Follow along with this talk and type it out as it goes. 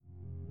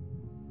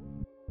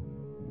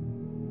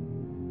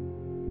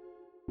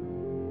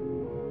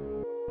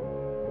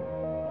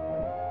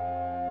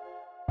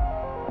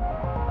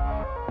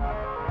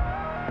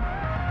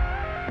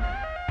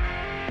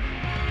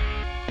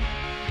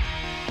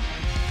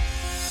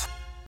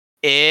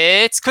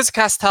It's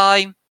Quizcast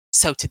time.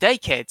 So today,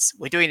 kids,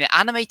 we're doing an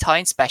anime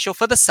tie-in special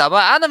for the summer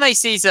anime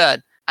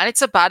season. And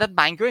it's about a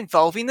manga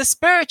involving the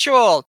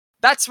spiritual.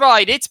 That's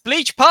right, it's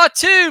Bleach Part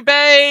 2,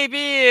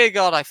 baby!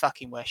 God, I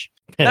fucking wish.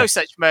 No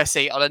such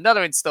mercy on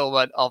another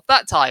installment of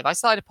That Time I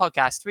Started a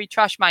Podcast, 3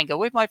 trash manga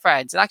with my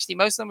friends. And actually,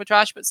 most of them were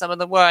trash, but some of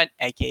them weren't.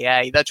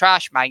 AKA the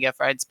Trash Manga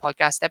Friends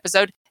podcast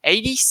episode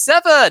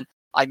 87.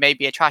 I may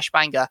be a trash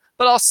manga,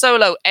 but I'll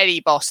solo any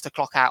boss to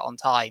clock out on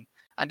time.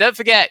 And don't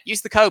forget,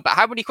 use the code, but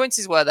how many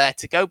coins were there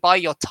to go buy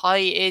your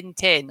tie-in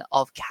tin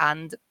of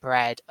canned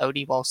bread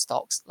only while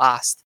stocks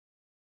last?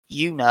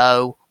 You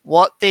know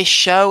what this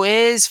show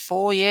is.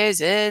 4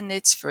 years in,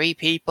 it's 3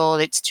 people,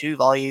 it's 2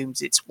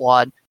 volumes, it's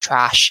 1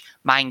 trash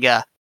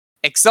manga.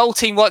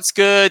 Exalting what's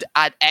good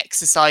and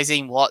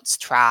exercising what's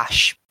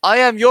trash. I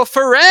am your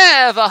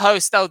forever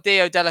host, El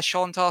Dio de los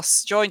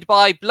Santos, joined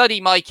by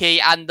Bloody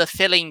Mikey and the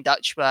Filling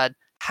Dutchman.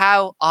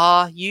 How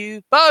are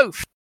you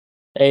both?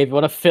 Hey, if you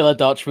want to fill a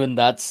Dutchman,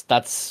 that's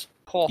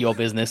your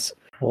business.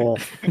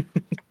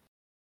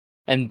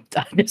 And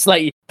it's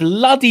like,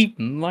 bloody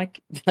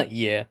Mike.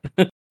 Yeah.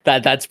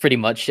 That's pretty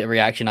much a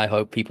reaction I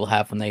hope people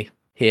have when they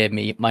hear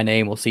my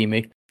name or see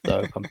me.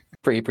 So I'm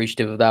pretty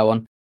appreciative of that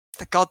one.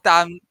 The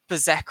goddamn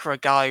Berserker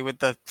guy with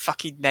the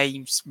fucking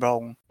names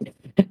wrong.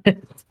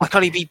 Why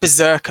can't he be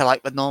Berserker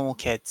like the normal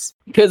kids?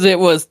 Because it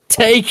was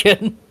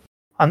taken.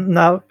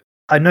 Now,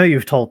 I know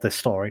you've told this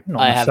story.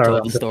 Not I have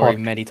necessarily told the on story podcast,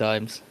 many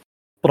times.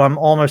 but I'm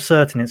almost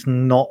certain it's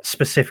not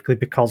specifically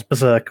because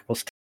Berserker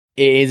was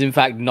It is, in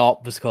fact,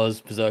 not because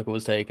Berserker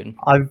was taken.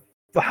 I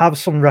have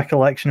some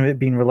recollection of it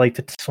being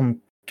related to some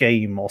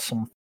game or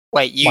some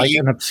Wait,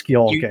 an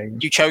obscure game.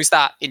 You chose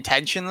that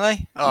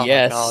intentionally? Oh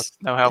Yes. my god,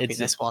 no help in It's-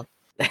 this one.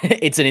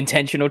 It's an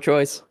intentional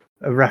choice.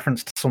 A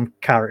reference to some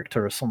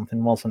character or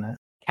something, wasn't it?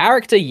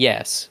 Character,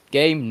 yes.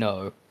 Game,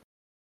 no.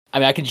 I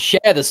mean, I can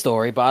share the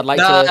story, but I'd like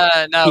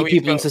to keep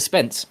people in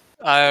suspense.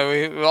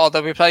 There'll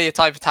be plenty of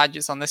time for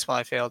tangents on this one,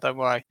 I feel, don't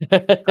worry.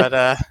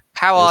 But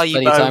how are you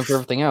plenty of time both for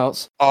everything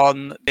else.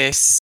 on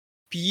this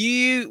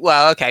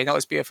not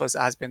as beautiful as it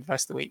has been the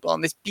rest of the week, but on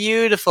this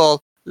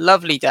beautiful,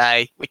 lovely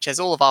day, which, as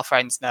all of our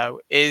friends know,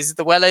 is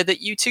the weather that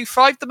you two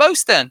thrive the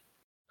most in.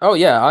 Oh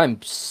yeah,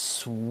 I'm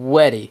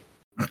sweaty.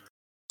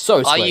 So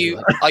Are sweaty. you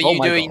like, are oh you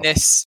my doing God.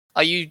 this?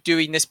 Are you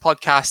doing this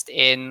podcast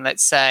in,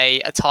 let's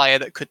say, attire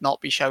that could not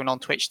be shown on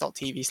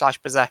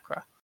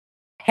twitch.tv/Berserker?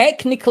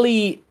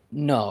 Technically,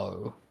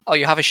 no. Oh,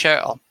 you have a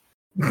shirt on.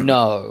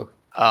 No.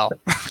 Oh,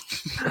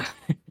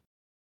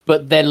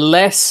 But they're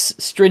less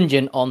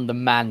stringent on the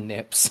man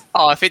nips.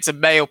 if it's a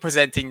male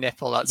presenting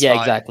nipple, that's Yeah,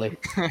 fine. exactly.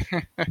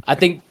 I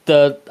think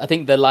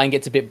the line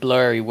gets a bit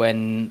blurry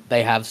when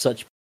they have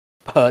such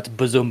pert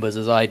bazumbas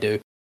as I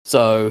do.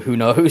 So who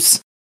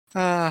knows?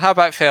 How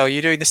about Phil? Are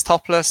you doing this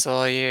topless,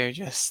 or are you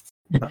just?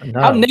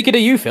 No, How naked are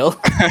you, Phil?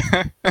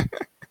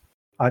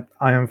 I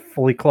am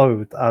fully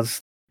clothed,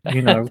 as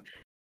you know.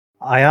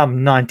 I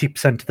am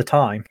 90% of the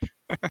time.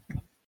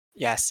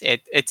 Yes,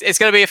 it's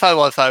going to be a fun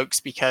one, folks,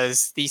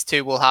 because these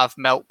two will have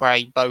melt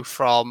brain both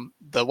from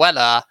the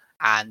weather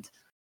and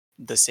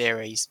the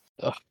series.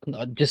 Ugh,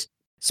 I just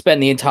spent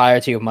the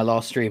entirety of my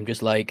last stream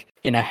just like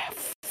in a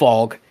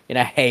fog, in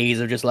a haze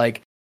of just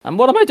like, and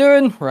what am I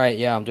doing? Right,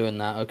 yeah, I'm doing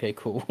that. Okay,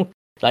 cool.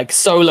 Like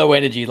solo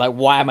energy. Like,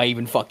 why am I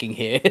even fucking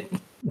here?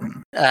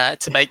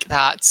 To make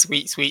that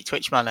sweet, sweet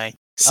Twitch money.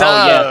 So,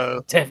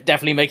 Oh, yeah.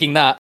 Definitely making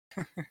that.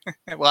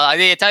 well, I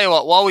need to tell you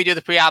what, while we do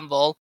the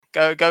preamble,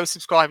 go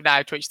subscribe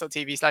now,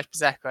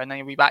 twitch.tv/Berserker, and then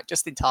you'll be back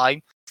just in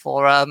time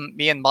for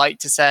me and Mike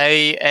to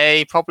say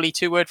a probably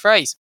 2-word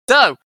phrase.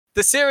 So,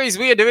 the series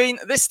we are doing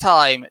this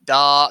time,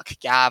 Dark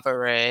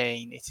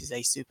Gathering. It is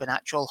a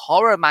supernatural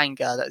horror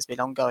manga that has been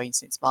ongoing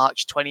since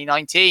March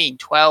 2019,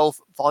 12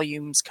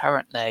 volumes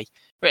currently.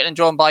 Written and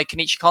drawn by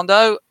Kenichi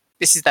Kondo.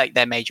 This is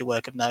their major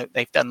work of note.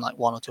 They've done like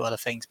 1 or 2 other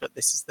things, but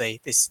this is the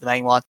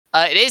main one.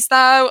 It is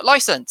now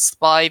licensed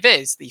by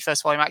Viz. The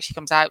first volume actually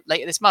comes out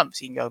later this month,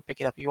 so you can go and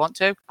pick it up if you want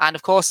to. And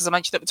of course, as I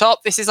mentioned at the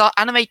top, this is our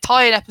anime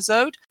tie-in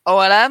episode.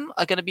 OLM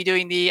are going to be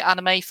doing the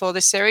anime for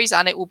this series,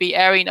 and it will be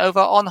airing over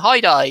on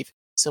High Dive.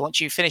 So once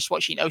you've finished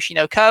watching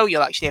Oshinoko,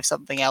 you'll actually have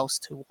something else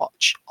to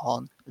watch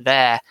on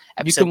there.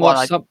 You can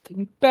watch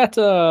something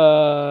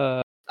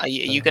better. Are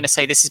you going to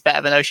say this is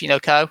better than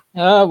Oshinoko?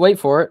 Wait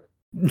for it.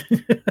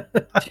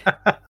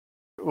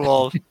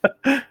 We'll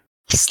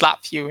slap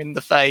you in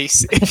the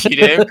face if you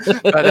do.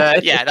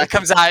 But yeah, that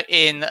comes out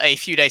in a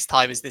few days'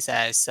 time as this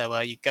airs. So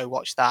you go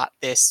watch that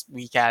this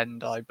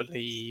weekend, I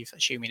believe,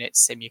 assuming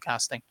it's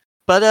simulcasting.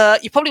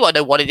 But you probably want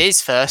to know what it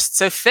is first.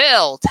 So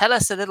Phil, tell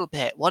us a little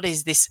bit. What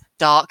is this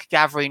Dark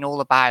Gathering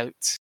all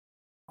about?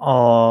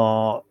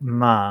 Oh,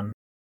 man.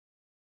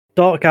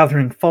 Dark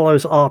Gathering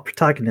follows our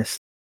protagonist,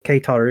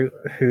 Keitaru,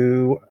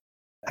 who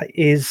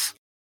is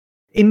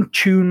in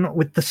tune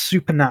with the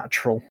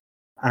supernatural,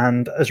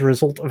 and as a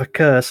result of a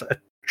curse,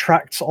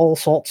 attracts all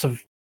sorts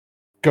of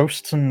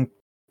ghosts and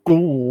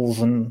ghouls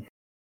and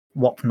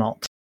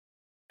whatnot.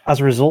 As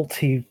a result,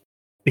 he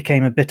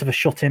became a bit of a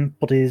shut-in,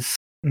 but is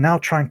now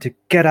trying to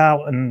get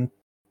out and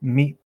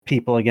meet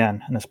people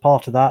again. And as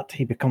part of that,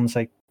 he becomes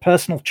a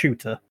personal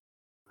tutor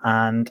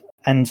and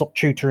ends up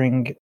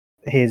tutoring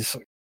his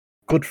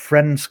good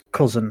friend's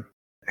cousin,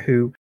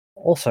 who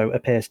also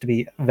appears to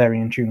be very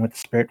in tune with the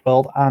spirit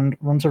world and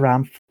runs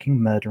around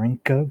fucking murdering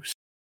ghosts.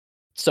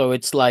 So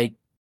it's like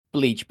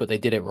Bleach, but they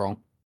did it wrong.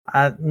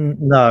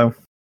 No,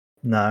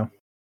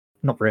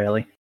 not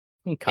really.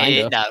 Kind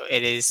of. No,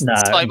 it is. No,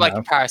 Despite my no.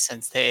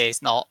 comparisons, it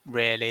is not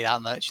really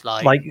that much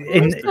like. Like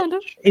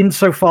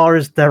insofar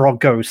as there are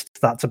ghosts,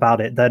 that's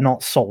about it. They're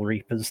not soul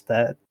reapers.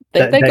 They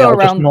They are go just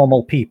around.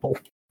 normal people.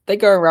 They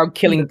go around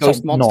killing It's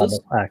ghost not monsters.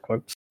 Normal, air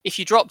quotes. If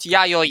you dropped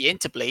Yayoi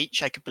into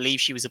Bleach, I could believe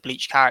she was a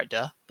Bleach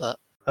character, but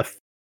A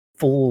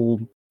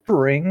full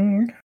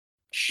bring.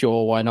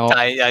 Sure, why not?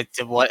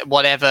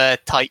 whatever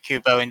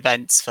Taikubo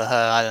invents for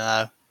her, I don't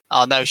know.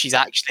 Oh no, she's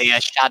actually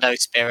a shadow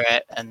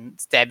spirit and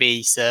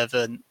Debbie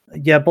servant.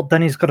 Yeah, but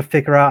then he's got to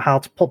figure out how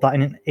to put that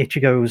in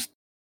Ichigo's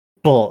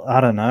butt. I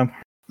don't know.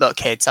 Look,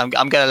 kids, I'm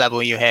going to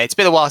level you here. It's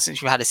been a while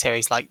since we've had a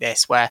series like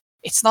this where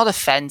it's not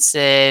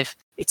offensive,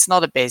 it's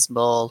not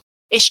abysmal,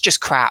 it's just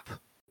crap.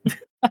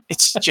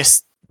 It's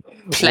just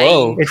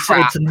plain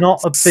crap. It's not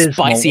abysmal.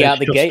 Spicy out it's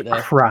the just gate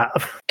there.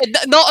 crap.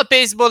 Not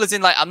abysmal as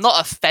in like I'm not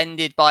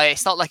offended by it.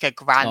 It's not like a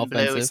Grand Not Blue.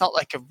 offensive. It's not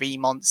like a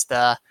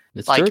Remonster.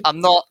 It's Like true. I'm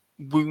not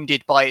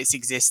wounded by its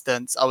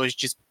existence. I was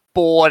just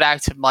bored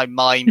out of my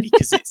mind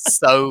because it's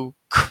so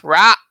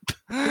crap.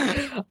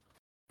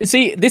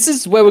 See, this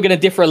is where we're going to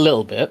differ a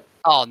little bit.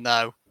 Oh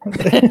no.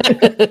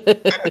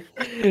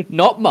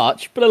 Not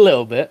much, but a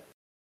little bit.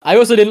 I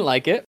also didn't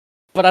like it,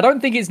 but I don't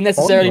think it's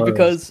necessarily Almost.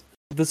 because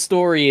the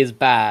story is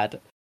bad.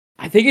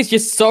 I think it's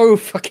just so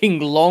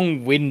fucking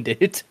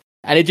long-winded,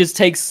 and it just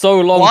takes so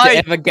long to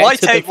ever get why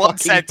to take the one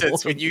fucking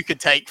sentence point. when you could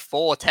take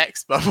 4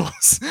 text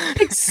bubbles? It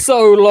takes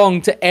so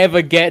long to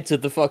ever get to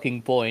the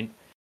fucking point.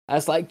 I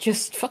was like,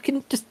 just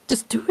fucking,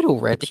 just do it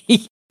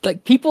already.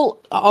 Like,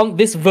 people aren't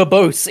this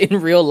verbose in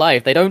real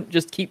life. They don't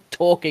just keep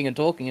talking and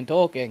talking and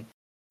talking.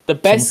 The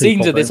best Some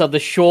people scenes of this do. are the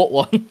short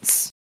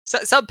ones.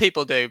 Some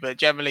people do, but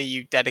generally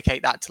you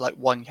dedicate that to like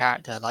one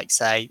character, like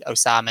say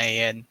Osami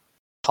and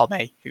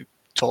Tommy, who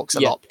talks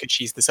a Yeah. lot because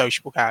she's the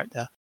sociable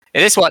character.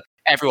 In this one,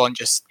 everyone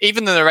just,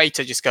 even the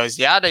narrator just goes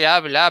yada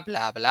yada blah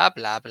blah blah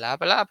blah blah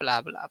blah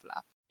blah blah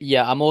blah.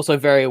 Yeah, I'm also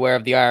very aware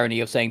of the irony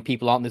of saying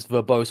people aren't this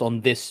verbose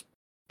on this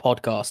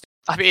podcast.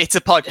 I mean, it's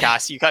a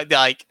podcast. You can't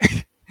like.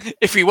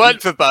 If we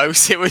weren't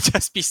verbose, it would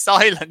just be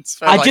silence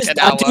for I like an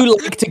I hour. do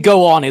like to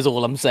go on, is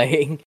all I'm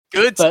saying.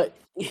 Good. But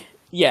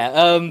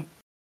yeah,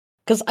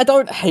 because I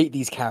don't hate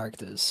these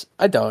characters.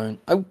 I don't.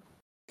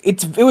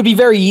 It would be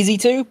very easy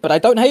to, but I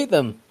don't hate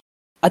them.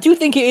 I do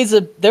think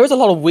there is a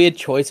lot of weird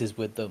choices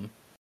with them.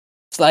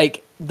 It's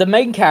like the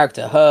main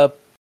character, her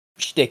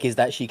shtick is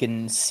that she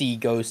can see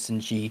ghosts,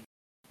 and she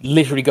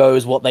literally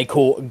goes what they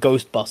call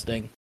ghost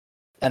busting,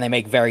 and they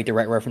make very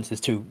direct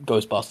references to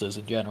Ghostbusters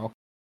in general.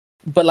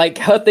 But like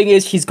her thing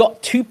is she's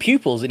got 2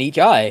 pupils in each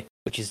eye,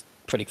 which is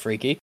pretty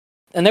freaky.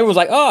 And everyone's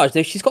like, "Oh,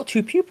 she's got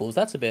 2 pupils.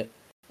 That's a bit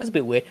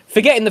weird."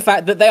 Forgetting the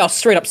fact that they are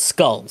straight up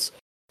skulls.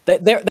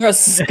 There are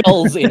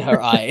skulls in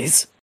her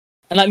eyes,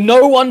 and like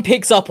no one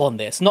picks up on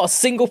this. Not a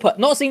single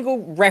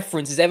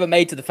reference is ever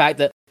made to the fact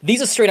that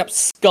these are straight up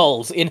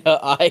skulls in her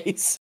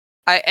eyes.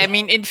 I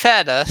mean, in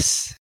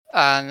fairness,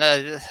 I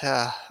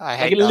Like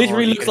hate it that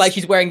literally one looks because- like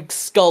she's wearing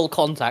skull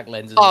contact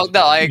lenses. Oh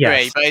no, I agree.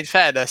 Yes. But in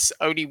fairness,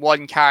 only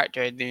one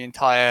character in the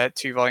entire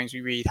 2 volumes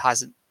we read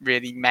hasn't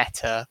really met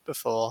her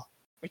before,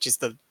 which is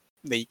the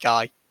lead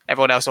guy.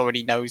 Everyone else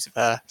already knows of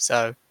her,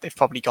 so they've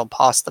probably gone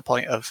past the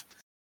point of,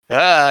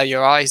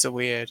 your eyes are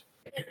weird.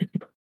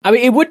 I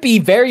mean, it would be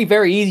very,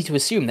 very easy to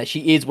assume that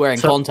she is wearing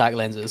So- contact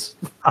lenses.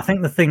 I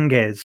think the thing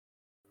is,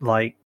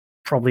 like,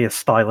 probably a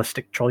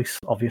stylistic choice,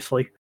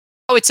 obviously.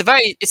 Oh, it's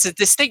a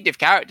distinctive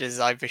character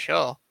design for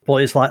sure. But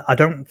it's like, I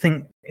don't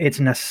think it's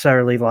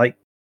necessarily like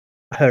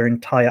her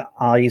entire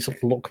eyes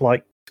look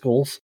like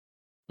skulls.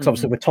 Because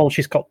obviously we're told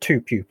she's got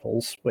 2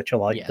 pupils, which are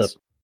like Yes.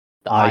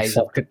 The eye eyes of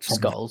sockets on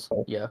the skulls.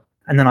 skull. Yeah.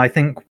 and then I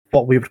think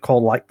what we would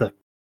call like the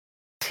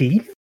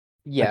teeth,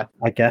 Yeah.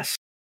 I guess.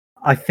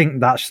 I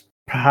think that's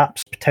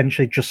perhaps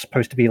potentially just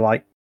supposed to be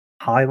like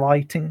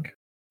highlighting.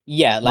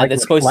 Yeah, like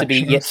there's supposed to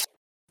be reflections.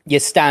 your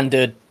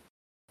standard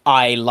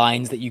eye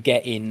lines that you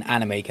get in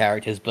anime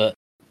characters, but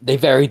they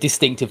very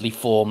distinctively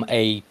form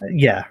a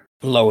Yeah.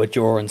 lower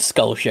jaw and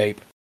skull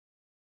shape.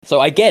 So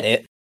I get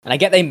it, and I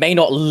get they may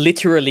not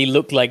literally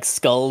look like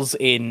skulls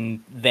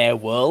in their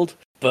world,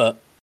 but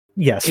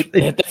Yes.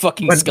 they're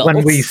fucking when, skulls.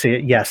 when we see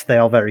it, yes, they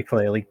are very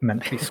clearly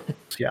meant to be skulls,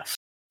 yes.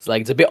 It's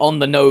like it's a bit on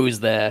the nose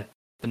there,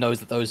 the nose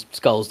that those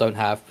skulls don't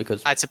have,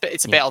 because It's a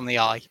bit Yeah. on the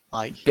eye.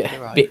 Like bit,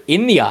 you're right. bit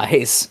in the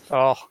eyes,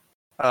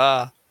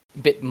 Oh,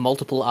 bit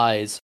multiple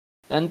eyes.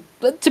 And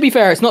to be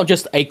fair, it's not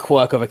just a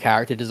quirk of a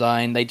character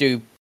design. They do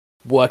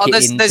work it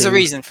into... there's a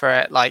reason for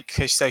it. Like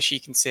 'cause so she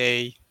can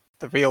see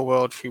the real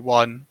world through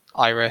one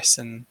iris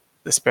and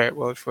the spirit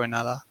world through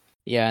another.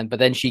 Yeah, but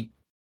then she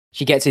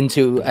gets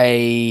into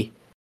a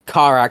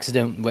car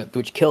accident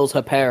which kills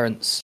her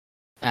parents,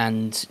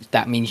 and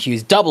that means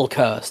she's double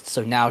cursed.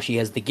 So now she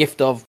has the gift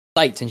of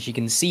sight, and she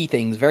can see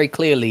things very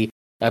clearly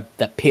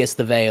that pierce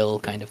the veil,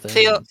 kind of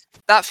thing.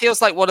 That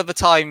feels like one of the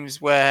times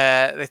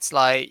where it's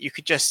like you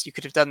could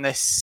have done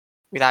this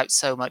without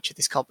so much of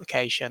this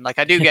complication. Like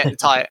I do get the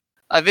title.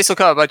 This will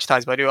come a bunch of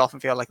times, but I do often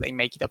feel like they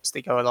make it up as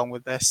they go along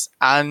with this.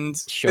 And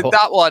Sure. with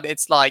that one,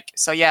 it's like,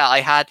 so yeah,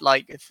 I had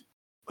like,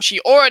 she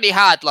already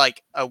had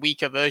like a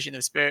weaker version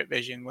of spirit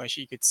vision where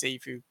she could see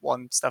through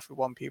one stuff with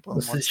one pupil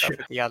and This one is stuff true.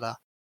 with the other.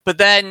 But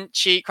then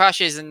she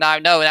crashes, and now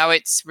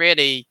it's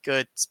really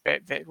good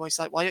spirit vision. Well, it's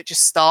like, why don't you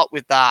just start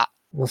with that?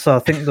 Well, so I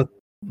think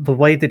the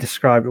way they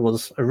described it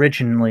was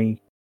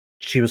originally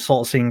she was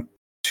sort of seeing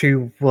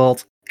two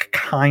worlds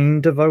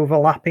kind of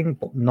overlapping,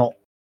 but not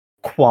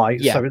quite.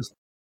 Yeah. So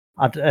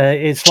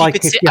it's like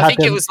if you I had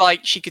think it was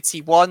like she could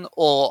see one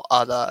or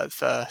other at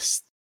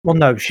first. Well,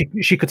 no, she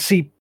could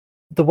see.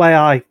 The way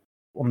I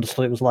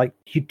understood it was like,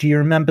 do you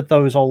remember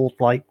those old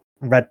like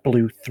red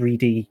blue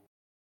 3D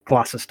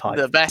glasses type?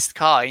 The best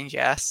kind,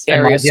 yes.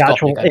 And, like, the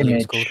Stereoscopic, actual I believe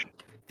it's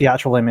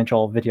called. image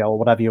or video or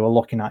whatever you were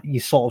looking at, you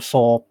sort of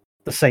saw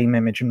the same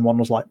image, and one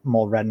was like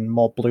more red and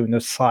more blue, and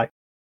there's like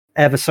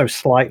ever so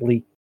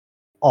slightly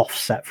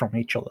offset from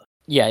each other.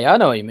 Yeah, I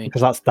know what you mean.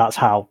 Because that's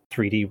how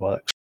 3D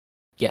works.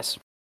 Yes.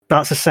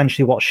 That's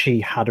essentially what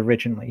she had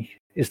originally,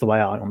 is the way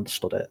I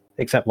understood it.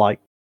 Except like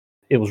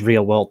it was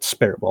real world,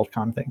 spirit world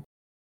kind of thing.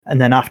 And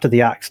then after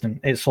the accident,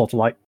 it's sort of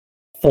like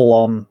full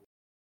on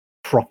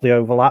properly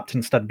overlapped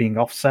instead of being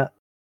offset.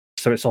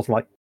 So it's sort of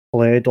like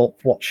cleared up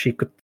what she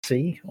could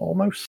see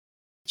almost.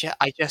 Yeah,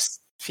 I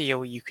just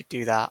feel you could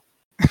do that.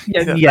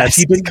 Yes,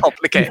 you did.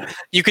 Complicated.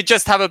 You could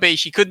just have her be,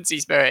 she couldn't see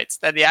spirits,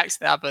 then the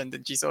accident happened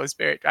and she saw a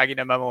spirit dragging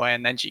her mum away,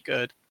 and then she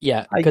could.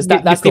 Yeah, because you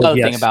that's the could,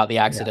 other thing yes. about the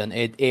accident.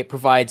 It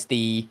provides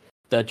the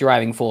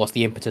driving force,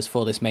 the impetus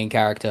for this main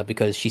character,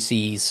 because she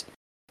sees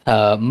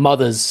her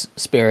mother's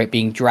spirit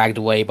being dragged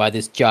away by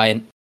this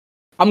giant,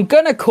 I'm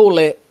gonna call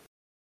it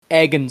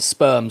egg and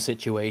sperm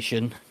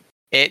situation.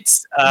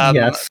 It's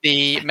Yes.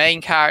 the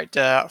main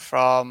character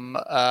from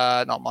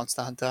not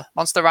Monster Hunter,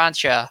 Monster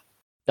Rancher,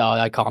 Oh,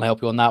 I can't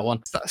help you on that one.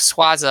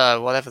 Swazza,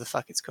 whatever the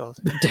fuck it's called.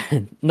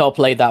 Not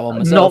played that one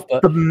myself,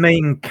 Not but the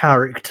main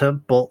character,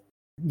 but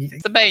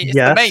It's the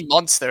yes. main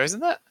monster,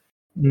 isn't it?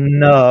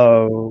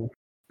 No.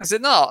 Is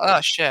it not? Oh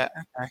shit.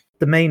 Okay.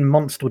 The main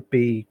monster would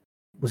be,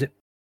 was it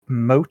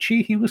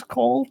Mochi he was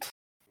called?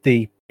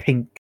 The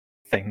pink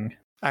thing.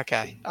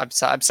 Okay. I'm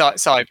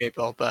sorry,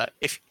 people, but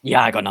if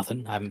yeah, I got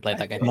nothing. I haven't played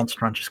that game. Monster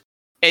Ranch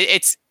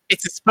is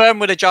it's a sperm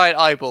with a giant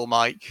eyeball,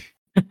 Mike.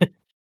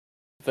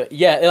 But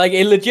yeah, like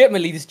it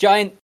legitimately this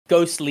giant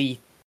ghostly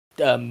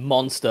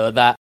monster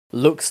that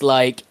looks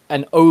like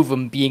an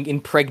ovum being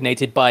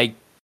impregnated by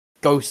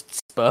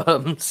ghost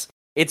sperms.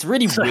 It's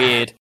really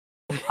weird.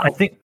 I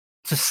think to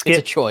It's a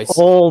skip choice.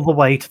 all the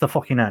way to the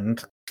fucking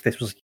end, this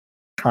was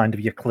kind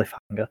of your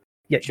cliffhanger.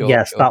 Sure,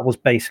 Yes, sure. that was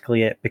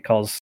basically it,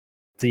 because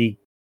the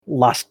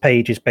last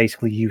page is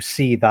basically you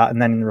see that,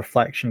 and then in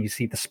reflection you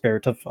see the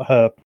spirit of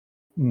her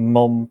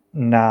mum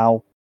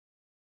now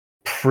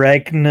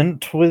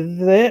pregnant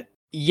with it,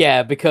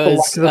 Yeah, for because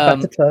lack of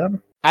a better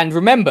term. and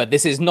remember,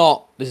 this is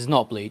not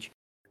Bleach.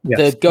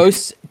 Yes. The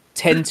ghosts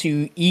tend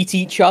to eat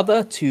each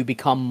other to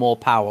become more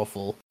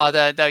powerful. Oh,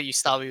 don't you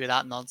start me with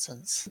that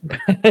nonsense.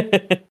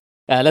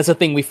 That's a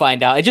thing we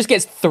find out. It just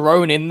gets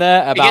thrown in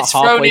there It about gets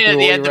thrown halfway in at through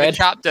the all end you of a read.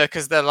 chapter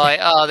because they're like,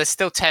 oh, there's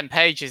still 10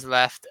 pages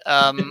left.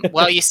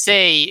 Well, you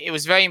see, it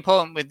was very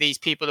important with these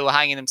people who were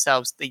hanging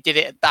themselves. They did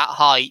it at that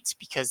height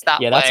because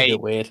that Yeah, that's a way bit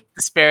weird.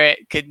 the spirit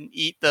couldn't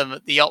eat them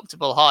at the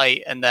optimal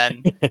height. And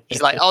then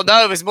he's like, oh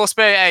no, there's more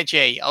spirit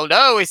energy. Oh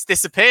no, it's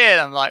disappeared.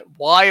 I'm like,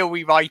 why are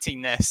we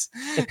writing this?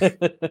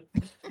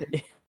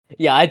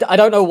 Yeah, I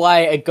don't know why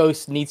a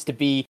ghost needs to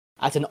be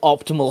at an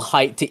optimal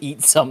height to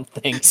eat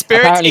something. Spirits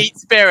apparently, eat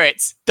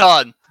spirits.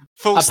 Done.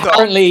 Full stop.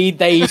 apparently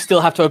they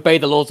still have to obey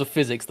the laws of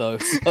physics, though.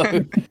 So.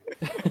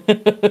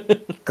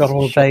 Got to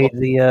obey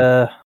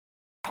the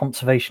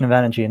conservation of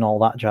energy and all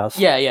that jazz.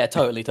 Yeah,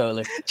 totally.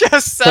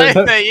 Just say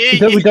But they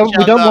eat we don't each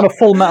other. want a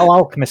Full Metal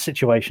Alchemist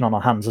situation on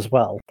our hands as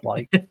well.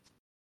 Like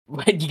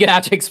You're gonna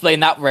have to explain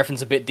that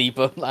reference a bit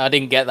deeper. I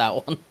didn't get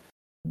that one.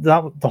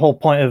 that, the whole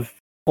point of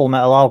Full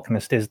Metal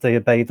Alchemist is they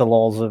obey the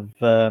laws of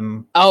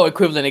Oh,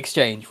 equivalent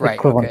exchange, right?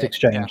 equivalent okay.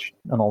 exchange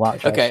and all that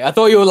jazz. Okay, I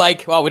thought you were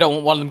like, well, we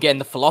don't want them getting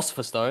the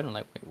Philosopher's Stone. I'm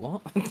like, wait,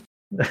 what?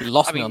 You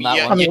lost I me mean, on that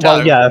yeah, one. I mean, you well,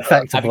 don't, yeah, but-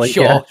 effectively.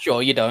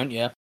 Sure, you don't,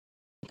 yeah.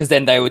 Because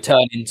then they would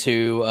turn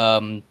into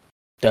the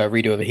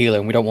redo of a healer,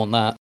 and we don't want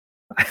that.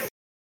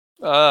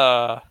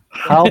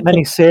 How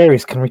many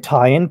series can we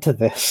tie into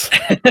this?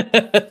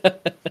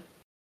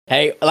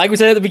 Hey, like we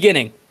said at the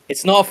beginning,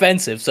 it's not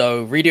offensive,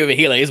 so redo of a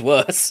healer is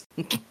worse.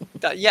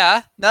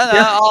 Yeah. No,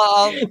 Yeah.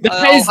 I'll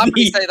That is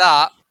happily the- say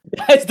that.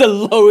 That's the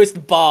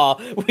lowest bar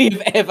we've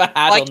ever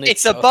had Like, on this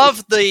it's show.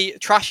 above the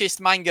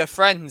Trashiest Manga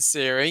Friends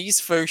series,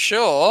 for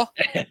sure.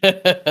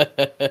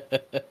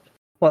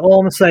 Well,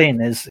 all I'm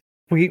saying is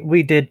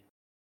we did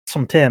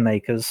some tier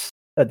makers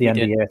at the We end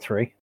did. of year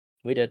 3,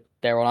 We did.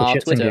 They're on The our shits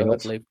and Twitter, I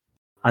giggles. believe.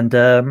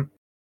 and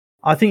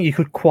I think you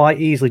could quite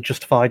easily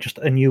justify just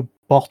a new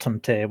bottom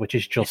tier, which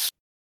is just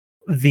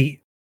the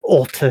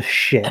utter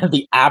shit.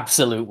 The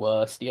absolute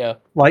worst, yeah.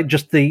 Like,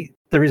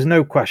 there is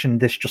no question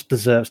this just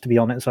deserves to be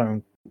on its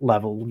own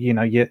level. You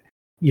know, your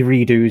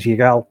redos, your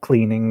gal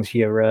cleanings,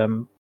 your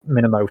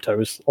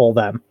Minamotos, all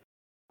them.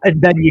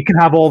 And then you can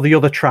have all the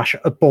other trash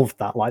above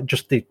that, like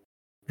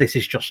this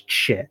is just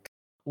shit.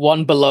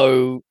 One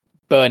below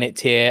burn it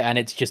tier, and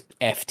it's just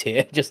F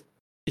tier. Just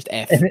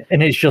F.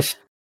 And it's just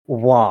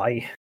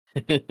why.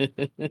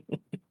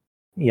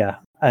 Yeah.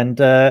 And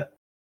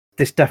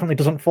this definitely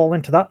doesn't fall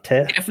into that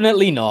tier.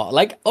 Definitely not.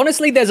 Like,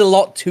 honestly, there's a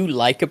lot to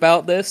like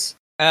about this.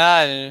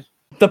 Uh,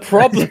 The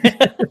problem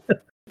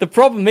the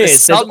problem is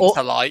there's some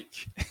to like.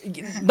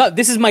 no,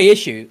 this is my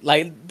issue.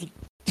 Like,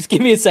 just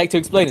give me a sec to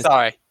explain this.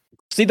 Sorry.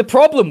 See, the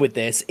problem with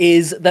this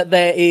is that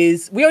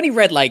we only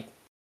read, like,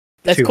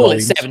 let's 2 call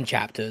volumes. it 7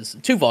 chapters.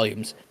 2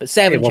 volumes, but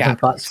 7 It wasn't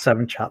chapters. that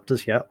 7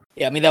 chapters yet.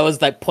 Yeah, I mean, there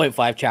was like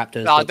 0.5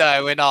 chapters. No, but-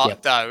 no, we're not.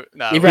 Yeah.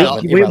 No.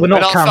 Irrelevant. We're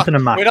not We're counting a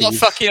We're not Mackies.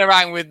 fucking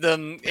around with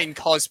them in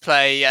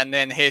cosplay and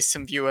then here's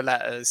some viewer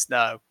letters.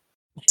 No.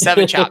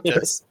 7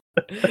 chapters.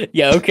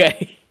 Yeah,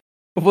 okay.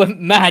 Well,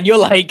 man, you're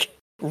like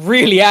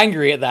really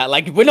angry at that.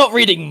 Like, we're not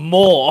reading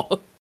more.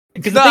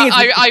 Because No, the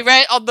thing is, I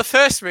read on the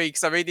first read,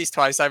 because I read these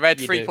twice, I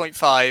read You do.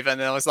 3.5 and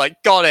then I was like,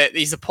 got it,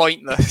 these are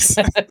pointless.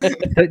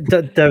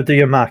 The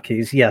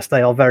Yamakis, yes,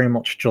 they are very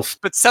much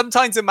just. But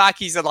sometimes the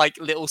Mackies are like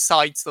little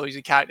side stories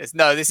of characters.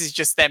 No, this is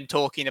just them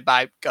talking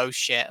about ghost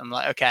shit. I'm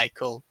like, okay,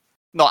 cool.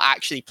 Not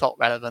actually plot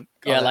relevant.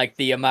 Got yeah, it. like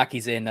the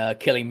Yamakis in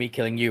Killing Me,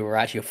 Killing You were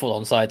actually a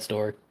full-on side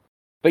story.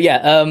 But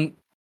yeah,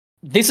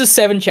 this is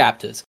 7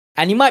 chapters.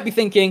 And you might be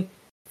thinking,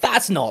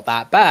 that's not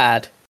that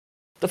bad.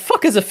 The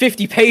fuckers are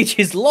 50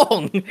 pages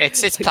long.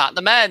 It's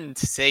Platinum End.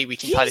 See, we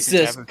can tie this into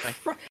Jesus everything.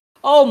 Christ.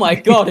 Oh my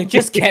god, it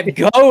just kept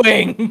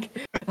going.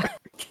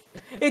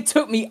 It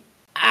took me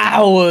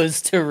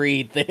hours to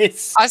read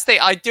this.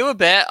 I do a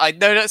bit, I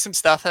note some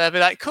stuff, and I'd be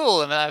like,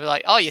 cool. And then I'd be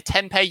like, oh, you're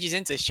 10 pages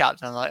into this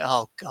chapter. And I'm like,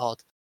 oh, God.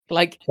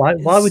 Like, Why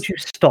would you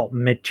stop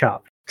mid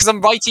chap? Because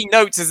I'm writing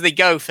notes as they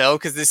go, Phil,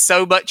 because there's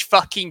so much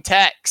fucking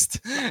text.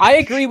 I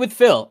agree with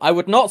Phil. I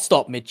would not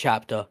stop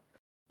mid-chapter.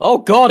 Oh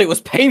god, it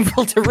was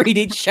painful to read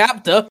each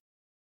chapter.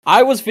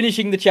 I was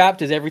finishing the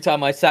chapters every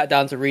time I sat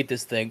down to read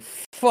this thing.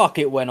 Fuck,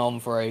 it went on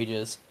for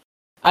ages.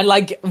 And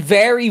like,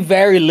 very,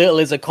 very little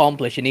is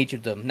accomplished in each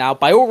of them. Now,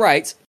 by all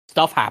rights,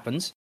 stuff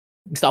happens.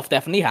 Stuff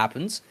definitely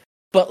happens.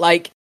 But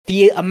like,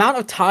 the amount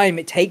of time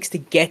it takes to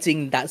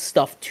getting that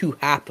stuff to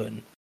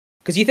happen.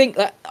 Because you think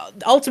that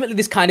ultimately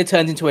this kind of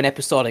turns into an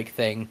episodic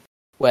thing,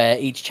 where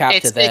each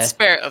chapter It's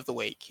Spirit of the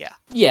Week, yeah.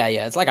 Yeah,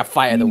 it's like a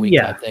fight of the week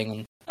Yeah. type thing,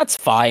 and that's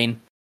fine.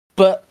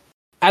 But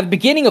at the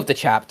beginning of the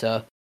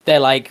chapter, they're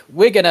like,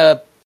 we're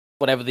gonna,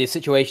 whatever the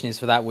situation is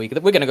for that week,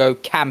 we're gonna go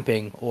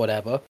camping or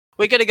whatever.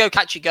 We're going to go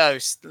catch a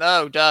ghost.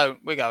 No, don't.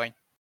 We're going.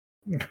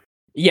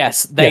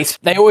 Yes, Yes.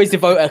 they always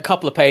devote a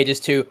couple of pages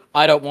to,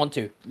 I don't want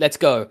to, let's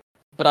go.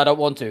 But I don't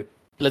want to,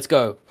 let's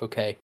go.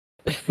 Okay.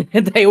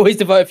 They always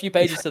devote a few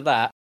pages to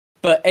that.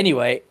 But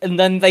anyway, and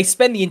then they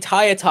spend the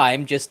entire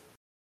time just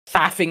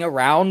faffing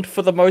around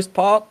for the most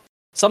part.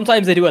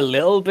 Sometimes they do a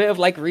little bit of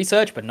like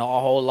research, but not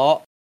a whole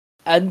lot.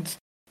 And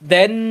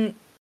then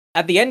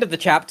at the end of the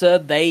chapter,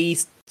 they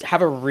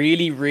have a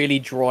really, really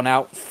drawn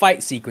out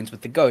fight sequence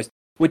with the ghost,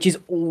 which is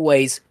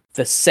always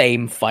the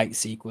same fight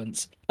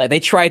sequence. Like, they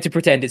try to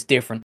pretend it's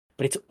different,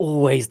 but it's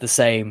always the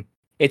same.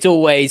 It's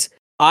always,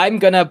 I'm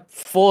gonna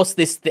force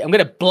this thing, I'm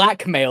gonna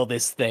blackmail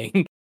this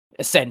thing,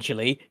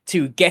 essentially,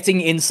 to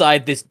getting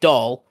inside this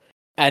doll,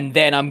 and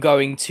then I'm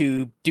going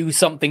to do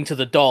something to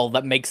the doll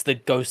that makes the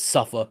ghost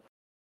suffer.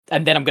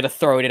 And then I'm gonna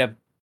throw it in a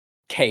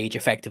cage,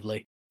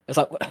 effectively. It's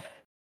like,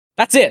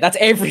 that's it, that's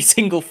every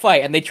single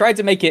fight, and they tried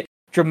to make it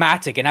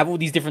dramatic and have all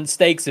these different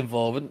stakes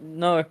involved, but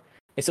no,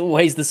 it's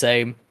always the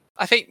same.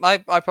 I think my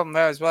problem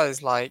there as well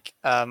is like,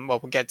 well,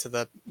 we'll get to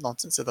the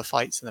nonsense of the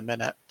fights in a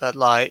minute, but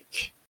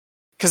like,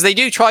 because they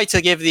do try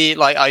to give the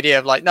like idea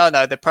of like, no,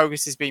 the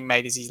progress is being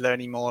made as he's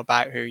learning more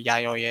about who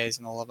Yayoi is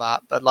and all of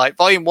that. But like,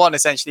 volume 1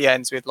 essentially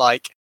ends with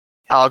like,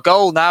 our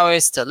goal now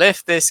is to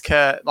lift this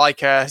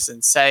curse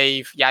and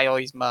save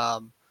Yayoi's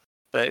mum.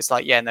 But it's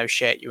like, yeah, no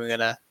shit, you were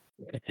gonna.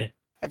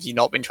 Have you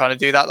not been trying to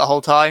do that the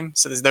whole time?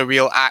 So there's no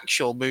real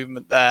actual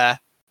movement there,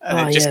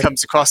 and it just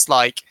comes across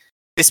like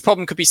this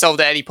problem could be solved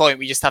at any point.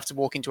 We just have to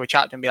walk into a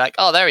chapter and be like,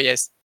 oh, there he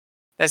is.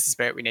 There's the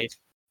spirit we need.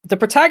 The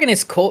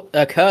protagonist's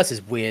curse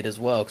is weird as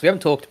well, because we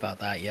haven't talked about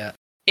that yet.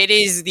 It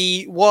is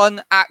the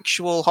one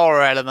actual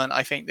horror element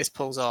I think this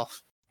pulls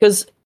off.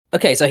 Because,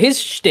 okay, so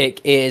his shtick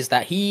is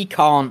that he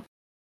can't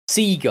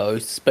see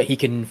ghosts, but he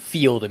can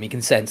feel them, he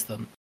can sense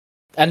them.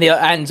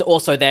 And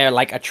also they're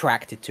like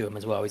attracted to him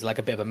as well. He's like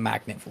a bit of a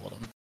magnet for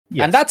them.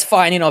 Yes. And that's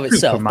fine in of Super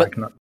itself. But,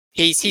 magnet.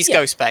 He's Yeah.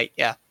 ghost bait,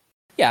 yeah.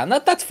 yeah, and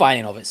that's fine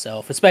in of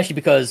itself, especially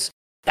because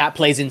that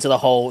plays into the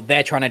whole,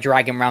 they're trying to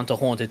drag him around to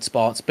haunted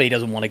spots, but he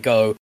doesn't want to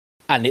go.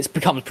 And it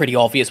becomes pretty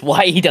obvious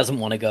why he doesn't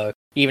want to go.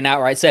 He even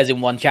outright says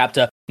in one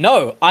chapter,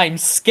 no, I'm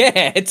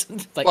scared. It's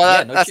like, Well,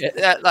 yeah, no that's,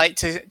 shit. like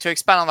to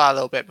expand on that a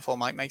little bit before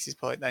Mike makes his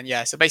point. Then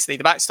yeah, so basically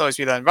the backstories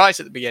we learn right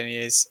at the beginning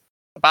is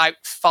about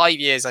 5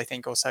 years, I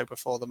think, or so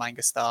before the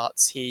manga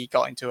starts, he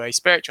got into a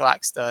spiritual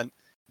accident,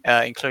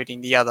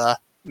 including the other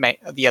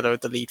of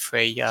the lead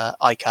three,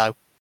 Aiko,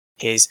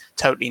 his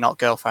totally not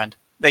girlfriend.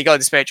 They got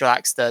into a spiritual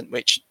accident,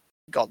 which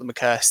got them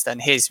accursed,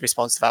 and his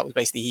response to that was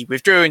basically he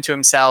withdrew into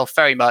himself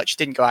very much,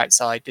 didn't go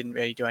outside, didn't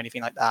really do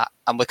anything like that.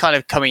 And we're kind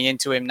of coming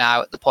into him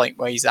now at the point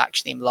where he's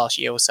actually in the last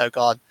year or so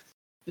gone,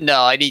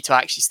 no, I need to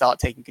actually start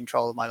taking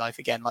control of my life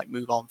again, like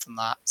move on from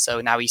that.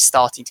 So now he's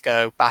starting to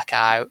go back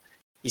out.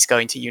 He's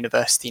going to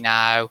university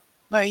now.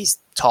 Well, he's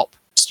top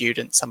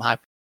student somehow.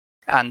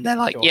 And they're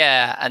like, Sure.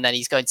 yeah. And then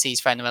he's going to see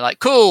his friend and we're like,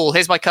 cool,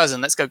 here's my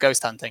cousin. Let's go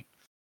ghost hunting.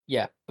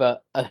 Yeah,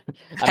 but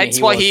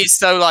Hence why he's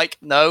so like,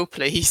 no,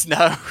 please,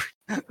 no,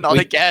 not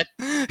again.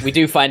 We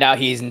do find out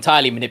he's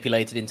entirely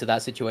manipulated into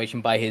that situation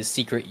by his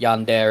secret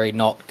yandere,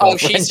 not Oh,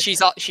 girlfriend. she's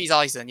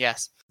Aizen,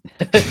 yes.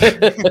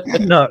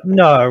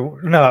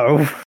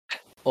 No.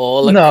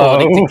 All No.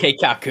 according to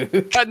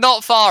Keikaku. But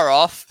not far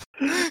off.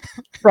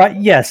 Right,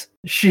 yes.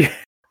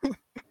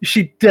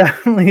 She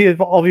definitely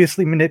have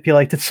obviously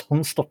manipulated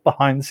some stuff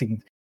behind the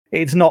scenes.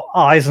 It's not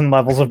Eisen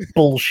levels of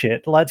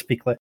bullshit, let's be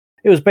clear.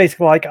 It was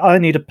basically like, I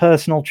need a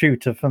personal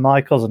tutor for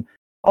my cousin.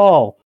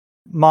 Oh,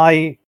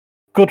 my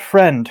good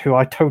friend who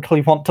I totally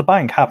want to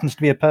bank happens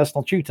to be a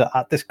personal tutor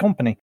at this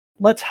company.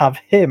 Let's have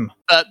him.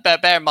 But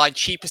bear in mind,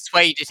 she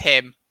persuaded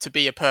him to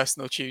be a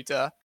personal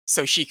tutor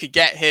so she could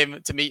get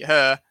him to meet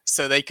her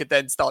so they could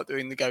then start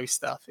doing the ghost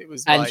stuff. It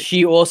was And like,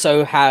 she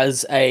also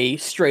has a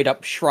straight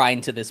up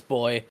shrine to this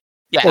boy.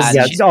 yes,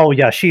 Oh,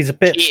 yeah, she's a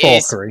bit she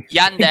is stalkery.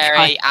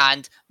 Yandere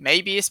and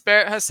maybe a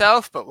spirit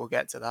herself, but we'll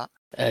get to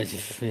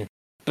that.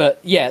 But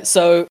yeah,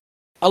 so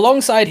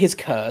alongside his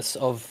curse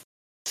of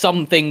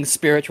something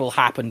spiritual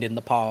happened in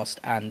the past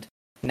and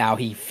now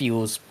he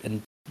feels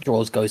and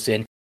draws ghosts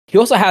in, he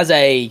also has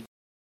a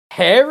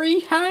hairy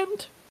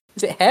hand?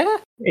 Is it hair?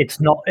 It's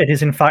not. It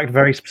is in fact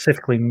very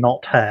specifically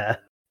not hair.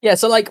 Yeah,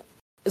 so like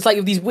it's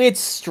like these weird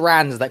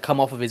strands that come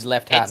off of his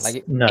left hand. It's-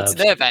 Like Nerves.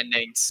 It's nerve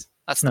endings.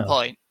 That's the No.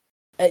 point.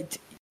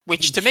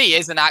 Which to me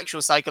is an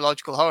actual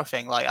psychological horror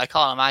thing. Like, I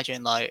can't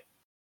imagine, like,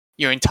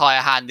 your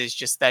entire hand is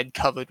just then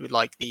covered with,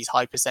 like, these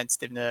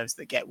hypersensitive nerves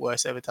that get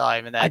worse over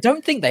time. And then I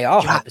don't think they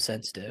are Yeah.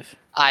 hypersensitive.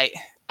 I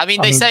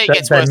mean, they say it they're-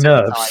 gets they're worse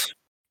over nerves. time.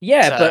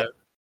 Yeah,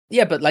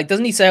 So- but like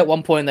doesn't he say at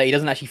one point that he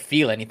doesn't actually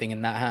feel anything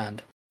in that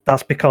hand?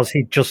 That's because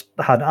he just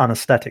had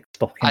anesthetic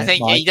stuck in I it.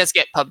 think like- he does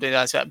get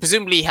publicized.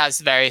 Presumably, he has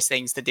various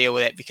things to deal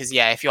with it because,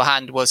 yeah, if your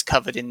hand was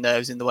covered in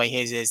nerves in the way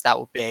his is, that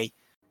would be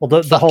Well,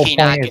 the whole fucking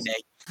point is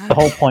agony. the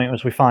whole point,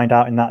 as we find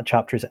out in that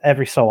chapter, is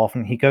every so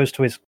often he goes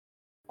to his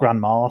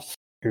grandma,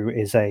 who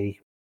is a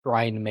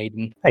Shrine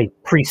maiden.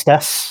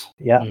 priestess,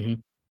 yeah, Mhm.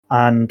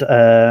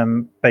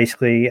 and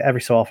basically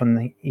every so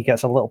often he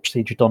gets a little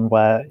procedure done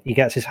where he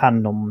gets his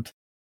hand numbed,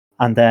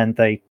 and then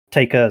they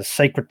take a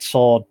sacred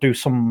sword, do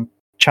some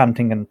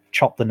chanting, and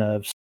chop the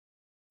nerves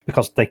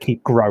because they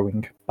keep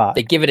growing back.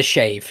 They give it a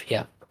shave.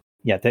 Yeah.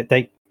 Yeah,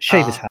 they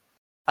shave his Ah.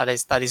 hand,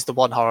 That is the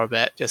one horror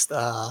bit. Just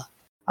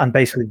and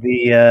basically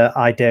the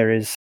idea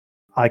is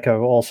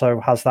Aiko also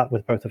has that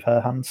with both of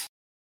her hands.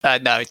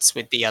 no, it's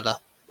with the other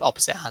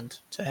opposite hand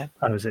to him.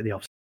 Oh, is it the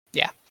opposite?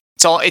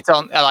 So it's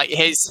on like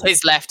his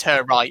left,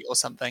 her right, or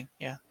something.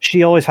 Yeah.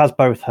 She always has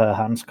both her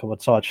hands covered,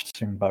 so I just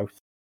assume both.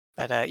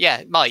 But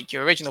yeah, Mike,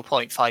 your original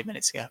point 5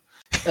 minutes ago.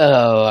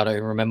 Oh, I don't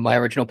even remember my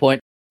original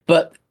point.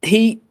 But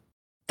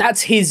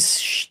that's his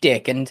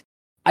shtick, and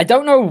I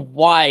don't know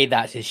why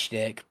that's his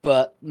shtick,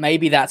 but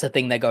maybe that's a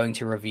thing they're going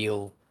to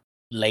reveal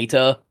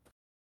later.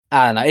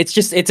 I don't know.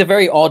 It's a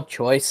very odd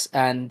choice,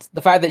 and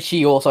the fact that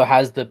she also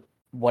has the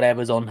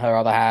whatever's on her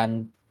other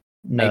hand,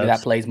 maybe Nerves.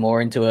 that plays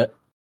more into it.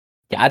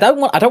 Yeah, I don't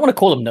want to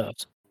call them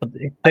nerves. But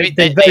they, I mean,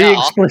 they they very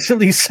are.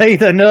 explicitly say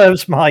they're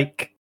nerves,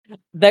 Mike.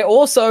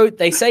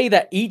 They say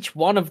that each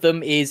one of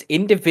them is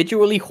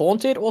individually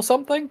haunted or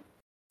something.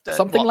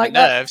 Something What, like the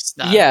that? nerves?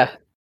 No. Yeah.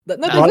 No,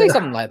 they No. say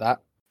something like that.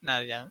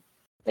 No, they don't.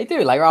 They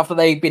do. Like after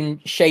they've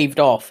been shaved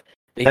off,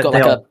 they've got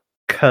They like are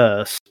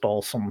cursed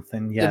or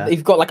something. Yeah,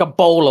 they've got like a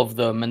bowl of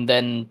them, and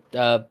then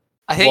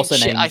I think What's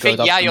her name I think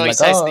goes up to them Yayoi like,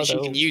 says "Oh, that she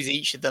they'll-" can use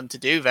each of them to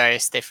do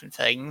various different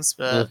things.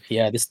 But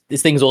yeah, this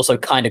thing's also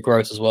kind of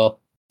gross as well.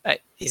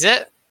 is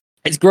it?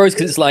 It's gross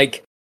because it's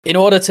like in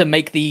order to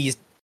make these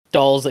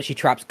dolls that she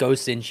traps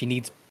ghosts in, she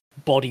needs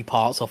body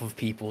parts off of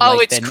people. Oh,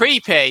 like, it's then-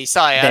 creepy.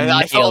 Sorry, then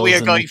I thought we were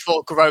nails going and-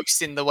 for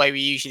gross in the way we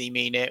usually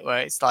mean it, where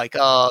it's like,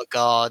 oh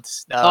god,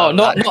 no. Oh,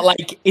 not that- not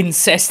like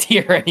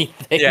incesty or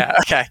anything. yeah,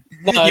 okay.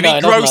 no, You no, mean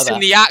nothing gross like in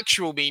that. the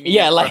actual meaning?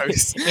 Yeah, of like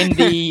gross. in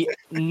the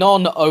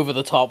non over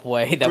the top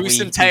way that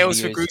gruesome we tales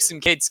usually for use. gruesome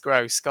kids.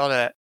 Gross. Got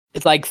it.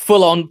 It's like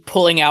full on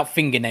pulling out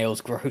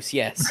fingernails. Gross.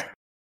 Yes.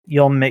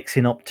 you're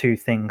mixing up two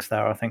things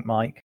there. I think,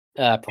 Mike.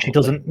 Probably. She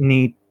doesn't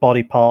need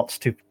body parts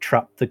to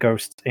trap the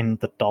ghosts in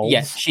the dolls.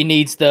 Yes, she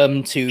needs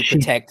them to She-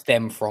 protect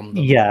them from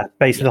them. Yeah,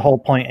 basically Yeah. the whole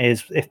point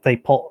is if they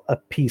put a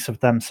piece of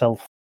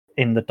themselves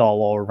in the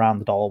doll or around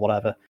the doll or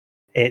whatever,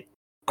 it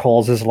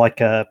causes like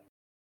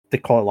they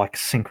call it like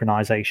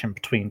synchronization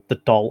between the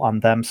doll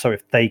and them. So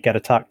if they get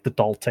attacked, the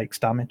doll takes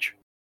damage.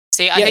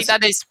 See, I think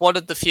that is one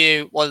of the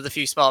few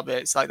smart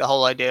bits, like the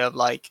whole idea of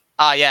like,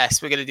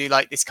 yes, we're gonna do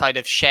like this kind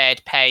of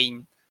shared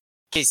pain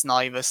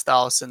Kisniver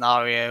style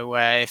scenario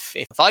where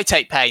if I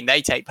take pain,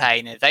 they take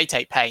pain, and if they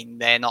take pain,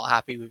 they're not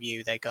happy with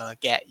you, they're gonna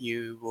get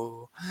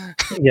you.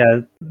 Yeah,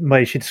 the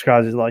way she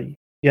describes it, like,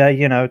 yeah,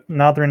 you know,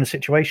 now they're in a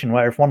situation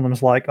where if one of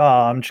them's like,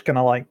 I'm just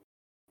gonna like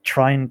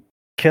try and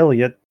kill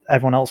you,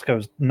 everyone else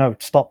goes, no,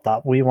 stop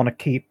that. We want to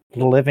keep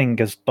living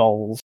as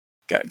dolls.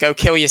 Go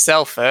kill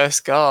yourself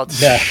first, God.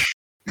 Yeah.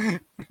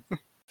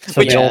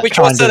 So they all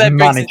kind of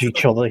manage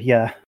each other,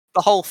 yeah.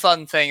 The whole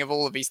fun thing of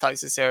all of these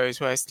types of series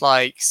where it's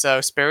like,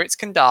 so spirits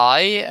can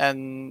die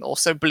and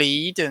also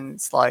bleed, and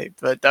it's like,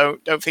 but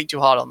don't think too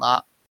hard on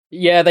that.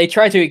 Yeah, they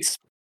try to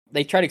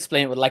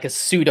explain it with like a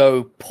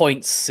pseudo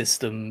points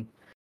system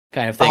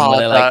kind of thing.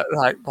 Where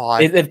they're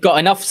why? They've got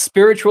enough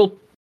spiritual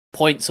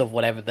points of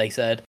whatever they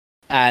said,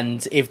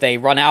 and if they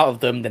run out of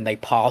them, then they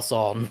pass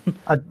on.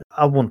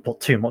 I wouldn't put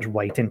too much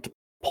weight into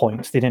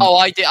points. They didn't. Oh,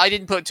 I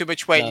didn't put too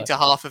much weight into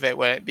half of it.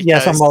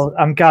 Yes,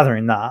 I'm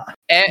gathering that.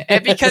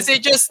 Because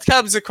it just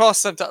comes across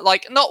sometimes,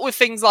 like, not with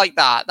things like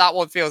that. That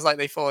one feels like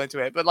they fall into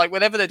it, but like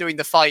whenever they're doing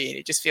the fighting,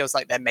 it just feels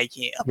like they're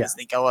making it up as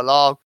they go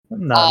along.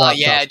 No,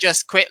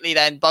 just quickly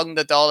then bung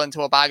the doll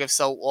into a bag of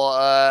salt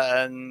water,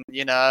 and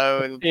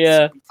it'll be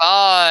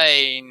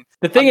fine.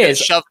 The thing is,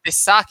 shove this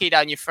sake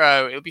down your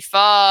throat. It'll be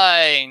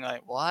fine.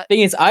 Like, what?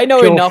 Thing is, I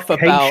know enough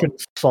about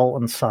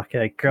salt and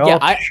sake. God,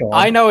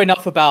 I know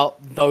enough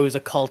about those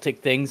occultic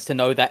things to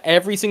know that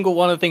every single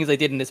one of the things they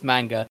did in this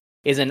manga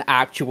is an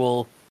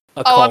actual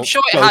occult. I'm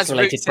sure it has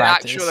roots in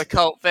actual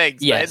occult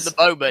things. Yes. But in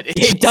the moment,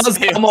 it does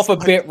come off a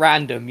bit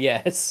random.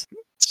 Yes.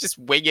 Just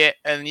wing it,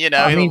 and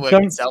it'll work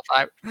itself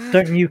out.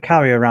 Don't you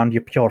carry around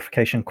your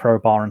purification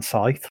crowbar and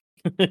scythe?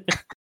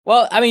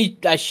 Well, I mean,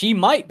 she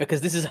might,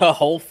 because this is her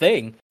whole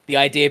thing. The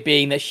idea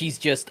being that she's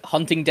just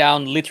hunting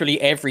down literally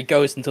every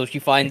ghost until she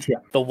finds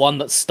the one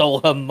that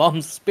stole her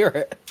mum's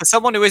spirit. For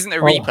someone who isn't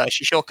a Reaper,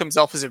 she sure comes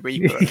off as a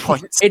Reaper at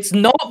points. It's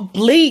not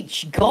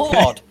Bleach,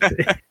 God.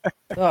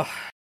 How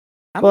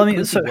many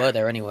were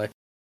there anyway?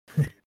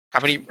 How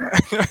many?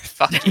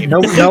 Fuck you. No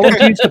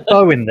one used a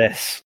bow in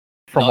this.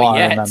 From what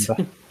I remember.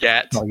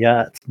 Not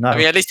yet. No. I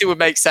mean, at least it would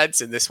make sense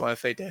in this one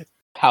if they did.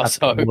 How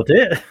so? Would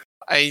it?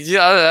 I don't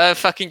know,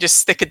 fucking just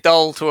stick a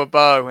doll to a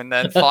bow and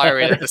then fire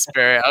it at the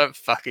spirit. I don't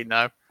fucking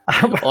know.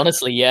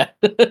 Honestly, yeah.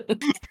 I'm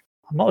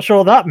not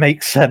sure that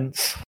makes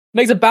sense.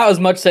 Makes about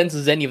as much sense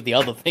as any of the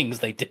other things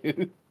they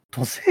do.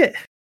 Does it?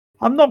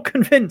 I'm not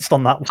convinced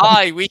on that one.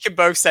 Hi, we can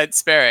both sense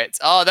spirits.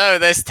 Oh no,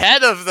 there's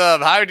 10 of them.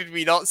 How did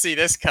we not see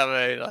this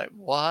coming? Like,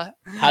 what?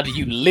 How did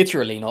you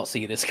literally not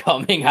see this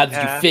coming? How did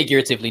you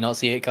figuratively not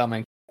see it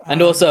coming?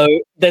 And also,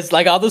 there's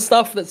like other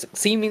stuff that's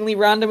seemingly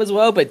random as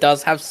well, but it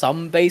does have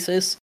some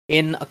basis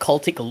in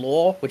occultic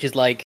lore, which is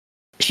like,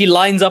 she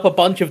lines up a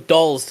bunch of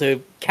dolls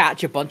to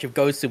catch a bunch of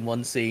ghosts in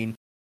one scene,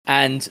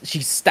 and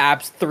she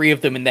stabs 3 of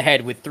them in the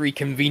head with 3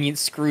 convenient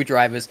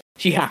screwdrivers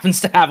she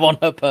happens to have on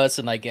her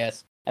person, I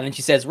guess. And then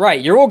she says,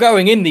 right, you're all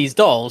going in these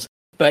dolls,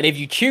 but if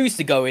you choose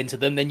to go into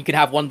them, then you can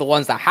have one of the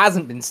ones that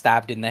hasn't been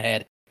stabbed in the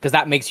head, because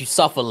that makes you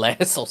suffer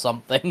less or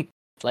something.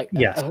 Like,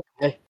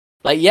 okay.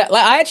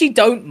 I actually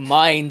don't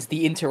mind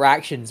the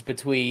interactions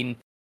between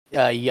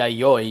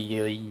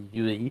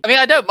Yayoi. I mean,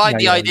 I don't mind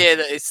the idea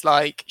that it's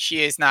like,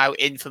 she is now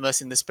infamous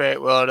in the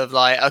spirit world of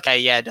like,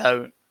 okay,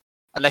 don't,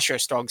 unless you're a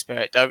strong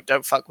spirit,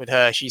 don't fuck with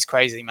her. She's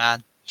crazy,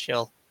 man.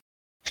 She'll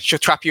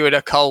trap you in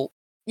a cult.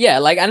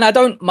 Yeah, and I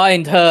don't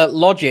mind her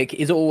logic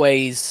is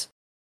always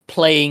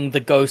playing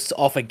the ghosts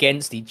off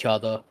against each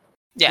other.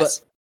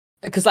 Yes.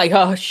 Because,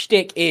 her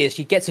shtick is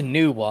she gets a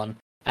new one,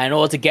 and in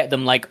order to get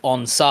them,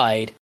 on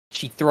side,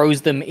 she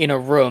throws them in a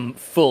room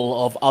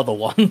full of other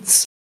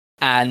ones,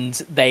 and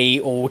they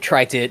all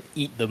try to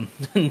eat them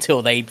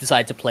until they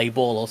decide to play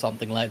ball or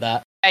something like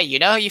that. Hey, you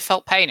know how you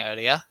felt pain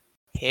earlier?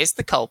 Here's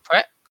the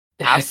culprit.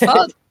 Have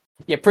fun.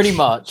 Yeah, pretty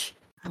much.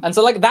 And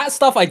so, that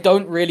stuff I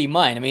don't really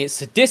mind. I mean, it's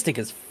sadistic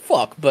as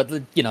fuck, but,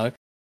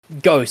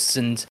 ghosts,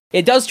 and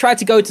it does try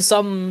to go to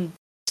some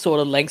sort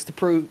of lengths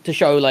to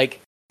show,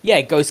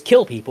 ghosts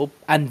kill people,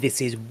 and this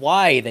is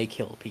why they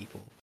kill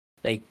people.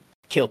 They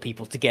kill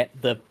people to get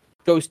the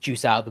ghost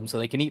juice out of them so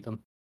they can eat them.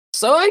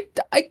 So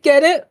I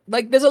get it.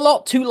 There's a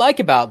lot to like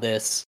about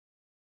this.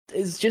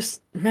 It's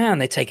just, man,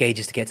 they take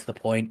ages to get to the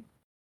point.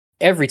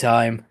 Every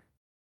time.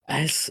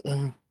 It's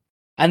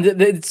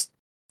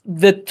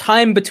the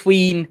time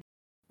between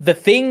the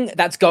thing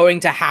that's going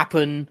to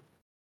happen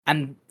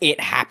and it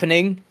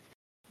happening,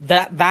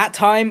 that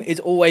time is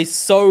always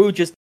so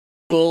just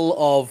full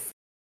of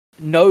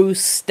no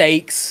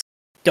stakes,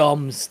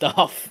 dumb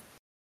stuff.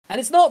 And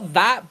it's not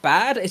that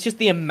bad, it's just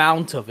the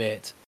amount of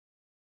it.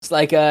 It's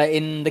like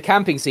in the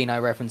camping scene I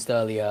referenced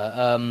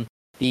earlier,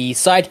 the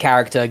side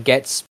character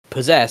gets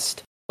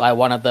possessed by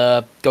one of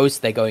the ghosts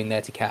they're going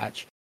there to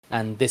catch.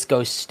 And this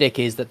ghost stick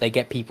is that they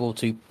get people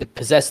to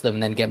possess them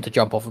and then get them to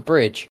jump off a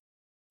bridge.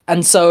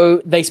 And so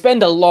they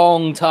spend a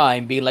long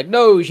time being like,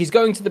 no, she's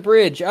going to the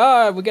bridge.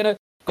 We're gonna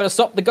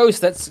stop the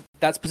ghost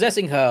that's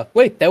possessing her.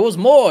 Wait, there was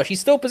more. She's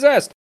still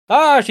possessed.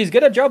 She's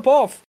gonna jump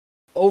off.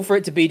 or for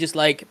it to be just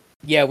like,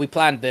 yeah, we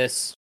planned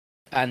this,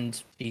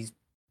 and she's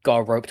got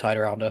a rope tied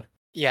around her,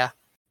 Yeah.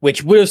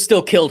 which would have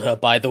still killed her,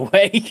 by the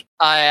way.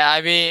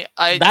 I mean,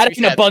 That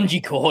ain't a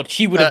bungee cord.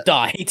 She would have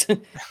died.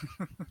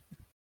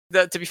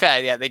 To be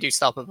fair, yeah, they do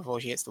stop her before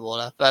she hits the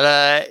water.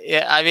 But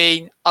yeah, I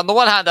mean, on the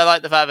one hand, I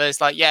like the fact that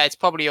it's like, yeah, it's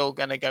probably all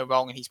going to go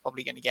wrong, and he's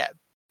probably going to get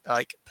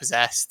like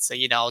possessed. So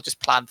I'll just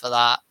plan for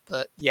that.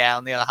 But yeah,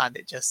 on the other hand,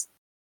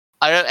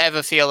 I don't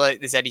ever feel like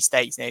there's any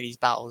stakes in these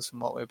battles from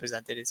what we're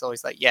presented. It's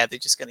always like, yeah, they're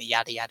just going to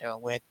yada yada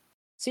and win.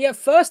 See, at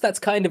first that's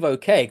kind of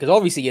okay, because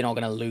obviously you're not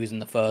going to lose in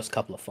the first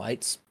couple of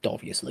fights,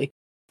 obviously.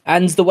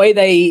 And the way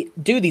they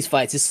do these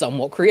fights is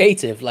somewhat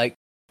creative. Like,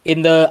 I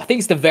think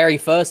it's the very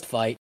first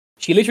fight,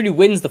 she literally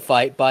wins the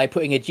fight by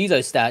putting a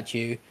Jizo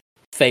statue,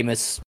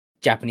 famous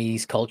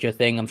Japanese culture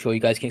thing, I'm sure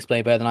you guys can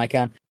explain better than I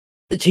can.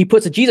 She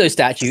puts a Jizo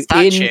statue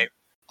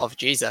of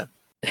Jizo.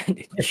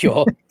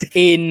 Sure,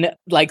 in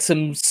like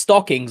some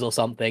stockings or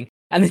something,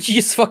 and then she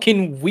just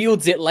fucking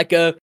wields it like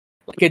a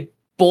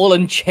ball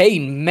and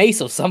chain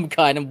mace of some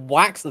kind and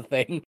whacks the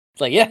thing.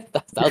 It's like, yeah,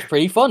 that was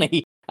pretty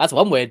funny. That's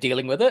one way of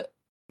dealing with it,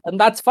 and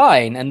that's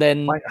fine. And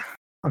then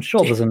I'm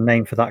sure there's a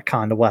name for that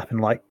kind of weapon,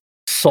 like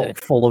sock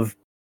full of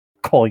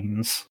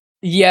coins.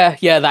 Yeah,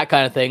 that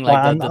kind of thing.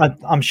 Like,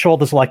 I'm sure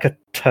there's like a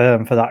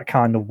term for that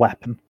kind of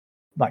weapon,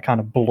 that kind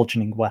of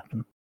bludgeoning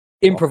weapon,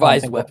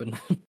 improvised weapon.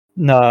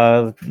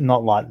 No,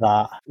 not like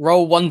that.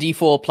 Roll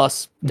 1d4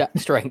 plus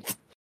strength.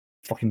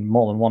 Fucking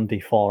more than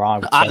 1d4, I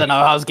would say. I don't know,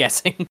 I was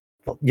guessing.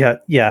 But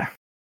yeah.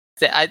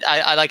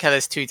 I like how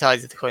there's two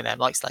sides of the coin there.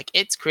 Mike's like,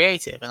 it's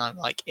creative, and I'm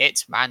like,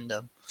 it's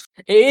random.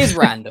 It is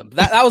random.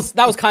 That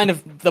was kind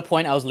of the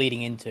point I was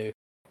leading into.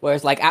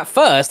 Whereas, like, at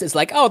first, it's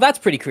like, oh, that's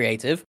pretty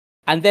creative.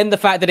 And then the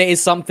fact that it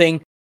is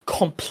something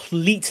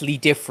completely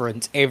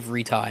different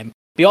every time.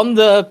 Beyond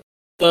the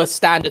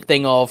standard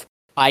thing of,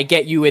 I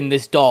get you in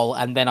this doll,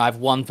 and then I've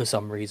won for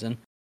some reason.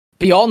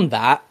 Beyond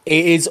that,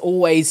 it is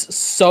always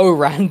so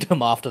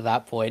random after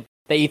that point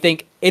that you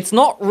think it's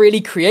not really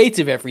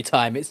creative every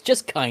time. It's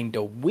just kind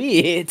of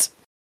weird.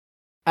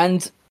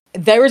 And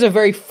there is a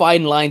very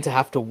fine line to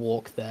have to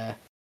walk there.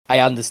 I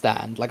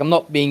understand. Like, I'm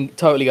not being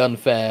totally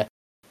unfair,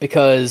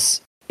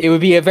 because it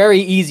would be a very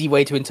easy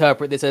way to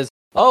interpret this as,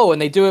 oh, when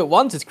they do it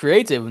once, it's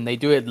creative, and they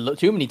do it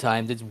too many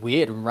times, it's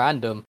weird and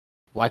random.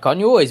 Why can't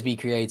you always be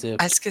creative?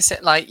 I was gonna say,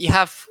 like, you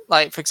have,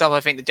 like, for example, I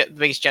think the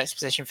biggest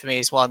juxtaposition for me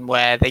is one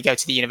where they go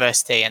to the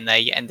university and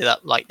they ended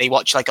up, like, they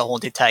watch, like, a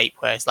haunted tape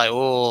where it's like,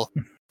 oh,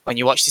 when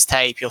you watch this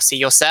tape, you'll see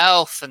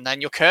yourself, and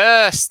then you're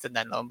cursed, and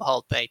then lo and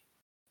behold,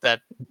 the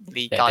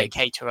lead guy,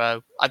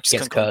 Keitaro, I'm just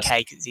going to call him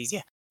K because it's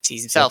easier,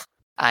 sees himself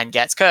and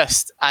gets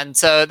cursed. And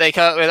so they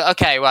come up with,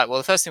 okay, right, well,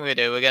 the first thing we're going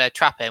to do, we're going to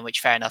trap him,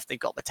 which, fair enough, they've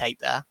got the tape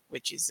there,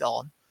 which is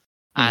on.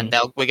 And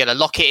we're going to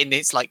lock it in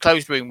this like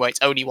closed room where it's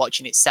only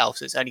watching itself,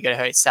 so it's only going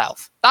to hurt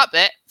itself. That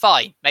bit,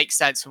 fine. Makes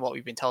sense from what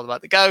we've been told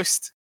about the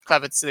ghost.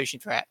 Clever solution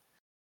for it.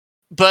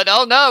 But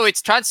oh no,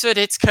 it's transferred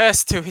its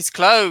curse to his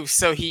clothes,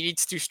 so he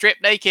needs to strip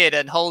naked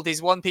and hold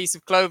his one piece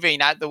of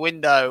clothing out the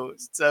window.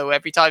 So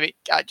every time it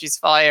catches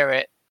fire,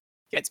 it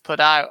gets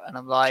put out. And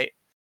I'm like,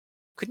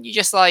 couldn't you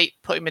just like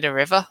put him in a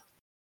river?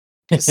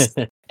 Just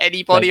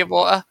any body of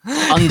water?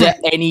 Under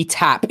any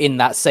tap in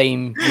that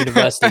same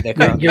university they're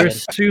currently You're in.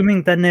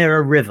 assuming they're near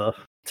a river,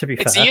 to be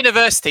It's fair. a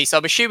university, so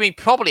I'm assuming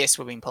probably a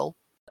swimming pool.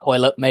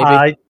 Toilet,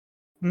 maybe?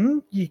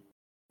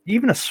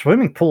 Even a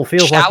swimming pool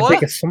feels like a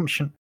big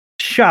assumption.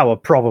 Shower,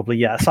 probably,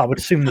 yes. I would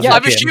assume there's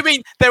I'm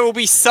assuming there will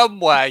be some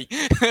way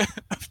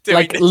of doing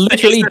like, this.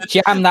 literally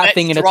jam that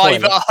thing in a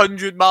drive toilet. at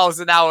 100 miles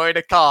an hour in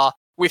a car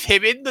with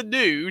him in the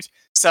nude.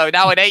 So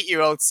now an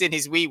 8-year-old's in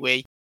his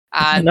wee-wee.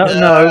 And,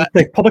 no,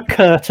 they put a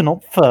curtain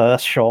up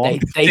first, Sean.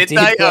 They did they?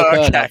 put a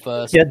curtain Okay. up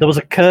first. Yeah, there was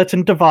a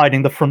curtain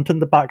dividing the front and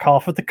the back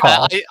half of the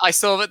car. I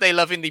saw that they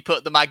lovingly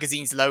put the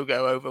magazine's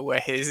logo over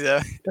where his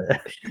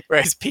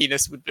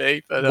penis would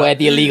be. But, Where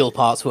the illegal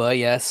parts were,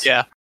 yes.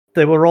 Yeah.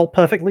 They were all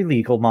perfectly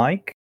legal,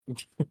 Mike.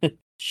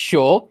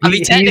 Sure. I mean,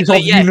 He's technically,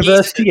 of yeah, he's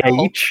university an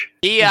adult. age.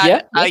 He and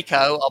Yeah.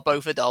 Aiko are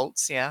both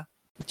adults, yeah.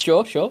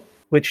 Sure.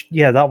 Which,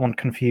 yeah, that one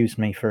confused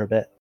me for a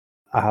bit,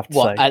 I have to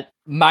What, say. a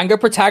manga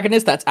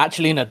protagonist that's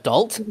actually an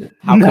adult?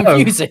 How No.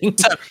 confusing.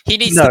 So he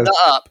needs No. to nut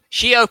up.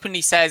 She openly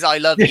says, I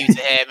love you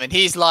to him. And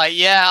he's like,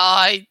 yeah,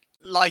 I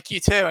like you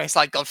too. And it's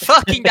like, God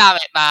fucking damn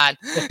it, man.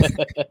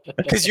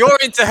 Because you're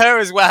into her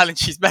as well. And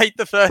she's made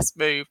the first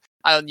move.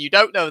 And you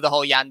don't know the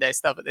whole Yandere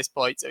stuff at this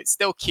point. So it's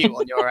still cute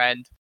on your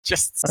end.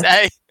 Just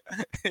say,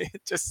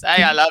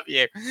 I love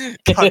you.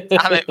 God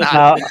damn it,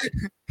 man.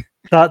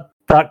 Now,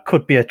 that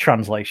could be a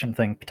translation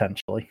thing,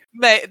 potentially.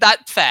 Mate,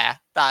 that's fair.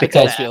 That's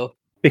Because- fair.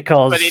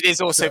 Because But it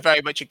is also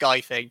very much a guy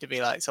thing to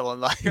be like someone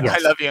like, I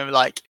Yes. love you. And I'm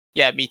like,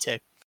 yeah, me too.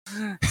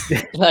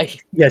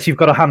 Like, yes, you've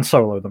got to Han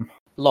Solo them.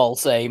 lol,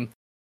 same.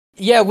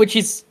 Yeah, which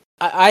is...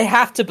 I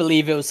have to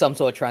believe it was some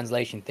sort of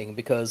translation thing,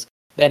 because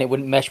then it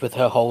wouldn't mesh with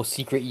her whole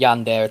secret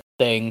Yandere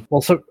thing.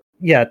 Well, so,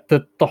 yeah,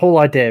 the whole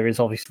idea is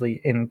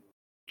obviously in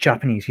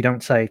Japanese, you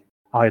don't say,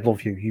 I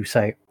love you, you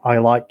say, I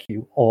like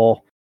you,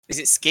 or... Is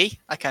it ski?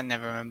 I can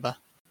never remember.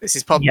 This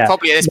is Yeah,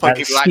 probably at this point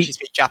yeah, people ski- actually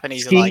speak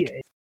Japanese are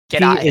like,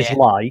 Get out of is here.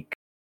 like.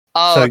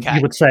 Oh, So okay.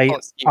 you would say, Of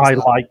course, he was I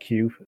like- like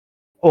you.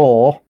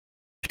 Or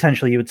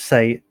potentially you would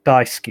say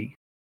Daisuke,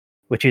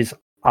 which is,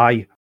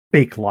 I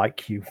big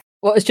like you.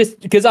 Well, it's just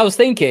because I was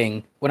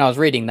thinking when I was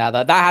reading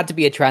that had to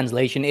be a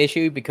translation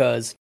issue,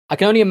 because I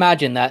can only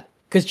imagine that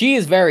because G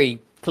is very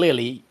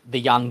clearly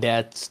the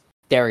yandere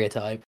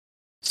stereotype.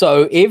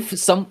 So if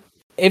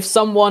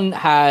someone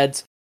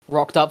had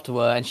rocked up to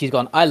her and she's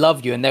gone, "I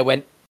love you," and they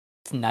went,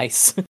 "It's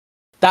nice,"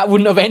 that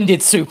wouldn't have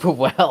ended super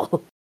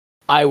well.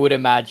 I would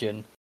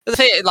imagine. The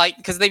thing, like,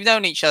 because they've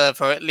known each other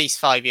for at least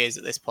 5 years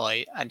at this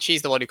point, and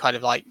she's the one who kind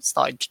of like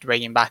started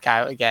bringing back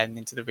out again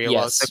into the real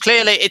world. So Yes.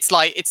 clearly, it's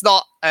like it's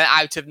not an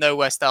out of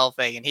nowhere style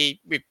thing, and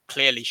we've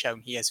clearly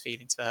shown he has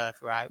feelings for her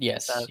throughout.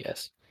 Yes, So,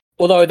 yes.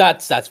 Although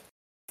that's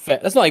fair.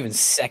 That's not even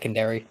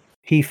secondary.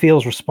 He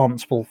feels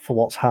responsible for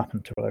what's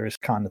happened to her, is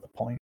kind of the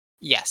point.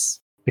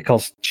 yes,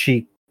 Because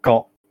she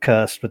got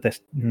cursed with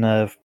this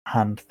nerve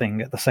hand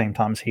thing at the same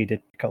time as he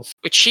did, because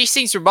which she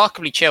seems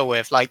remarkably chill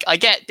with. Like, I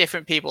get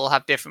different people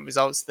have different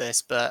results to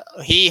this, but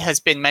he has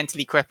been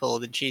mentally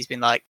crippled, and she's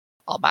been like,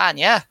 "Oh man,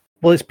 yeah,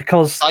 well, it's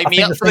because sign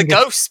me up for the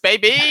ghosts,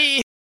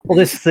 baby." Well,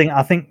 this thing,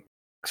 I think,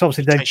 because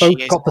obviously they Because she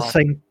both is got the one.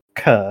 same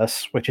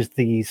curse, which is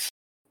these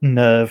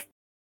nerve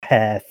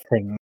hair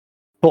thing,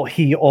 but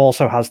he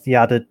also has the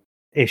added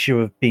issue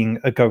of being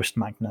a ghost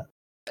magnet.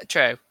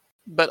 True,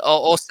 but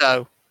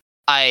also,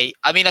 I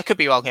mean, I could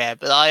be wrong here,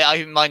 but I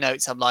in my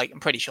notes, I'm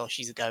pretty sure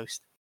she's a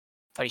ghost.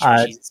 Pretty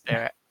sure she's a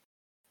spirit.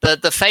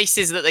 The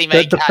faces that they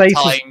make The at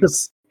faces,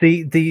 times,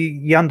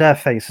 the yandere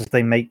faces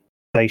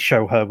they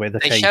show her with.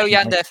 they show occasionally.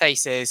 Yandere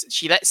faces.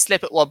 She lets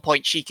slip at one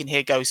point. She can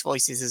hear ghost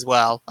voices as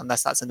well,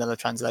 unless that's another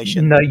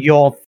translation. No,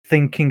 you're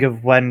thinking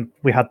of when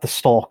we had the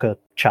Stalker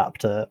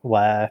chapter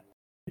where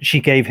she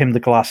gave him the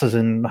glasses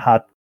and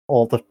had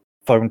all the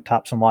phone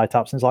taps and wire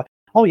taps, and it's like,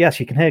 oh yes,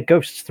 you can hear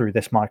ghosts through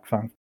this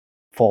microphone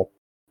for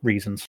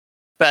reasons.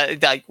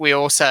 But like, we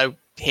also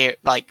hear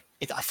I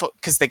thought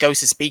because the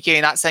ghosts are speaking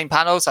in that same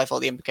panel, so I thought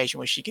the implication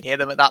was she could hear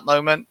them at that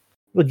moment.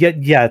 Well,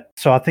 yeah.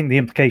 So I think the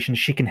implication is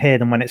she can hear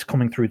them when it's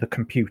coming through the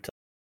computer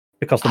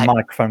because the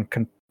microphone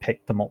can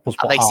pick them up. Was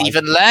That what makes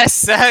even less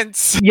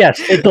sense. Yes,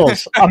 it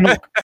does. I'm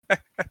not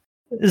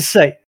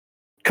say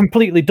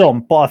completely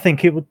dumb, but I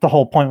think the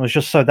whole point was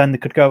just so then they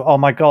could go, "Oh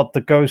my god,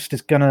 the ghost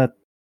is gonna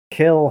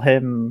kill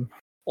him."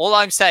 All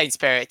I'm saying,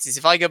 Spirits, is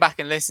if I go back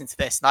and listen to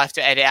this and I have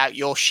to edit out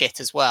your shit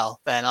as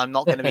well, then I'm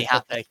not going to be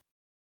happy.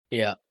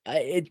 Yeah.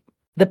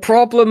 The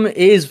problem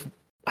is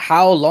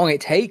how long it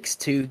takes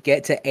to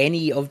get to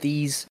any of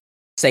these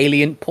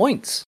salient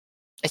points.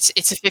 It's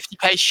a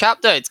 50-page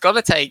chapter. It's got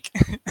to take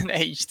an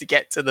age to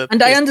get to the.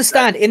 And I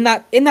understand in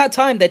that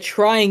time they're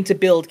trying to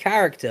build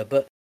character,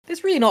 but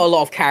there's really not a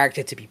lot of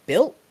character to be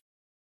built.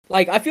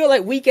 Like, I feel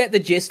like we get the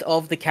gist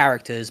of the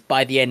characters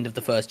by the end of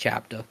the first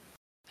chapter,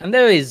 and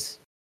there is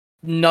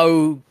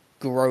no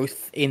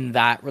growth in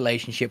that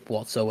relationship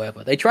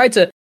whatsoever. They tried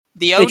to.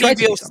 The only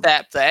real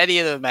step that any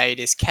of them made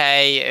is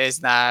Kay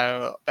is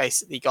now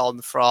basically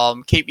gone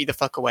from keep me the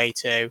fuck away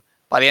to,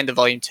 by the end of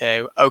volume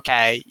 2,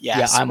 okay,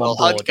 yes, I'm we'll on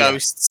board, hunt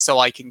ghosts so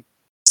I can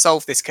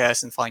solve this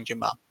curse and find your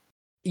mum.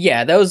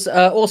 Yeah, there was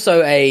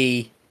also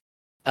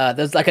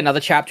there's like another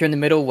chapter in the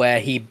middle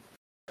where he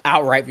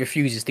outright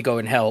refuses to go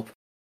and help,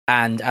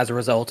 and as a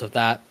result of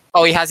that,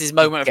 oh, he has his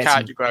moment of Gets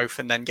character growth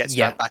and then gets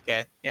dragged back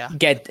in. Yeah,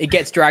 it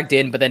gets dragged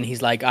in, but then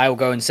he's like, "I will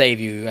go and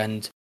save you,"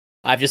 and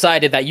I've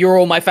decided that you're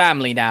all my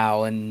family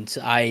now, and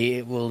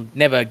I will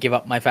never give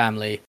up my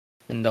family,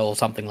 or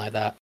something like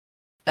that.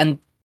 And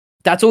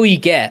that's all you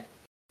get.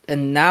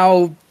 And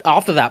now,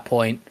 after that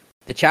point,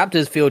 the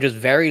chapters feel just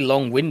very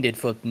long-winded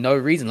for no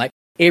reason. Like,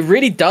 it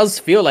really does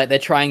feel like they're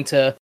trying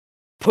to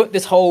put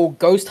this whole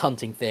ghost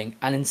hunting thing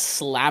and then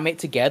slam it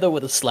together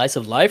with a slice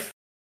of life,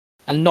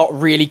 and not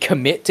really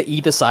commit to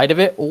either side of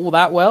it all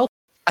that well.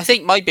 I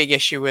think my big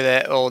issue with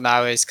it all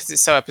now is because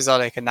it's so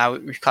episodic and now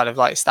we've kind of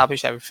like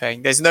established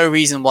everything. There's no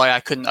reason why I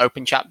couldn't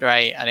open chapter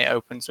 8 and it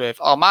opens with,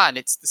 oh man,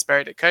 it's the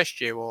spirit that cursed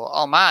you, or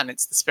oh man,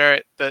 it's the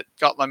spirit that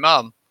got my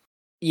mum.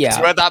 Yeah.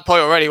 So we're at that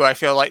point already where I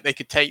feel like they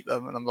could take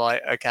them and I'm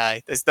like,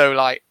 okay, there's no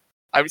like,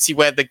 I would see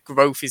where the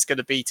growth is going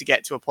to be to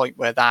get to a point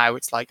where now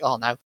it's like, oh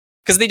no.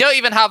 Because they don't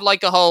even have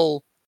like a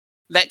whole,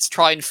 let's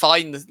try and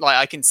find, like,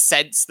 I can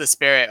sense the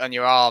spirit on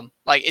your arm.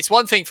 Like, it's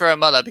one thing for her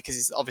mother because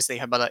it's obviously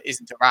her mother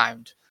isn't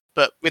around.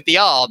 But with the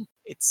arm,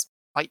 it's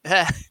right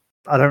there.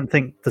 I don't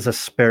think there's a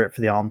spirit for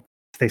the arm.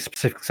 They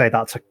specifically say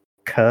that's a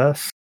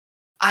curse.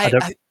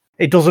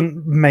 It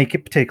doesn't make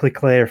it particularly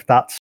clear if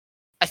that's.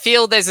 I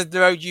feel there's a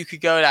road you could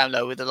go down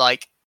though with the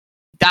like,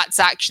 that's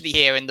actually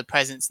here in the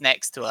presence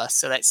next to us.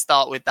 So let's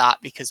start with that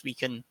because we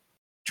can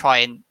try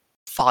and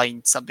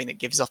find something that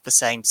gives off the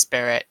same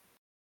spirit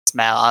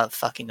smell. I don't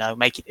fucking know.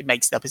 It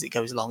makes it up as it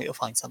goes along. It'll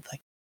find something.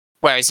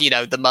 Whereas,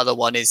 the mother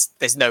one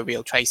there's no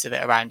real trace of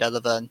it around other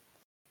than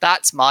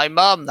that's my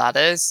mum, that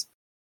is.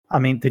 I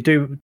mean, they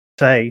do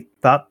say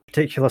that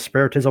particular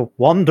spirit is a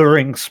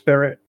wandering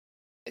spirit.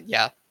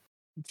 Yeah.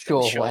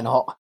 Sure, why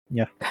not?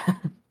 Yeah.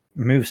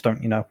 Moves,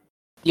 don't you know?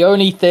 The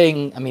only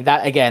thing, I mean,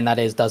 that again,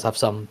 does have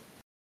some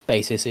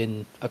basis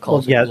in Well,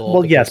 occultic yeah. lore.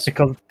 Well, yes,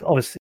 because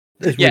obviously,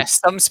 as we- Yes,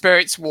 some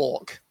spirits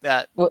walk.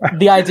 That Well,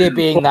 the idea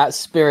being that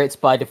spirits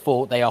by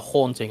default they are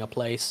haunting a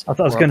place. I was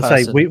or a going to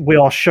say person. we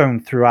are shown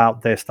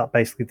throughout this that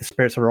basically the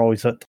spirits are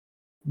always at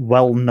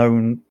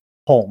well-known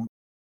haunt.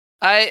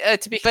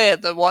 to be clear,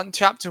 the one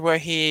chapter where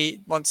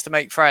he wants to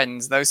make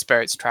friends, those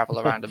spirits travel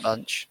around a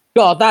bunch.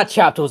 God, that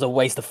chapter was a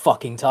waste of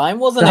fucking time,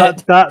 wasn't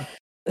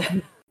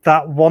it?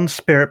 That one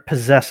spirit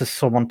possesses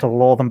someone to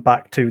lure them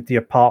back to the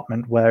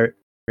apartment where it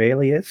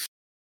really is.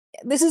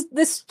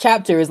 This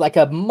chapter is like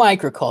a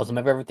microcosm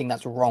of everything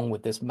that's wrong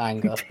with this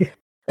manga.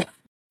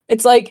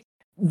 It's like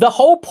the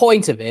whole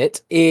point of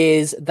it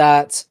is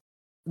that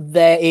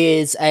there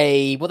is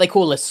a what they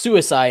call a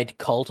suicide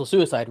cult or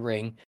suicide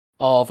ring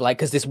of like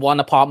because this one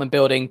apartment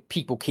building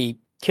people keep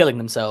killing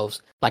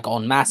themselves like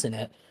en masse in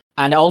it,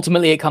 and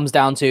ultimately it comes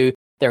down to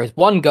there is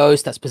one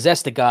ghost that's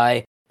possessed a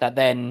guy that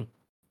then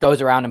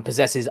goes around and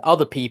possesses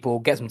other people,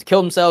 gets them to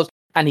kill themselves,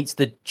 and eats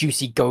the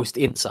juicy ghost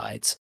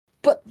insides.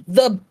 But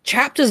the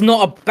chapter's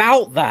not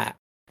about that.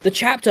 The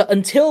chapter,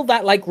 until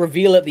that like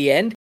reveal at the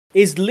end,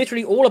 is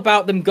literally all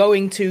about them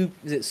going to,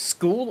 is it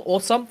school or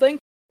something?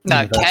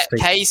 No, University.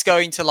 Kay's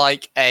going to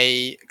like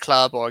a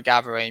club or a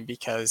gathering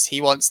because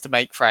he wants to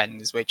make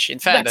friends, which in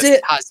That's fairness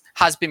it.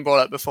 has been brought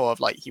up before of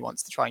like he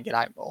wants to try and get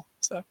out more.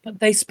 So But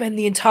they spend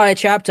the entire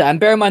chapter, and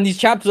bear in mind these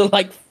chapters are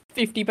like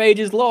 50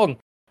 pages long.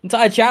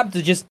 Entire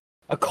chapter just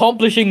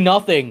accomplishing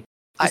nothing.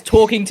 Just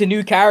talking to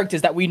new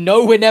characters that we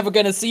know we're never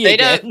going to see they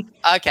again.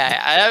 don't. Okay,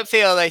 I don't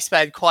feel they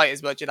spend quite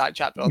as much of that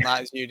chapter on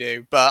that as you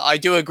do, but I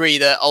do agree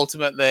that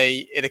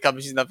ultimately it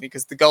accomplishes nothing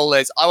because the goal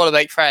is I want to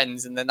make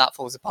friends, and then that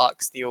falls apart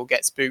because they all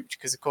get spooked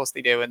because of course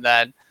they do, and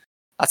then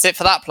that's it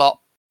for that plot.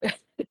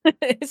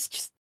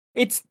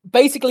 It's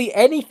basically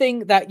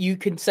anything that you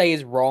can say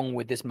is wrong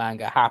with this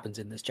manga happens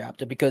in this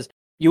chapter because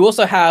you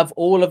also have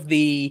all of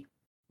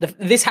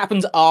this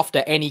happens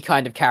after any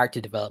kind of character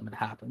development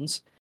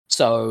happens.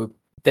 So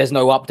there's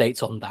no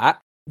updates on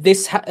that.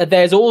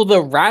 There's all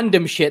the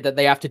random shit that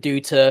they have to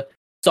do to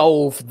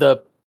solve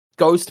the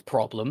ghost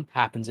problem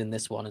happens in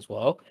this one as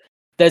well.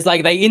 There's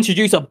like they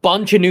introduce a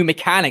bunch of new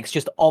mechanics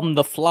just on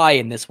the fly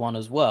in this one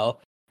as well.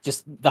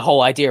 Just the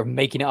whole idea of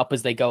making it up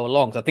as they go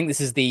along. So I think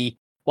this is the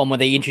one where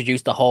they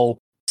introduce the whole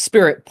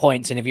spirit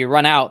points, and if you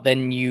run out,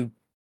 then you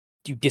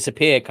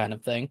disappear kind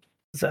of thing.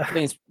 I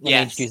think it's when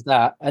they introduce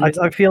that. And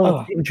I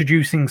feel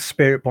introducing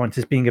spirit points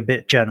is being a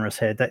bit generous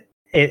here. That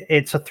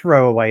it's a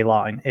throwaway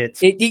line. It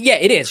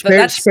is.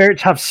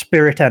 Spirits have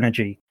spirit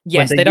energy.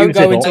 Yes, they don't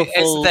go into a It's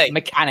the full thing.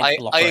 mechanic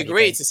block. I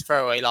agree it's a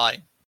throwaway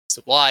line.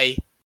 So why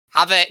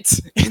have it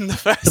in the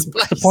first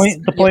place?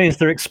 The point is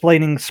they're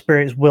explaining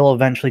spirits will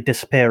eventually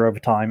disappear over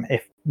time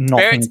if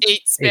nothing. Spirits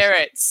eat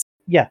spirits.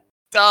 Yeah.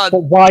 Done.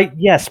 But why?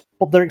 Yes,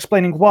 but they're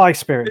explaining why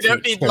spirits. They don't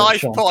eat need spirits,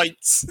 life Sean.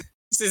 points.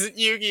 This isn't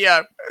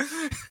Yu-Gi-Oh.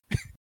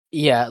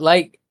 Yeah,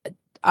 like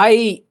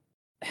I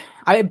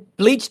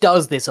Bleach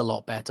does this a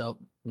lot better.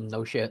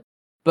 No shit.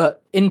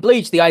 But in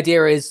Bleach, the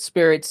idea is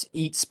spirits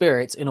eat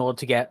spirits in order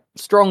to get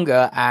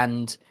stronger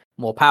and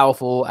more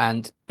powerful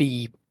and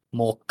be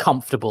more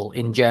comfortable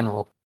in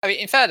general. I mean,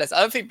 in fairness,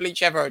 I don't think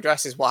Bleach ever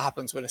addresses what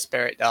happens when a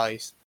spirit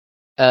dies.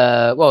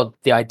 Well,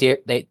 the idea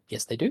they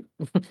do.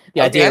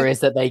 The idea is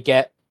that they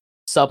get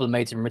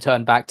sublimated and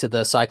returned back to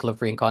the cycle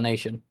of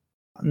reincarnation.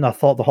 No, I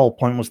thought the whole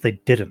point was they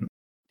didn't.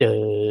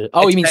 You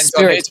mean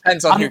spirits? It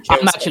depends on who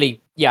kills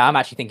I'm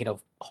actually thinking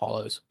of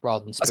hollows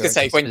rather than spirits. I was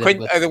going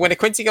to say, when a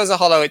Quincy goes a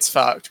hollow, it's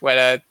fucked. When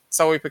a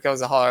Soul Reaper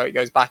goes a hollow, it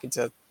goes back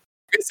into... I'm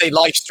going to say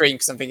live stream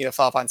because I'm thinking of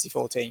Final Fantasy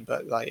 14,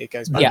 but like it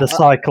goes back. The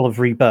cycle of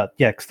rebirth.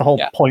 Yeah, because the whole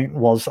point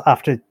was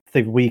after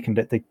they've weakened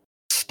it, they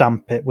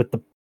stamp it with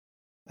the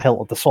hilt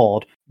of the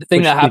sword. The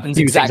thing that happens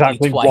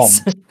exactly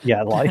twice.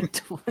 Yeah,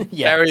 like...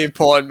 Very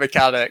important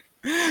mechanic.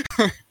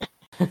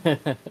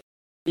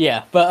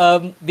 Yeah,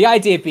 but the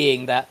idea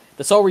being that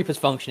the Soul Reaper's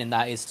function in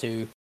that is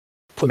to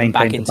put them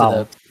back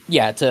into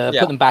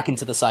put them back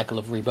into the cycle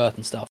of rebirth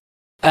and stuff.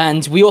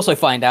 And we also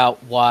find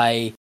out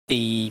why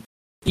the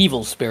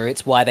evil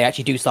spirits, why they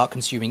actually do start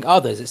consuming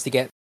others. It's to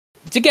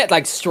get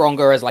like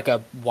stronger as like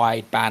a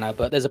wide banner,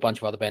 but there's a bunch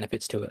of other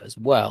benefits to it as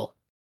well.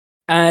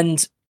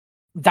 And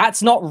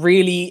that's not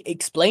really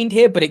explained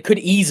here, but it could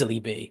easily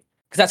be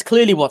because that's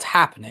clearly what's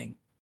happening.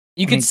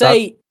 You could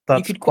say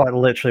that's quite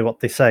literally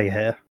what they say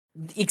here.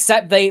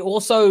 Except they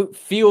also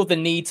feel the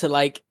need to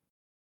like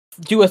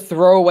do a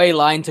throwaway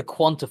line to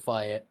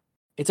quantify it.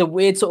 It's a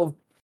weird sort of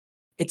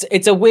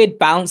it's a weird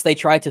balance they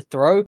try to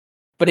throw,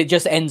 but it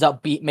just ends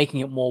up making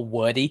it more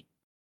wordy.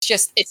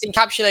 It's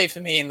encapsulated for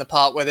me in the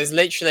part where there's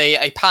literally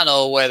a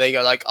panel where they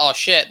go like, oh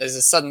shit, there's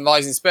a sudden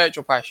rise in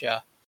spiritual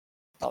pressure.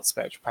 Not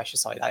spiritual pressure,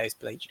 sorry, that is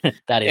Bleach.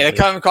 That is a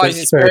current rise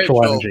in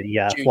spiritual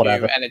energy,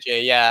 whatever.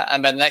 Energy, yeah.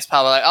 And then the next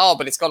panel, like, oh,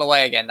 but it's gone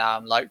away again now.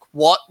 I'm like,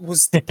 what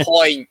was the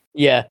point?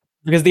 Yeah.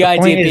 Because the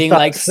idea being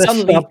like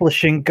suddenly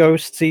establishing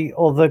ghosts eat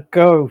other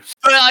ghosts.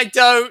 But I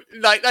don't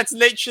like that's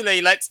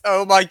literally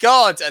oh my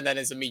god, and then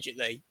it's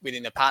immediately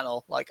within the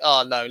panel like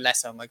oh no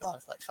less oh my god.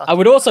 It's like, I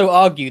would also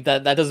argue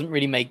that doesn't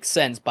really make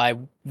sense by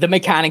the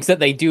mechanics that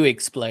they do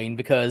explain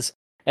because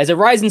There's a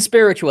rise in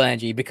spiritual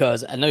energy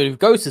because a new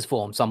ghost has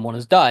formed. Someone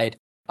has died.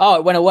 Oh,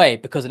 it went away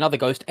because another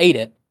ghost ate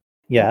it.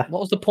 Yeah.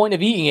 What was the point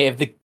of eating it if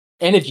the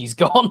energy's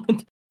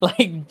gone?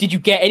 Like, did you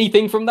get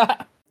anything from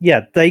that?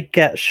 Yeah, they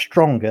get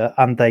stronger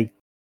and they,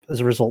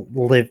 as a result,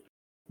 live.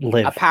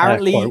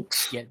 Apparently, air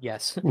quotes,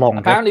 yes.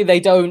 longer. Apparently,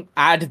 they don't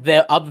add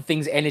their other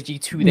things' energy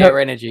to their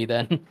energy.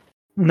 Then,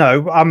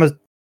 no,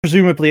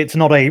 presumably it's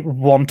not a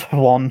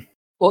 1-to-1.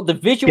 well, the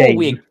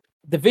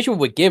visual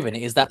we're given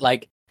is that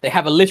like they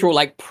have a literal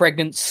like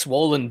pregnant,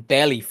 swollen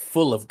belly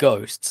full of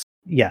ghosts.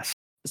 Yes.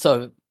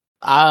 So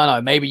I don't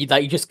know. Maybe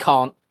that you just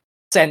can't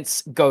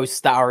sense ghosts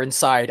that are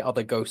inside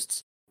other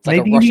ghosts. It's like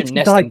Maybe a you Russian need to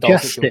nesting doll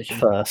digest it situation.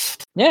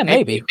 first. Yeah,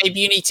 maybe. Maybe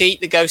you need to eat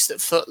the ghost at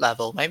foot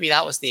level. Maybe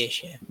that was the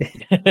issue.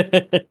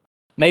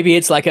 Maybe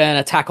it's like an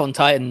Attack on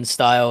Titan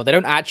style. They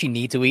don't actually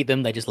need to eat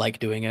them; they just like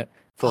doing it.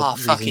 For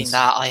Fucking reasons.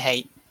 that! I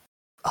hate.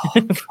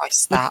 Oh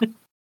Christ, that.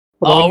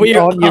 Well,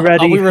 Aren't you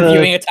ready are we for,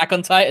 reviewing Attack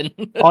on Titan?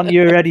 Aren't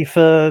you ready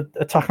for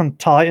Attack on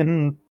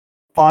Titan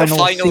The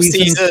final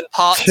season,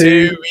 part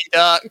 2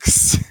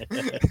 Redux.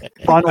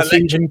 Final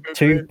Electric season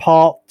 2, Boogaloo.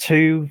 part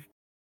 2,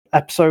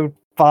 episode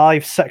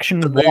 5, section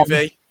The 1.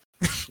 movie.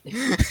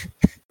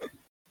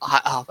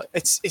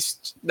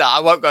 It's no, I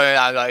won't go into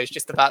that. It's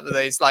just the fact that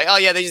it's like, oh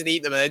yeah, they just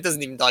eat them and it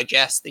doesn't even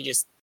digest. They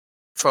just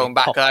throw them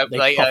back out they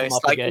later. pop 'em It's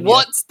up like, again, yeah.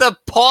 what's the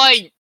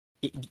point?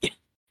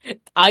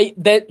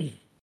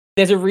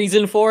 There's a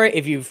reason for it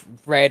if you've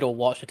read or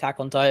watched Attack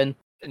on Titan.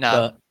 No,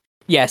 But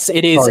yes,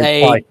 it is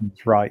Sorry, Titans,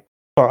 right.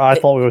 Sorry, I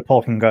thought we were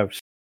talking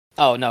ghosts.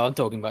 Oh no, I'm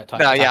talking about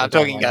Titan. no, Attack yeah, on I'm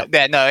talking Titan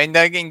right about no.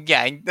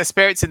 In the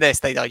spirits in this,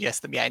 they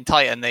digest them. Yeah, in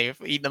Titan, they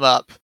eat them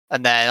up,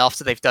 and then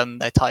after they've done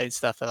their Titan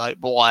stuff, they're like,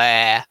 blah.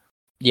 now.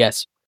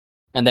 Yes,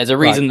 and there's a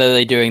reason that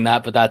they're doing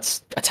that, but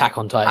that's Attack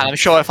on Titan. And I'm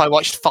sure if I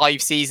watched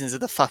 5 seasons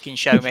of the fucking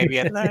show, maybe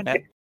I'd learn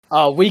it.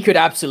 Oh, we could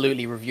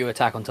absolutely review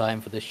Attack on Titan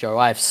for this show.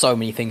 I have so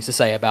many things to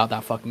say about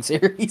that fucking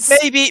series.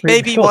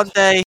 Maybe Sure. one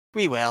day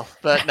we will,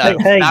 but no.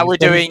 Hey, now we're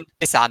then- doing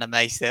this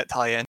anime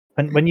tie-in.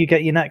 When you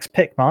get your next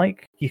pick,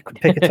 Mike, you could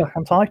pick Attack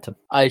on Titan.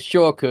 I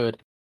sure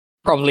could.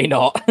 Probably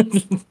not.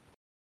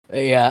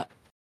 Yeah.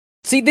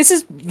 See, this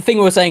is the thing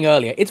we were saying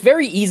earlier. It's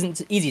very easy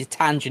to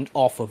tangent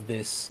off of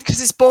this.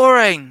 Because it's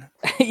boring.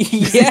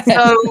 Yeah.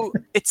 So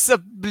it's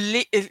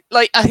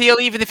like I feel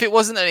even if it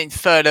wasn't an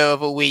inferno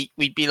of a week,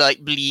 we'd be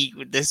like bleak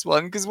with this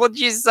one. Because what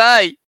do you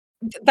say?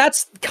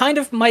 That's kind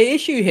of my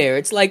issue here.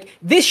 It's like,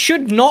 this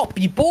should not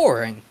be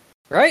boring,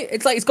 right?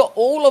 It's like, it's got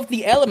all of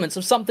the elements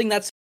of something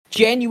that's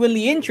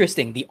genuinely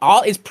interesting. The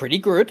art is pretty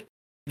good.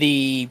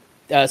 The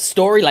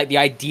story, like the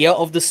idea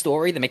of the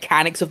story, the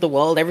mechanics of the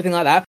world, everything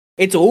like that,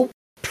 it's all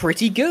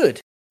pretty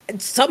good.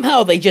 And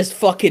somehow they just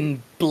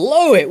fucking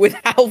blow it with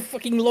how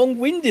fucking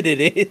long-winded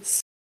it is.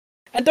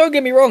 And don't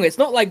get me wrong, it's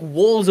not like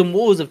walls and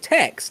walls of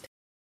text.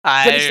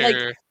 But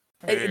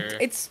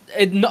it's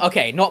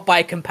like, not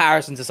by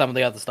comparison to some of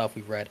the other stuff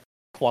we've read.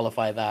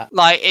 Qualify that.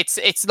 Like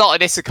it's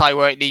not an isekai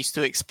where it needs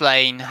to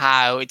explain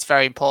how it's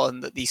very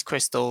important that these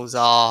crystals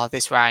are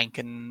this rank,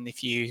 and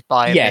if you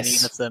buy a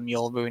million of them,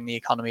 you'll ruin the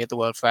economy of the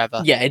world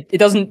forever. Yeah, it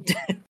doesn't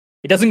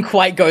it doesn't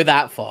quite go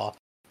that far.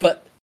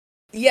 But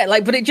yeah,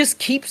 but it just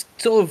keeps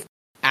sort of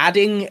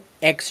adding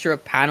extra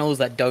panels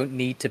that don't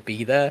need to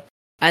be there.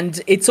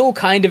 And it's all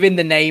kind of in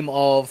the name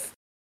of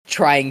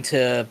trying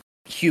to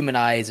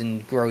humanize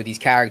and grow these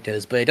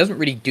characters, but it doesn't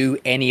really do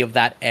any of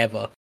that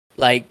ever.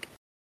 Like,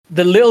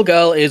 the little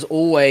girl is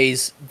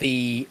always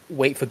the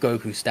wait for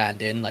Goku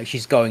stand-in, like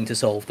she's going to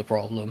solve the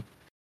problem.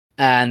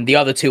 And the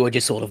other two are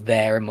just sort of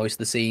there in most of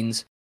the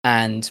scenes.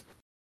 And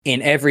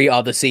in every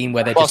other scene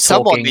where they're just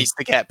someone talking... needs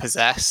to get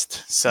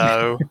possessed,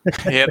 so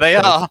here they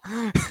are.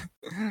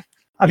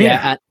 I mean,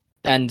 yeah,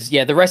 and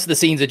the rest of the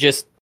scenes are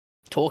just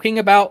talking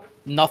about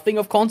nothing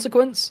of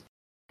consequence,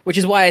 which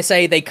is why I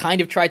say they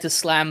kind of tried to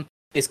slam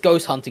this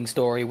ghost hunting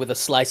story with a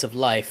slice of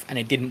life, and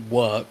it didn't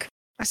work.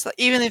 It's like,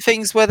 even in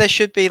things where there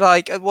should be,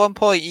 like, at one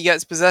point he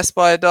gets possessed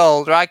by a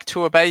doll, dragged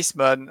to a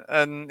basement,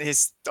 and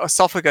his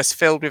esophagus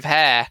filled with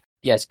hair.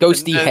 Yes,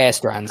 ghosty hair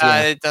strands.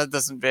 Yeah. It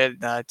doesn't really,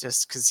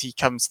 just because he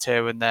comes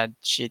to and then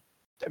she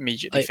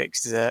immediately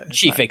fixes it. It's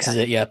She like, fixes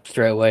it, yeah,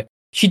 straight away.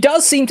 She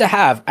does seem to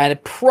have a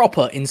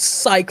proper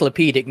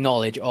encyclopedic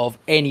knowledge of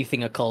anything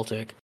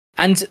occultic.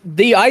 And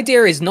the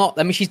idea is not,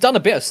 I mean, she's done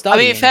a bit of I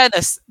studying. mean, in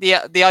fairness,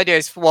 the idea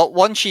is,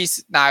 one,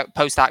 she's now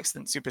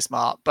post-accident super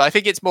smart, but I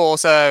think it's more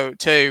so,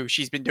 two,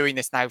 she's been doing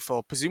this now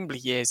for presumably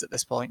years at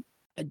this point.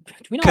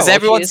 Because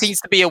everyone seems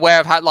to be aware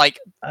of how, like,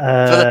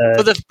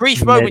 for the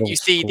brief moment you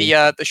see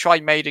the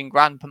Shrine Maiden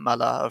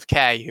grandmother of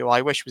Kay, who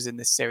I wish was in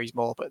this series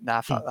more, but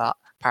nah, fuck that.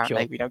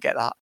 Apparently we don't get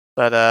that.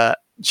 But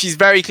she's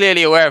very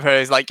clearly aware of her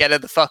as, like, get her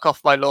the fuck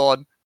off my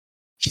lawn.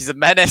 She's a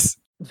menace.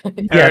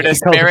 yeah,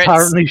 because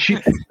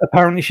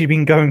apparently she's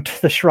been going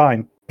to the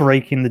shrine,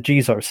 breaking the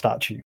Jizo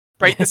statue.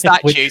 Break the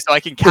statue so I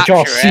can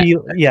capture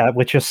it.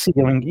 Which are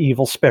sealing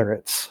evil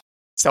spirits.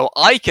 So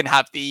I can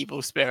have the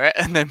evil spirit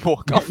and then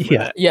walk off with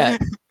it. Yeah.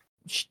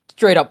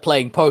 Straight up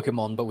playing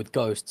Pokemon, but with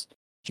ghosts.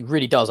 She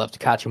really does have to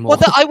catch them all.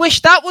 Well, I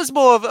wish that was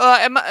more of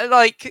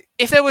like,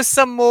 if there was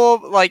some more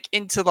like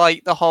into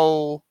like the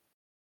whole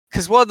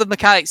Because one of the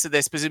mechanics of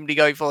this, presumably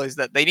going forward, is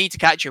that they need to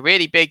catch a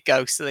really big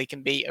ghost so they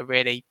can beat a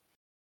really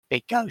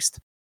big ghost.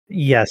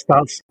 Yes,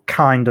 that's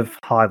kind of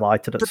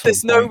highlighted at But some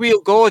there's no point.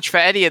 real gorge for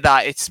any of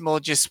that. It's more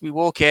just we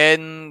walk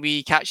in,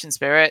 we catch some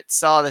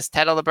spirits. Oh, there's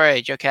 10 on the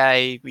bridge.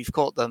 Okay, we've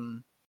caught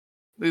them.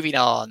 Moving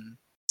on.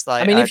 It's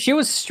like, I mean, if she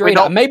was straight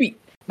not- up, maybe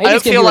I don't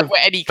it's gonna feel be like we're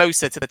any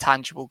closer to the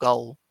tangible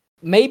goal.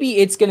 maybe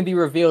it's going to be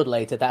revealed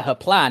later that her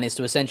plan is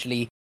to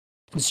essentially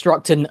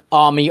construct an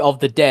army of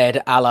the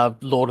dead, a la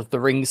Lord of the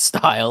Rings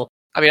style.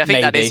 I mean, I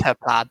think that is Maybe. her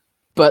plan.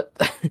 But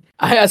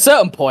at a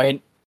certain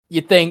point,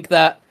 you think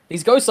that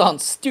these ghosts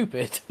aren't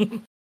stupid.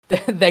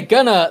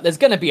 There's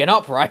gonna be an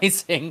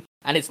uprising,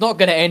 and it's not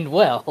gonna end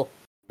well.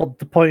 But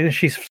the point is,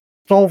 she's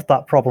solved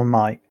that problem,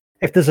 Mike.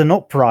 If there's an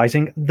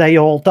uprising, they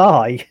all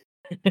die.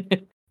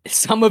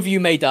 Some of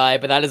you may die,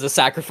 but that is a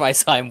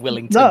sacrifice I'm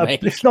willing to No,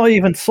 make. it's not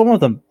even some of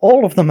them.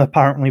 All of them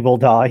apparently will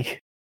die.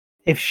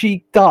 If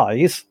she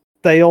dies,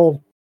 they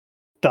all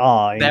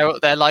die.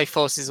 Their life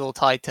force is all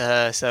tied to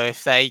her, so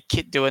if they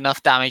do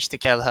enough damage to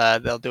kill her,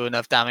 they'll do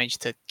enough damage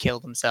to kill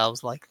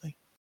themselves, likely.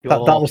 That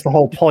was the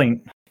whole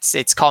point.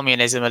 It's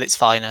communism at its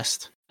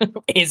finest.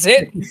 Is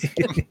it?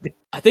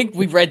 I think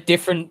we read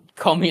different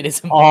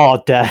communism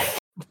Oh, death.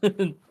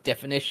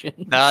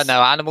 definitions.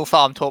 No, Animal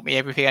Farm taught me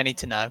everything I need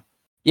to know.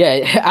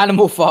 Yeah,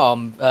 Animal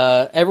Farm.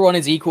 Everyone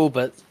is equal,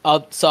 but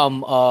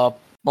some are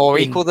More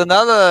In- equal than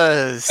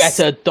others.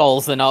 better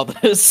dolls than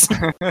others.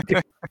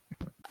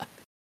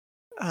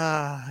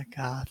 Oh,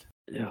 God.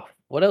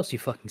 What else you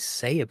fucking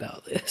say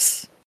about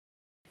this?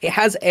 It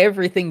has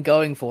everything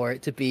going for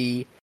it to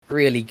be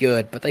really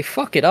good, but they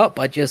fuck it up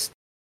by just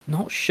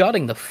not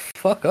shutting the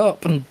fuck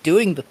up and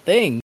doing the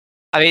thing.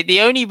 I mean,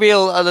 the only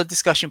real other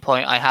discussion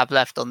point I have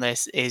left on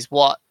this is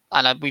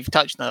we've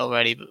touched on it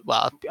already, but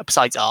well,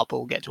 besides art, but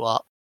we'll get to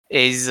art,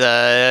 is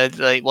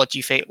like, what do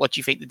you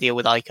think the deal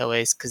with Aiko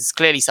is? Because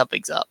clearly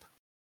something's up.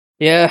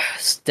 Yeah,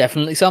 it's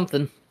definitely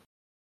something.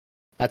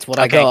 That's what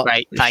I Okay, got.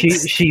 great.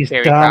 Thanks. She's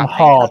Very down crafty.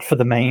 hard for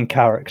the main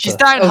character. She's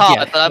down Oh, hard,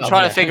 yeah. but I'm Oh,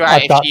 trying yeah. to figure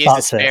out if That- she is a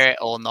that's it. spirit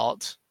or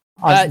not.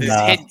 That- There's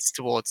Nah. hints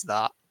towards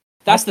that.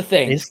 That's the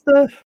thing. Is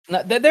there?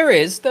 No, there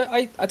is.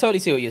 I totally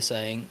see what you're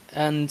saying.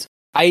 And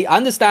I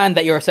understand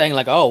that you're saying,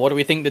 like, oh, what do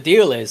we think the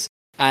deal is?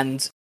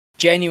 And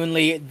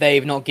genuinely,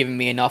 they've not given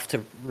me enough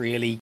to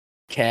really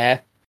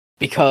care.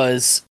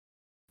 Because,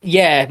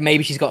 yeah,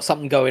 maybe she's got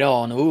something going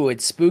on. Ooh,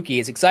 it's spooky,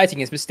 it's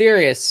exciting, it's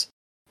mysterious.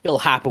 It'll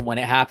happen when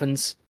it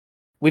happens.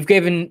 We've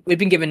been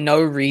given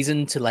no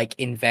reason to, like,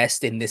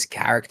 invest in this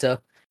character.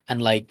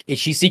 And, like, is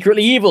she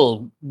secretly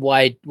evil?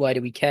 Why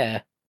do we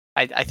care?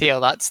 I feel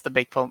that's the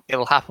big point.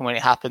 It'll happen when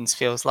it happens.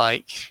 Feels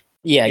like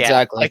Yeah,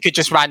 exactly. I could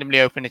just randomly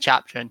open a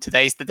chapter, and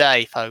today's the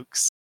day,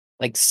 folks.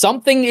 Like,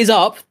 something is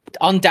up,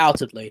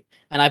 undoubtedly,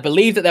 and I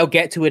believe that they'll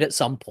get to it at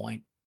some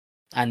point.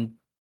 And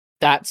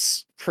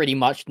that's pretty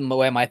much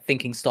where my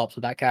thinking stops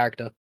with that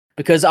character.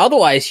 Because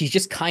otherwise, she's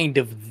just kind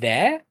of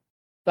there.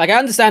 Like, I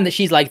understand that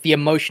she's like the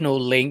emotional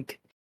link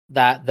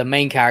that the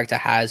main character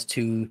has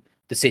to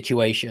the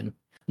situation,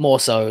 more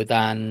so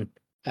than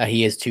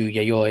he is to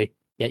Yayoi,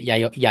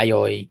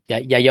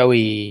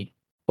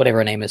 whatever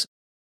her name is.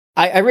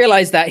 I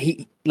realize that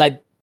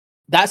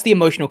that's the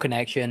emotional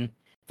connection.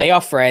 They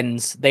are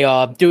friends. They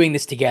are doing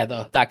this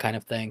together, that kind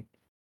of thing.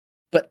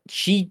 But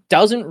she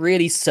doesn't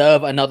really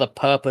serve another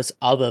purpose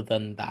other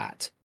than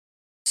that.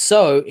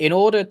 So, in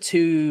order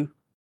to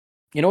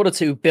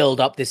build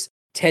up this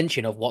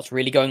tension of what's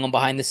really going on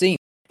behind the scenes,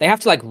 they have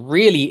to like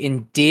really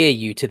endear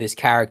you to this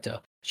character.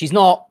 She's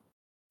not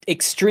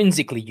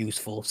extrinsically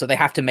useful, so they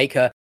have to make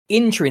her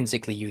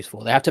intrinsically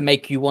useful. They have to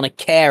make you want to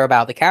care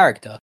about the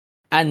character.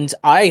 And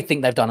I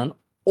think they've done an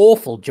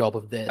awful job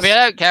of this. I mean,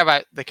 I don't care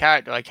about the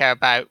character. I care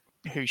about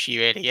who she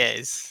really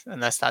is,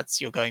 unless that's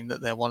you're going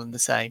that they're one and the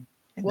same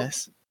in Well,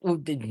 this. Well,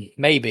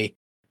 maybe.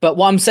 But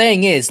what I'm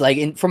saying is,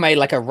 like, from a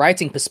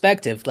writing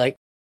perspective, like,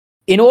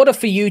 in order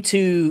for you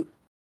to,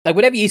 like,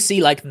 whenever you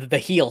see like the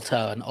heel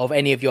turn of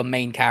any of your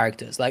main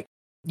characters, like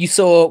you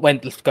saw when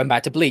going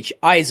back to Bleach,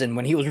 Aizen,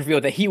 when he was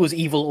revealed that he was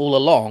evil all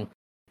along,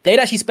 they'd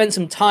actually spent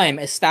some time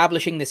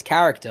establishing this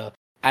character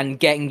and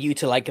getting you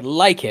to like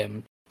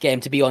him, get him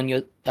to be on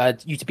you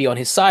to be on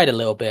his side a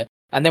little bit.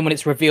 And then when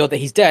it's revealed that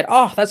he's dead,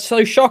 oh, that's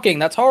so shocking,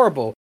 that's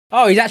horrible.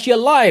 Oh, he's actually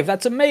alive,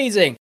 that's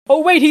amazing.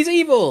 Oh wait, he's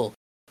evil.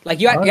 Like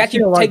it I actually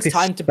feel like takes they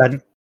time to.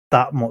 spent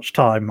that much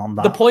time on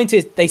that. The point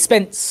is, they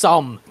spent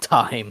some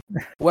time.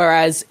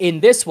 Whereas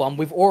in this one,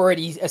 we've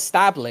already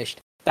established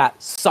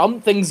that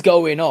something's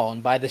going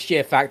on by the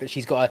sheer fact that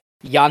she's got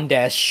a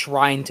yandere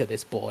shrine to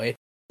this boy.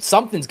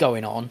 Something's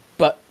going on,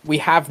 but we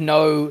have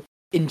no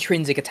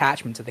intrinsic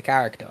attachment to the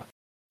character.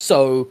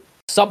 So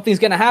something's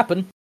going to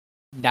happen.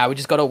 Now we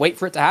just got to wait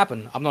for it to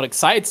happen. I'm not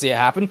excited to see it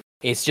happen.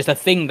 It's just a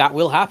thing that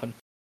will happen.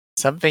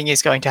 Something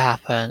is going to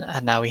happen,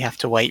 and now we have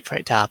to wait for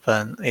it to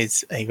happen.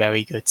 Is a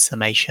very good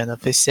summation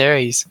of this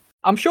series.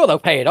 I'm sure they'll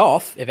pay it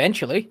off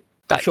eventually.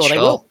 I'm sure they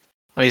will.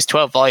 I mean, it's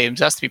 12 volumes.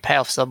 It has to be paid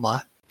off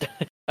somewhere.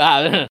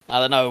 I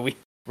don't know.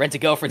 Rent a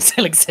Girlfriend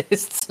still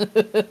exists.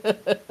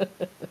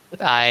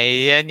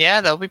 And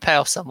yeah, they'll be paid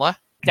off somewhere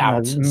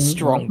Doubt.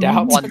 Strong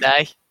doubt. one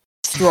day.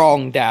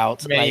 strong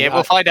doubt. Yeah, Like, yeah,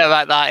 we'll find out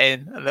about that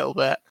in a little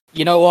bit.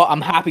 you know what?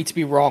 I'm happy to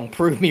be wrong.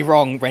 Prove me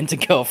wrong,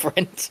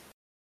 Rent-A-Girlfriend.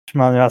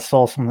 Man, I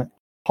saw something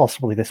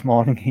possibly this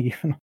morning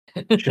even.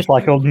 It's just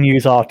like a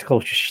news article,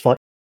 just like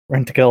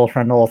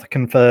Rent-A-Girlfriend author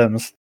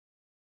confirms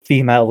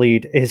female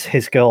lead is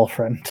his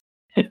girlfriend.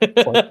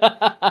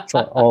 It's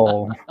like,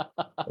 oh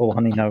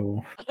honey,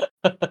 no.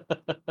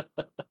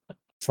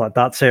 It's like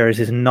that series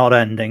is not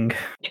ending.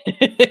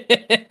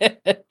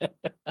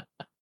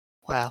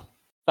 Wow.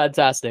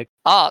 Fantastic.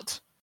 Art.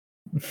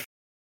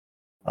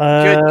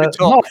 Good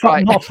talk,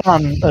 right. Not a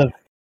fan of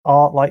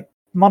art, like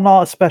modern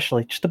art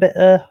especially. Just a bit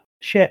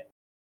shit.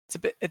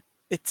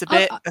 It's a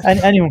bit.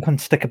 Anyone can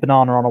stick a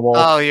banana on a wall.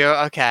 Oh, you're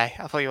okay.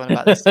 I thought you wanted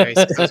about this series.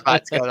 I was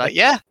about to go like,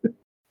 yeah.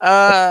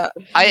 We're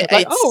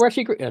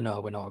actually agreeing.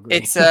 No, we're not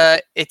agreeing.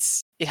 It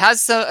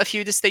has a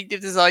few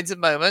distinctive designs at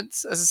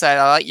moments. As I said,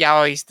 I like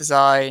Yaoi's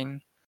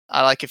design.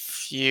 I like a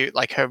few,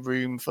 like her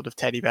room full of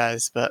teddy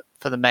bears, but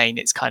for the main,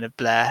 it's kind of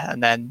bleh.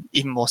 And then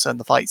even more so in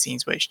the fight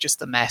scenes, where it's just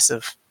a mess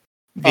of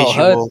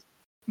visual.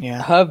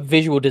 Her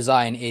visual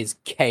design is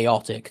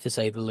chaotic, to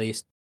say the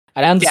least.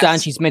 And I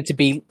understand she's meant to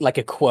be like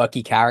a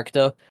quirky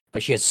character,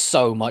 but she has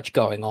so much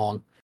going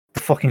on. The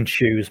fucking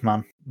shoes,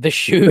 man. The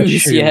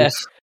shoes, yeah.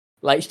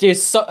 Like,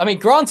 she's so. I mean,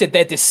 granted,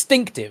 they're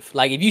distinctive.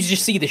 Like, if you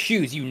just see the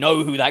shoes, you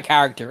know who that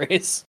character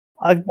is.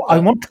 I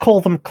want to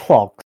call them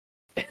clogs.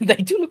 They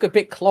do look a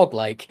bit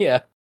clog-like,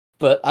 yeah.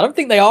 But I don't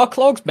think they are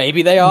clogs.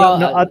 Maybe they are.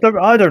 No,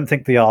 I don't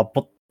think they are,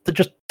 but they're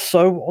just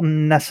so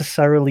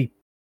unnecessarily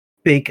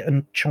big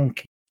and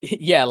chunky.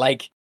 Yeah,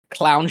 like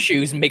clown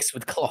shoes mixed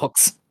with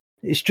clogs.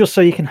 It's just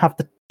so you can have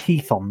the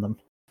teeth on them.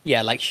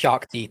 Yeah, like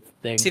shark teeth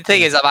thing. See, the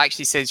thing is, I've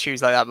actually seen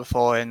shoes like that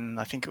before in,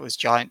 I think it was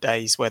Giant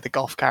Days, where the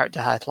goth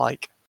character had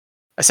like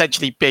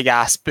essentially big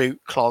ass boot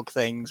clog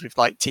things with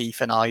like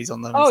teeth and eyes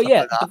on them. Oh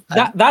yeah,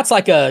 like that's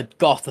like a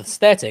goth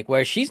aesthetic,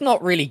 where she's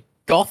not really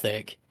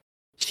gothic.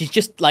 She's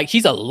just like,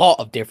 she's a lot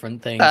of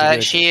different things.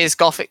 She is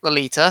gothic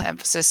Lolita.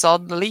 Emphasis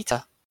on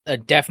Lolita.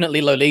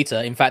 Definitely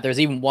Lolita. In fact, there's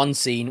even one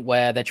scene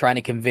where they're trying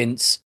to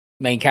convince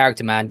main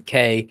character man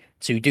Kay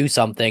to do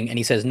something, and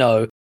he says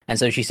no. And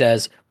so she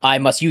says, "I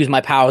must use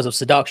my powers of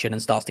seduction,"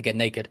 and starts to get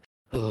naked.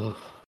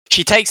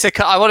 She takes her.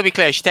 I want to be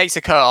clear. She takes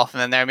her coat off, and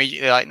then they're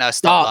immediately like, "No,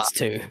 stop."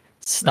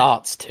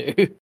 Starts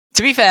to.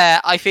 To be fair,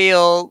 I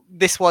feel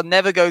this one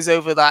never goes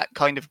over that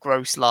kind of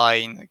gross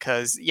line,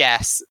 because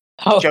yes,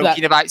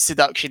 joking about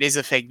seduction is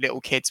a thing little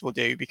kids will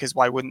do, because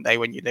why wouldn't they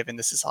when you live in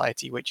the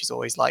society which is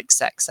always like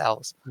sex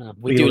sells?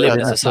 We do live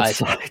in a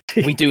society.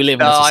 We do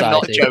live in a society. I'm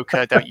not a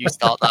joker. Don't you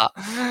start that.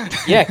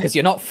 Yeah, because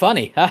you're not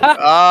funny.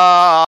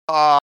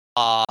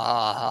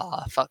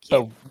 Fuck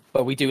you.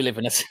 But we do live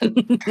in a...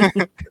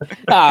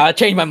 I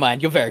changed my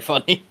mind. You're very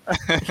funny.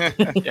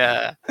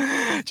 Yeah.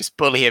 Just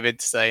bully him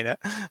into saying it.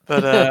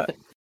 But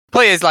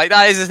point is, like,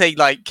 that is the thing,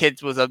 like,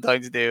 kids will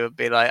sometimes do, and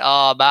be like,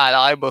 "Oh man,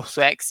 I'm a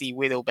sexy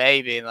little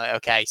baby," and like,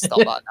 okay, stop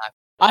that now.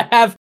 I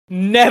have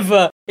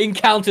never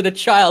encountered a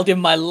child in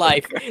my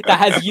life that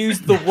has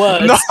used the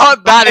words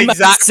not that "I'm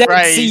exact a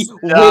sexy phrase.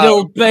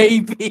 little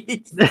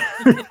baby.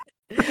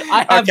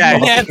 I have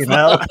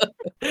never.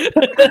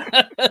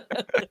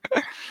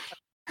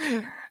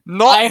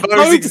 Not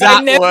those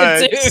exact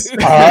words.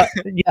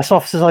 Yes,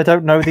 officers, I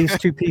don't know these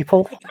two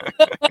people.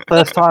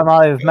 First time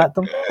I have met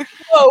them.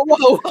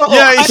 Whoa.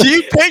 Yeah,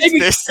 you picked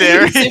this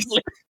series.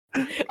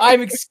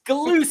 I'm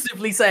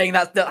exclusively saying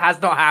that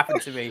has not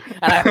happened to me,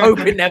 and I hope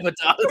it never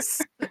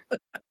does.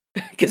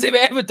 Because if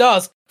it ever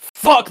does,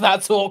 fuck,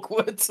 that's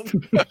awkward.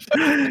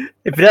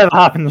 If it ever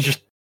happens,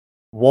 just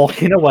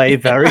walking away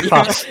very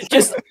fast.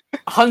 Just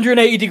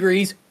 180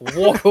 degrees,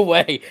 walk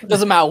away.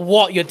 Doesn't matter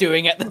what you're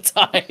doing at the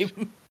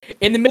time.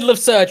 In the middle of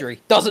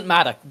surgery, doesn't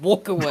matter.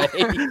 Walk away.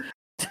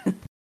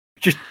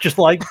 just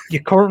like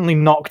you're currently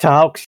knocked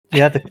out.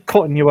 Yeah, they're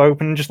cutting you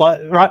open. Just like,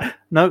 right,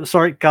 no,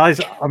 sorry, guys,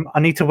 I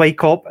need to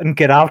wake up and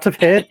get out of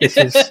here. This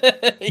is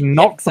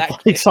not the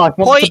place I want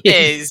Point to be.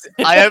 is,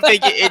 I don't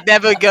think it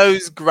never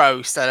goes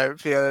gross. I don't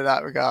feel in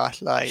that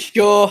regard. Like,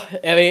 sure,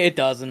 I mean, it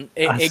doesn't.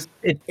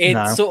 It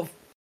no. sort of,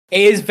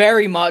 it is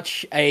very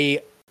much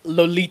a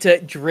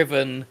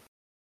Lolita-driven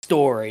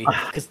story,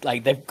 because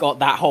like they've got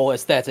that whole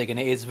aesthetic, and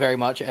it is very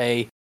much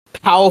a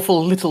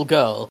powerful little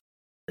girl.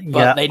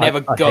 But they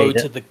never go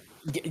to the.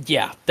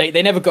 Yeah,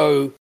 they never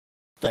go.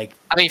 Like,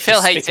 I mean,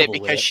 Phil hates it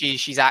because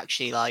she's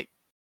actually like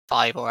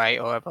 5 or 8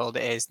 or whatever old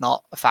it is,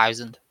 not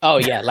 1,000. Oh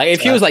yeah, like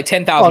if she was like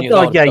 10,000 years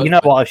old. Yeah, you know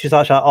what? If she's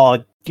actually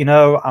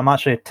I'm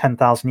actually a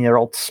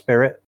 10,000-year-old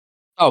spirit.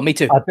 Oh, me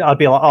too. I'd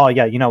be like, oh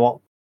yeah, you know what?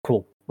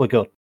 Cool, we're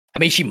good. I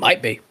mean, she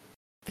might be.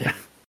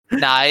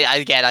 No,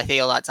 again, I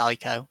feel that's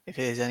Aiko, if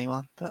it is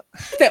anyone. But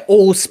they're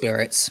all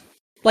spirits,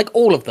 like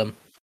all of them,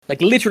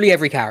 like literally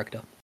every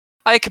character.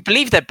 I could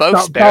believe they're both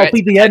spirits. That'll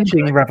be the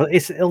ending.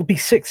 It'll be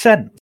Sixth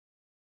Sense.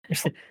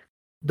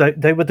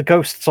 They were the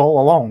ghosts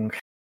all along.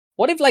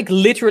 What if like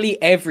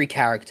literally every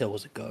character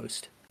was a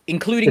ghost,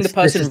 including the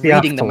person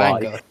reading the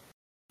manga?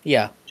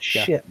 Yeah.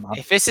 Shit, man.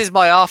 If this is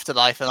my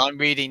afterlife and I'm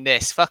reading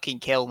this, fucking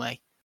kill me.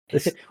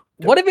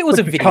 What if it was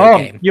a You video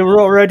can't. game? You're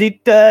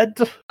already dead.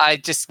 I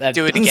just That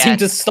do it doesn't seem again.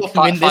 to stop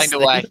him in this Find a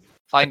way. thing.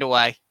 Find a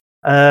way.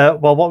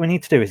 Well, what we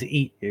need to do is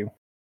eat you,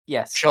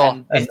 Yes. Sure.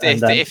 and-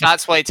 If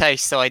that's what it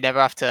takes, so I never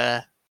have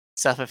to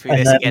suffer through and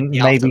this then again in the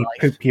maybe afterlife.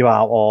 poop you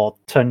out or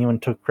turn you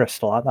into a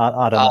crystal. I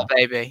don't Oh, know.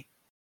 baby.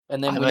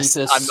 And then I'm we need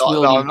to not,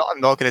 swill no, you, I'm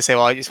not going to say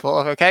what I just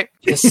thought of, okay?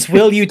 to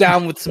swill you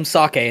down with some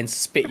sake and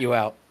spit you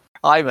out.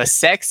 I'm a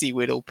sexy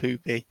Whittle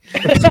Poopy.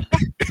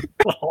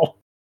 Oh.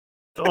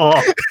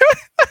 Oh.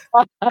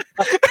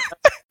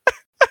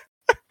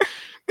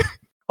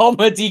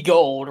 Comedy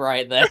gold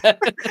right there.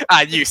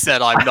 And you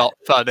said I'm not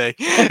funny.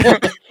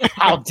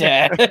 How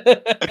dare.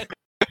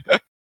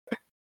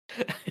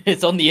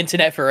 It's on the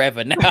internet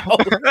forever now.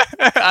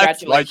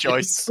 That's my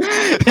choice.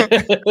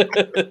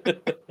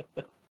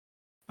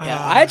 Yeah,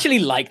 I actually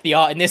like the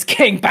art in this.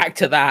 Getting back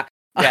to that,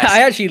 Yes.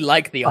 I actually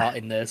like the art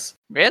in this.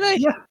 Really?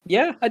 Yeah.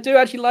 Yeah, I do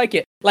actually like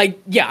it. Like,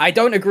 yeah, I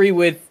don't agree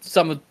with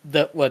some of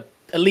the, well,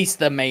 at least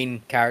the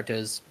main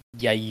characters.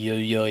 Yeah,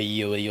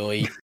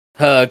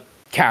 her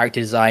character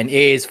design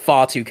is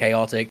far too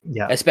chaotic,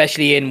 Yeah.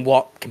 especially in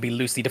what can be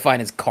loosely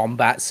defined as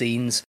combat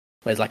scenes.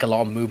 Where there's like a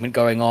lot of movement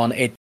going on.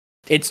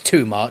 It's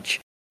too much.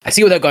 I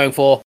see what they're going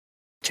for.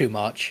 Too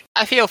much.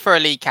 I feel for a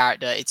lead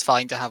character, it's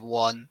fine to have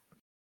one.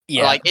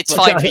 Yeah, Like, it's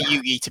but- fine for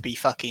Yugi to be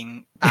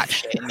fucking at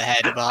shit in the hair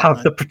Have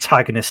department. the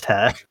protagonist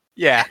hair.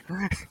 Yeah.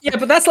 Yeah,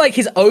 but that's like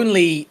his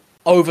only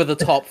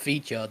over-the-top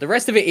feature. The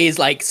rest of it is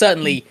like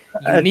certainly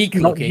unique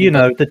Not, looking. you but-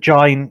 know, the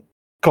giant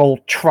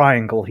gold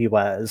triangle he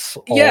wears.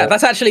 Yeah, or-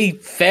 that's actually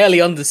fairly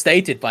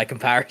understated by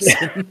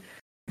comparison.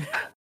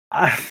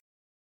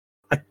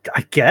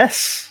 I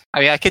guess. I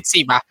mean, I could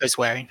see rappers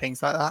wearing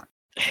things like that.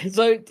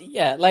 So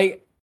yeah,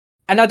 like,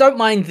 and I don't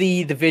mind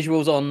the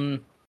visuals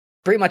on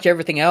pretty much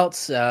everything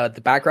else.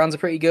 The backgrounds are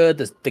pretty good.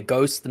 The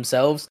ghosts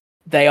themselves,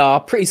 they are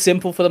pretty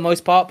simple for the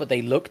most part, but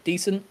they look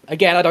decent.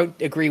 Again, I don't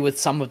agree with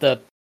some of the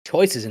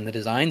choices in the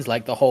designs,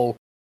 like the whole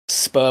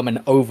sperm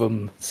and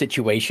ovum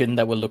situation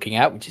that we're looking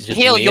at, which is just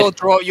Heel, weird.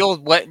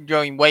 you're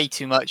drawing way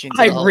too much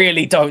into I the whole-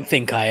 really don't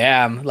think I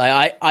am.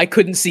 Like, I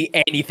couldn't see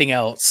anything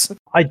else.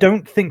 I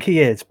don't think he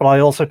is, but I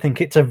also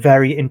think it's a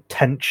very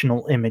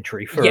intentional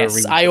imagery for a Yes,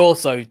 reason. I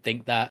also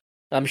think that.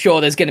 I'm sure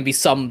there's going to be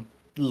some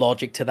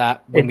logic to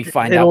that when we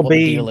find It'll out what the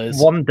be deal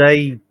is. one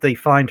day they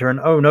find her and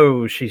oh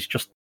no, she's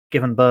just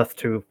given birth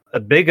to a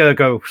bigger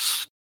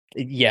ghost.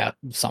 Yeah,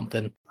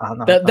 something.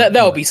 And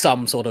There'll be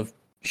some sort of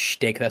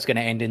shtick that's going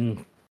to end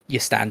in your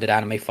standard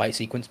anime fight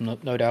sequence, no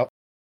doubt.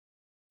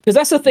 Because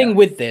that's the thing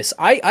with this.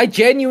 I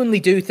genuinely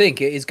do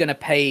think it is going to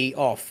pay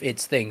off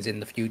its things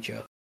in the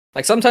future.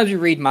 Like, sometimes we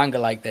read manga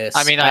like this.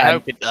 I mean, I and-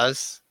 hope it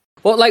does.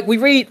 Well, like, we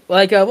read,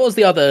 like, what was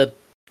the other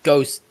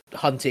ghost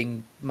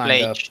hunting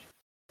manga? Bleach.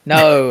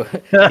 No,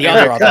 the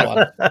other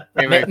one.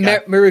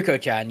 Miruka.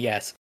 Miruko-chan,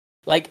 yes.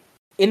 Like,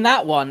 in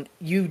that one,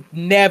 you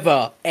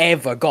never,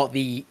 ever got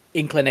the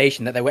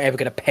inclination that they were ever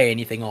going to pay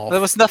anything off. There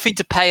was nothing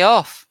to pay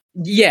off.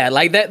 Yeah,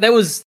 like, there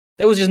was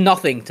just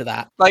nothing to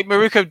that. Like,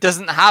 Maruko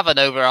doesn't have an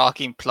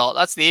overarching plot.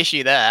 That's the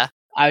issue there.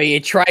 I mean,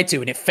 it tried to,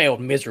 and it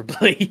failed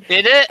miserably.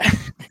 Did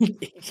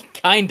it?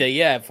 Kinda,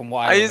 yeah, from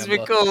what I I just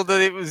remember. recall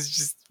that it was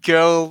just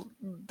girl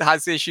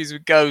has issues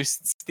with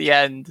ghosts. The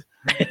end.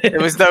 There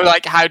was no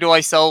like, how do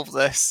I solve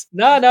this?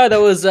 No, there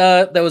was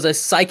a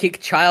psychic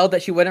child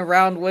that she went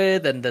around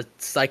with, and the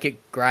psychic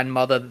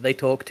grandmother that they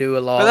talked to a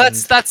lot. But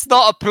that's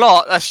not a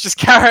plot. That's just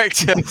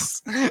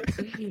characters.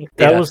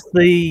 There was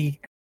the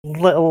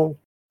little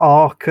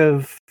arc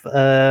of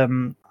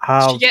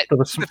how She get there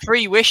was some. the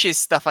three wishes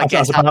stuff. I I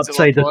guess was about happens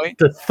to at say one point.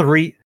 the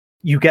three.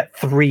 You get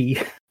three,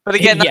 But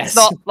again, that's Yes.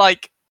 not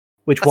like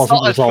which That's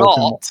wasn't not a resolved in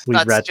plot, what we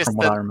that's read just from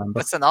what a- I remember.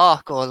 that's an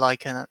arc or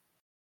like an.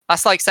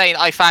 That's like saying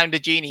I found a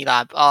genie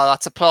lamp. Oh,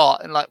 that's a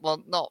plot, and like,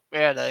 well, not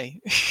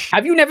really.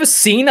 Have you never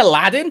seen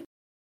Aladdin?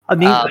 I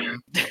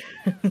mean,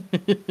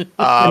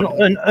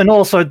 and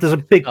also there's a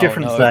big Oh,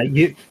 difference no. there.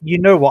 You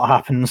know what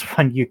happens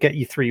when you get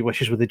your three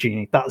wishes with a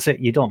genie. That's it.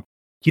 You're done.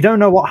 You don't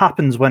know what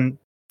happens when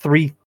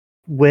three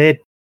weird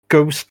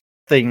ghost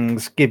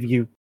things give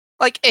you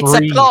like it's a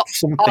three plot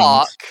somethings.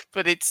 arc,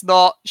 but it's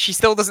not. She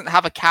still doesn't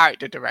have a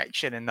character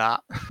direction in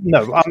that.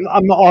 No,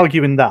 I'm not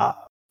arguing that.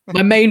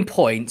 My main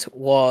point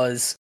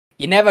was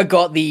you never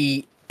got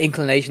the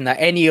inclination that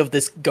any of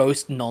this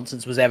ghost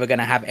nonsense was ever going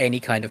to have any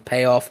kind of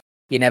payoff.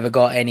 You never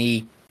got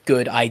any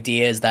good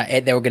ideas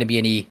that there were going to be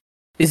any.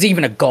 There's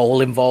even a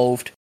goal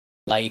involved.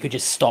 Like, you could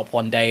just stop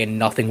one day and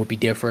nothing would be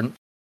different.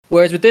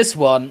 Whereas with this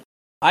one,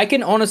 I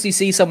can honestly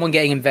see someone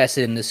getting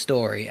invested in this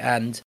story,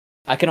 and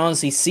I can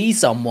honestly see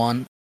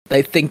someone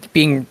they think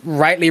being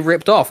rightly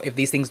ripped off if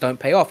these things don't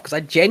pay off, because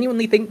I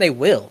genuinely think they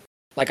will.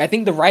 Like, I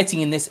think the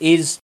writing in this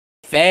is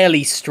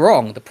fairly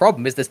strong. The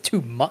problem is there's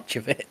too much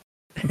of it.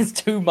 There's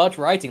too much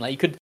writing.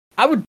 Like,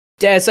 I would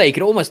dare say you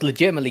could almost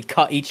legitimately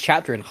cut each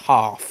chapter in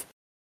half,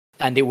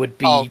 and it would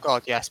be Oh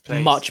god, yes,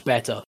 please. much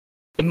better.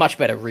 A much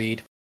better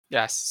read.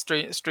 Yes,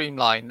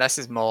 streamline. Less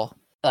is more.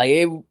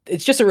 Like,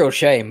 it's just a real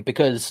shame,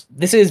 because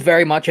this is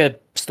very much a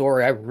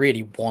story I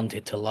really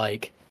wanted to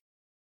like.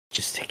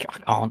 Just, I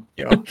can't.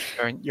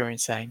 You're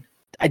insane.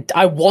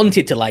 I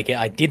wanted to like it.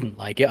 I didn't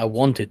like it. I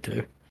wanted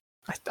to.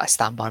 I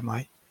stand by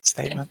my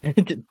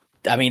statement.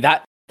 I mean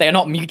that they're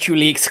not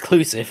mutually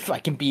exclusive. I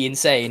can be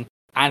insane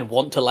and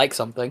want to like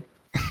something.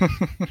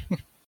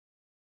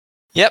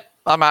 Yep,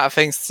 I'm out of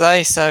things to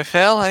say. So,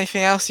 Phil,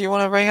 anything else you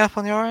want to bring up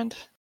on your end?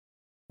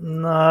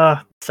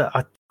 Nah, so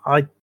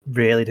I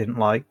really didn't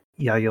like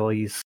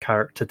Yayoi's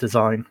character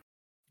design.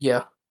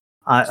 Yeah,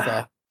 I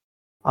fair.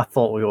 I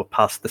thought we were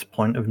past this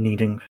point of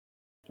needing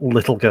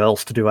little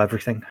girls to do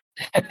everything.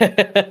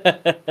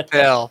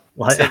 Phil,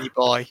 Like, silly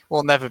boy,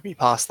 we'll never be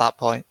past that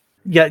point.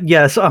 yeah,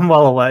 yes, I'm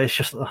well aware. It's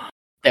just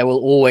There will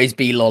always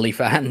be lolly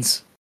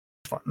fans.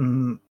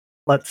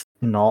 let's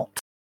not.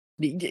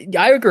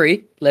 I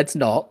agree. Let's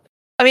not.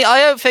 I mean, I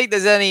don't think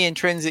there's any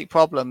intrinsic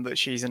problem that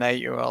she's an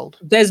 8-year-old.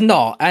 There's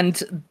not,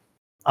 and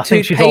I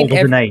think she's paint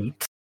older than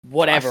 8.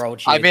 whatever old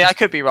she I is. mean, I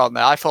could be wrong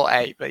there. I thought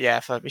 8, but yeah,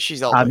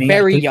 she's older. I mean,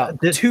 Very young.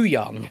 Too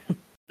young.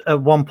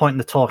 At one point,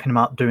 they're talking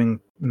about doing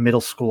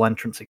middle school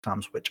entrance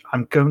exams, which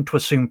I'm going to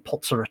assume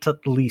puts her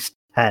at least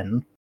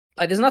 10.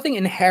 Like, there's nothing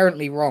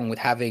inherently wrong with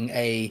having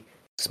a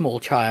small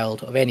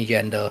child of any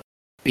gender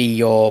be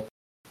your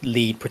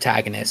lead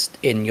protagonist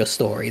in your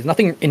story. There's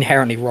nothing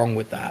inherently wrong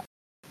with that.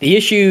 The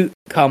issue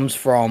comes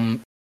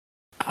from,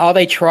 are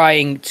they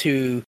trying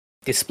to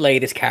display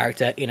this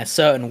character in a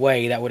certain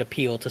way that would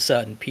appeal to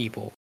certain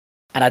people?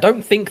 And I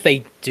don't think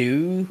they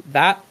do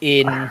that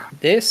in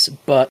this,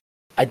 but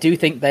I do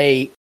think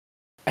they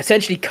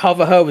essentially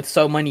cover her with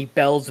so many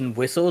bells and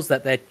whistles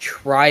that they're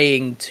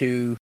trying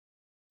to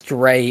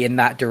stray in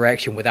that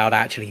direction without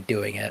actually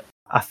doing it.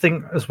 I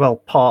think as well,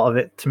 part of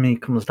it to me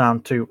comes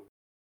down to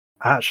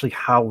actually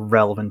how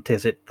relevant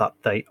is it that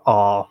they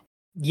are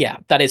Yeah,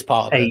 that is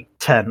part of 8,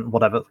 10,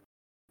 whatever.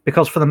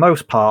 Because for the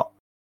most part,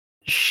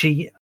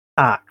 she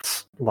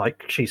acts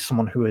like she's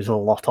someone who is a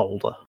lot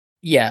older.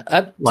 Yeah,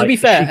 to Like, be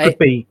fair, she could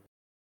be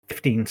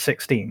 15,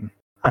 16,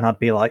 and I'd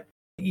be like,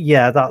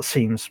 yeah, that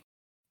seems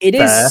it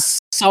fair. is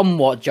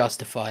somewhat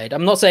justified.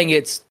 I'm not saying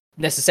it's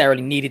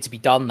necessarily needed to be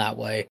done that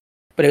way,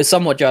 but it was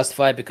somewhat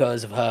justified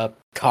because of her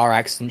car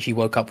accident. She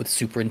woke up with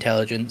super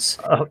intelligence.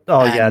 Yeah,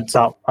 And-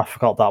 that I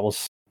forgot that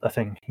was a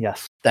thing.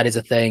 Yes, That is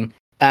a thing.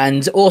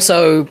 And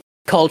also,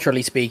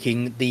 culturally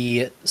speaking,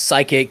 the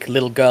psychic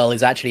little girl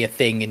is actually a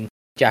thing in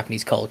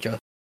Japanese culture.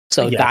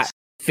 So Yes. that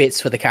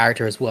fits for the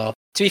character as well.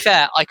 To be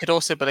fair, I could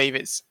also believe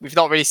we've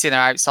not really seen her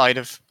outside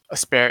of a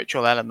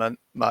spiritual element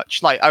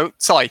much. Like,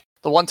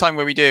 the one time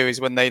where we do is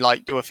when they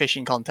like do a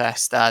fishing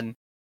contest and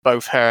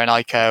both her and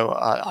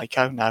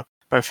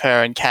both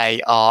her and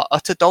Kay are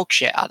utter dog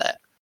shit at it.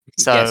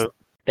 So Yes,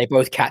 they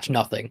both catch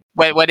nothing.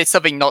 when it's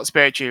something not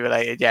spiritually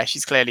related, yeah,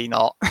 she's clearly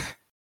not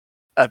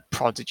a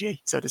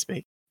prodigy, so to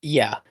speak.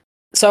 Yeah.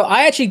 So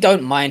I actually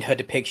don't mind her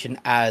depiction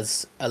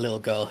as a little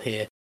girl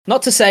here.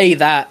 Not to say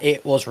that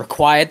it was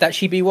required that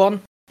she be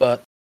one,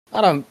 but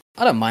I don't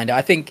mind it.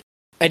 I think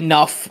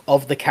enough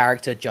of the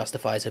character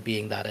justifies her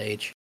being that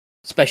age,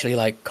 especially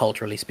like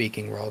culturally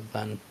speaking rather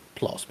than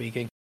plot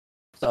speaking.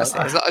 So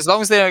As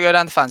long as they don't go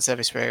down the fan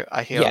service route,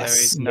 I feel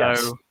Yes, there is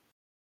yes.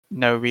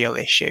 no real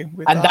issue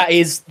with and that.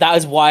 that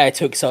is why I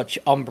took such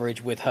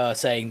umbrage with her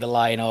saying the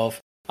line of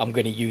 "I'm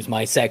going to use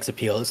my sex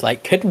appeal." It's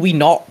like, could we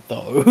not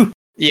though?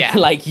 Yeah,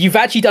 Like, you've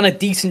actually done a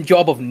decent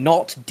job of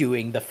not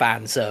doing the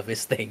fan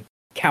service thing.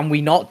 Can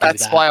we not do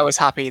that's that? why I was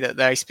happy that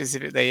they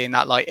specifically in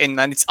that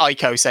and it's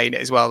Aiko saying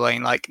it as well,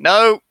 being like,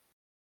 no,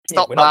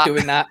 stop we're that. not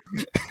doing that.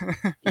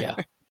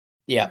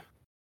 Yeah.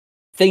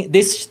 Think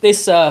this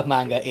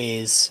manga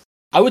is,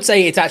 I would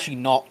say it's actually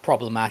not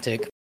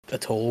problematic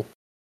at all.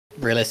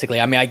 Realistically,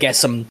 I mean, I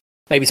guess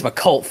maybe some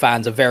occult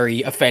fans are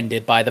very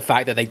offended by the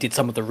fact that they did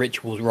some of the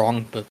rituals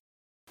wrong, but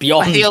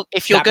beyond I feel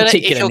if you're that gonna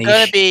particular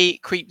niche- be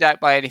creeped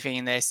out by anything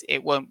in this,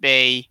 it won't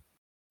be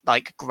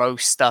like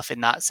gross stuff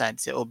in that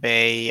sense. It'll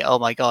be, oh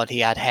my god, he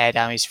had hair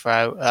down his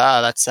throat. Ah,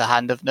 that's a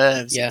hand of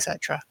nerves, Yeah.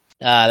 etc.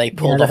 they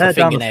pulled the off a hair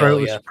down the fingernail.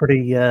 throat Yeah. was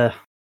pretty.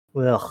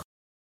 Ugh.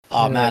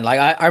 Oh Yeah. man, like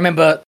I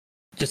remember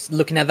just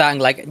looking at that and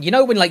like, you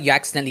know when like you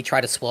accidentally try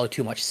to swallow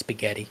too much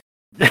spaghetti.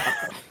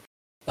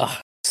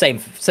 Same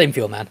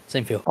feel, man.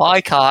 Same feel. Why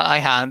can't I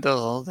handle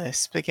all this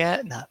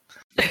spaghetti? No,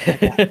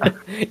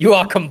 You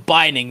are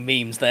combining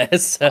memes there.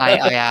 So. I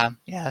am.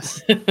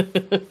 Yes.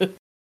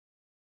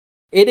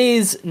 It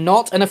is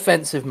not an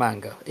offensive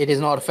manga. It is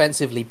not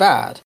offensively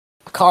bad.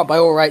 I can't by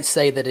all rights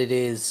say that it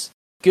is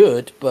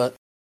good, but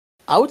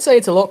I would say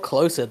it's a lot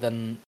closer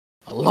than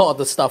a lot of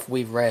the stuff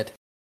we've read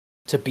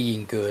to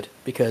being good,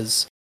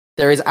 because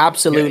there is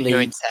absolutely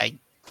You're insane.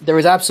 there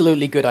is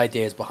absolutely good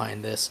ideas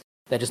behind this.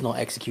 They're just not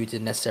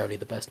executed necessarily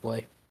the best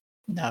way.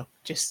 No,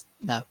 just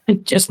no.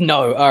 Just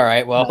no. All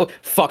right, well,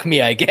 fuck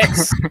me, I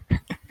guess.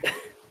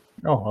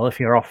 Oh well, if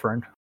you're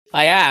offering.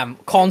 I am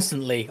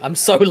constantly. I'm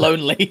so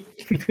lonely.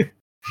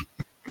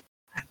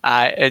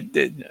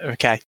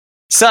 Okay.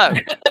 So, How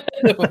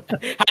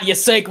do you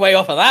segue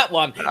off of that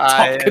one?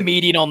 I- Top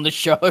comedian on the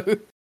show.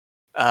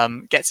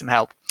 get some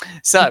help.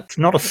 So, It's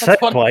not a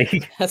That's what-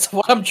 segue. That's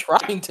what I'm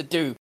trying to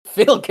do.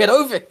 Phil, get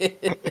over here.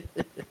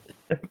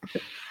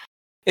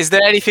 Is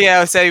there anything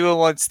else anyone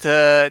wants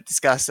to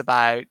discuss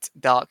about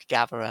Dark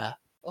Gatherer,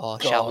 or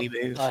shall we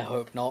God, move I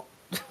hope not.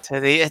 to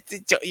the?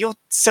 You're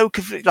so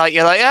like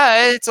you're like,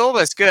 yeah, it's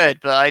almost good,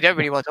 but I don't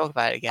really want to talk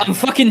about it again. I'm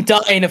fucking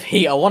dying of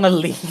heat. I want to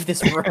leave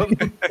this room.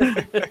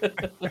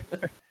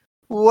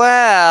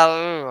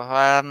 Well,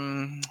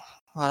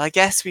 I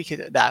guess we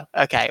could. No,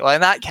 okay. Well,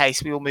 in that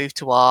case, we will move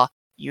to our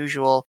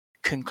usual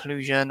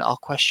conclusion. Our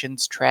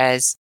questions,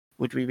 Trez.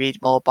 Would we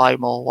read more, buy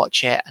more,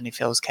 watch it? And in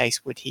Phil's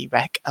case, would he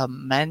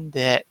recommend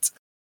it?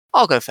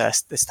 I'll go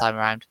first this time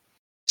around.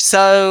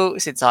 So,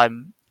 since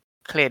I'm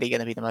clearly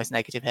going to be the most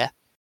negative here.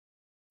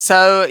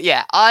 So,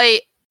 yeah,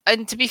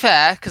 and to be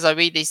fair, because I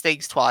read these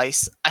things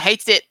twice, I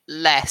hated it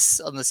less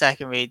on the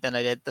second read than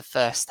I did the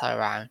first time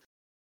around.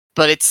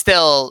 But it's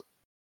still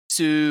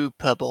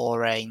super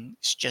boring.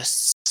 It's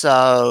just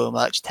so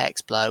much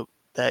text bloat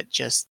that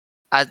just.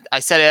 I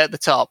said it at the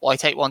top. Why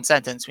take one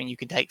sentence when you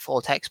can take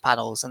 4 text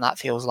panels, and that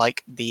feels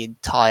like the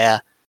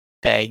entire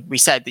thing. We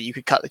said that you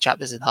could cut the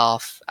chapters in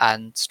half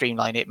and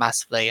streamline it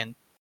massively, and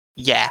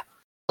yeah,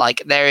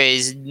 like there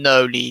is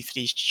no need for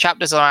these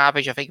chapters on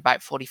average. I think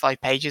about 45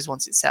 pages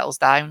once it settles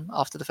down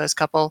after the first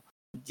couple.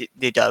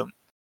 They don't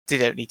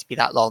need to be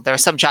that long. There are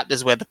some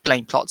chapters where the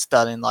plain plot's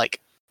done in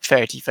like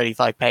 30,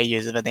 35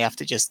 pages, and then they have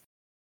to just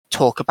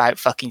talk about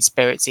fucking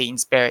spirits eating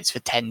spirits for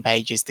 10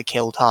 pages to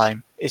kill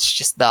time. It's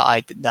just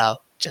that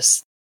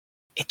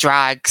it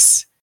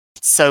drags.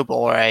 It's so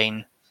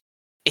boring.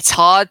 It's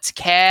hard to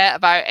care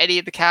about any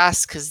of the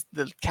cast because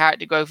the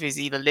character growth is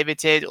either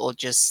limited or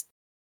just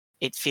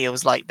it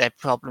feels like their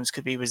problems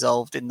could be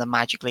resolved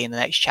magically in the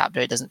next chapter.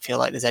 It doesn't feel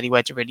like there's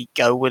anywhere to really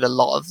go with a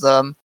lot of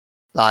them.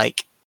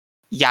 Like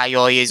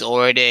Yayoi is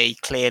already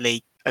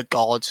clearly a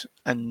god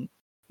and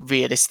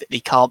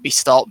realistically can't be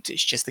stopped.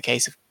 It's just a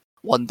case of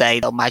one day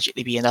there'll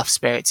magically be enough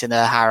spirits in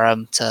her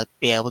harem to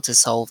be able to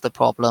solve the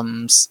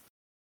problems.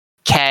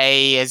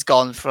 Kay has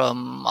gone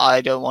from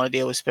I don't want to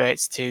deal with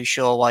spirits to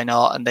sure, why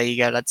not? And there you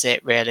go, that's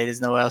it really.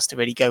 There's nowhere else to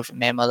really go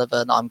from him other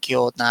than I'm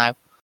cured now.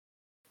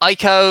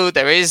 Aiko,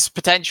 there is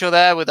potential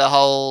there with the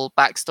whole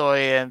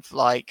backstory of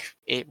like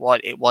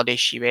what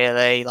is she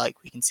really? Like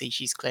we can see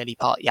she's clearly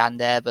part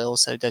Yandere, but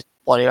also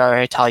what are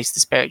her ties to the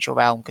spiritual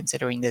realm,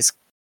 considering there's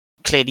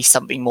clearly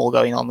something more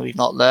going on that we've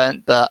not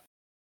learned, but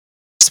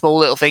small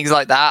little things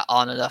like that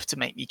aren't enough to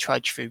make me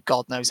trudge through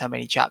God knows how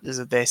many chapters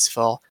of this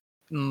for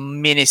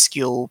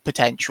minuscule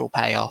potential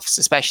payoffs,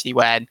 especially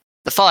when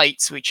the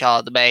fights, which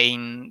are the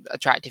main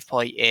attractive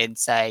point in,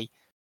 say,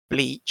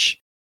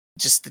 Bleach,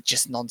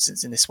 just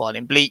nonsense in this one.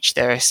 In Bleach,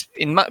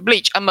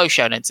 Bleach and most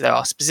shonens, there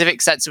are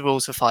specific sets of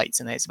rules for fights,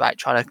 and it's about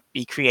trying to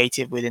be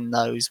creative within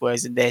those.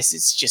 Whereas in this,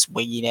 it's just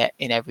winging it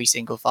in every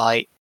single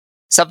fight.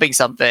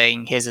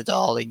 Something. Here's a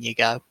doll, in you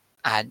go.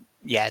 And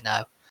yeah,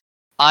 no.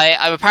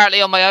 I'm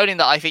apparently on my own in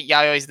that I think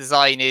Yayoi's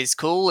design is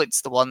cool.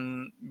 It's the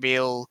one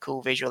real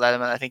cool visual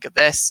element I think of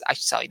this.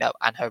 Actually, sorry, no,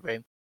 and her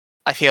room.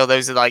 I feel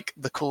those are like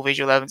the cool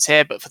visual elements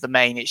here, but for the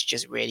main, it's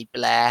just really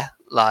blare.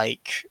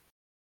 Like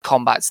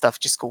combat stuff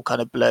just all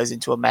kind of blurs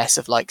into a mess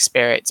of like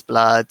spirits,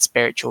 blood,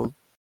 spiritual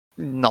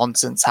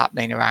nonsense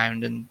happening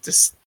around, and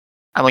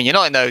when you're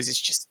not in those, it's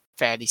just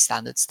fairly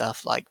standard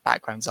stuff. Like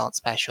backgrounds aren't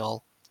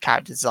special,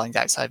 character designs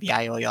outside of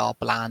Yayoi are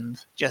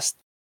bland. Just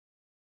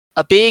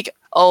a big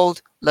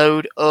old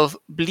load of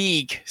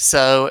bleak.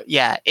 So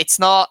yeah, it's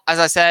not, as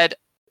I said,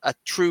 a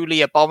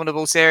truly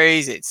abominable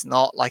series. It's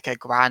not like a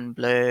Grand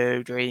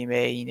Blue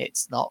Dreaming.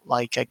 It's not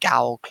like a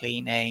Gowl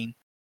Cleaning.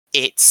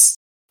 It's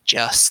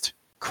just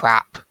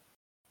crap.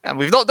 And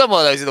we've not done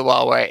one of those in a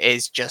while where it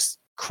is just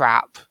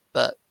crap,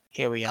 but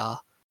here we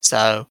are.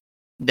 So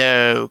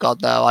no,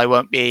 God no, I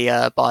won't be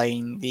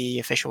buying the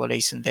official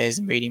release and Viz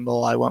and reading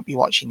more. I won't be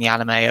watching the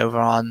anime over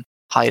on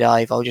High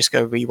Dive. I'll just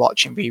go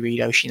rewatch and reread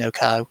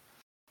Oshinoko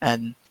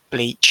and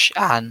Bleach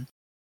and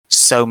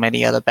so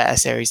many other better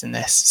series than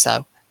this.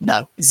 So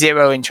no,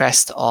 zero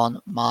interest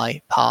on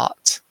my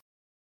part.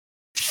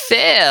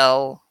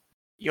 Phil,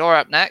 you're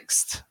up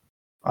next.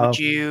 Would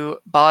you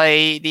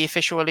buy the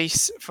official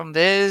release from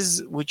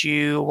Viz? Would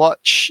you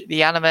watch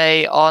the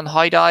anime on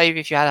High Dive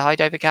if you had a High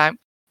Dive account?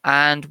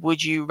 And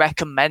would you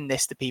recommend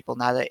this to people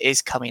now that it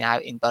is coming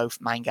out in both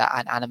manga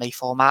and anime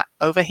format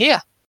over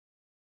here?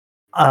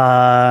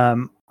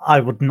 I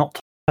would not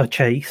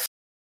purchase.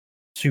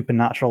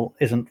 Supernatural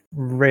isn't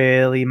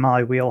really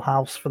my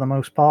wheelhouse for the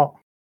most part,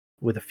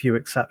 with a few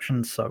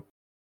exceptions, so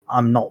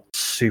I'm not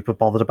super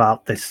bothered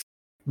about this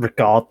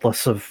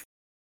regardless of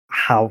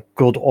how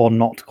good or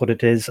not good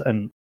it is,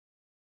 and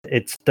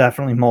it's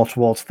definitely more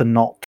towards the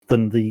not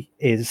than the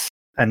is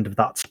end of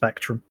that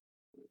spectrum.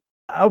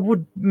 I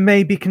would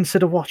maybe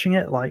consider watching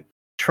it, like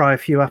try a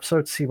few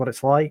episodes, see what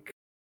it's like.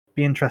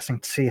 Be interesting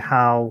to see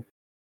how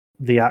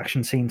the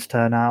action scenes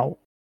turn out,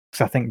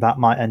 because I think that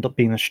might end up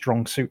being a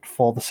strong suit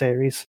for the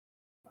series,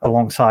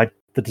 alongside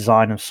the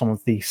design of some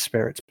of the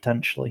spirits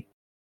potentially.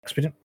 Because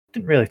we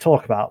didn't really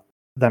talk about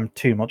them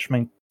too much. I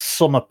mean,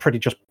 some are pretty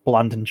just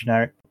bland and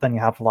generic. Then you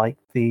have like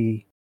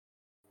the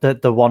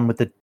one with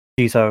the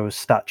Jizo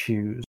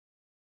statues.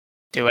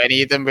 Do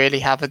any of them really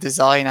have a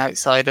design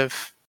outside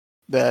of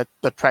the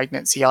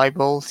pregnancy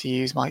eyeball, to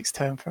use Mike's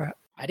term for it.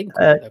 I didn't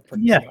call it a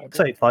pregnancy Yeah, eyeball.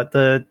 so it's like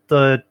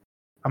the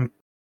I'm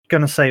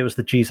gonna say it was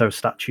the Jizo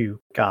statue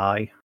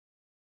guy.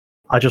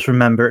 I just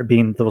remember it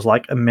being there was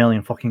like a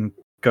million fucking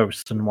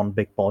ghosts and one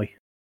big boy.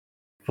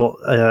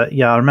 But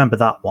yeah, I remember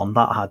that one.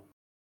 That had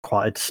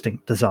quite a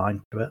distinct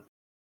design to it.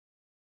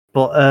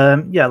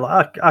 But yeah,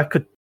 like, I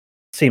could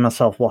see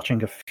myself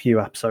watching a few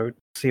episodes,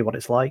 see what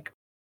it's like.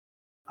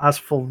 As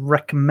for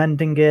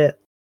recommending it,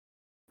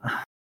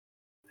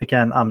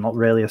 again, I'm not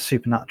really a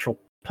supernatural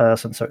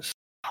person, so it's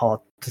hard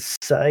to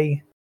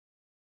say.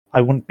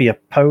 I wouldn't be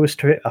opposed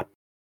to it. I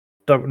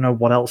don't know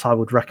what else I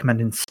would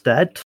recommend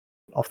instead,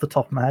 off the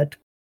top of my head.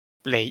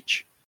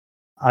 Bleach.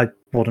 I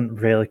wouldn't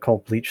really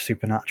call Bleach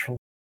supernatural.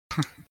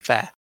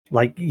 Fair.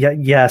 Like, yeah,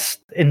 yes,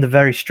 in the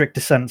very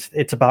strictest sense,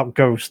 it's about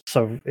ghosts,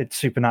 so it's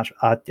supernatural.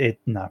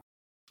 No.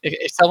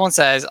 If someone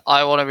says,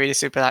 I want to read a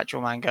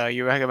supernatural manga, are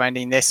you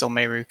recommending this or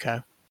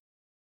Miruko?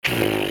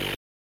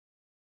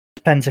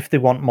 Depends if they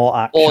want more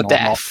action Or not.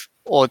 death.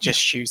 Or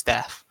just choose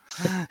death.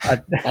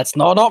 That's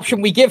not an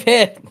option we give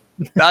here.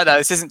 No,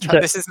 this isn't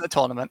this isn't a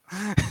tournament.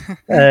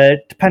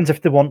 Depends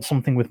if they want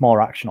something with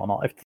more action or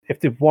not. If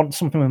they want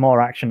something with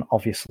more action,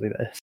 obviously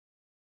this.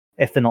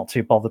 If they're not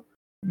too bothered,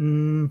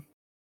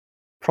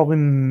 probably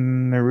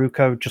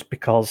Miruko, just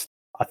because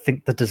I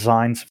think the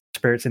designs of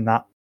spirits in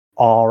that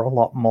are a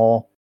lot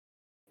more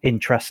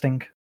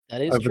interesting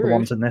That is over true. the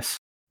ones in this.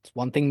 It's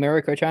one thing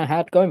Miruko-chan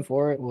had going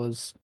for it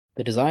was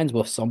the designs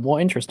were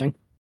somewhat interesting.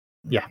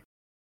 Yeah,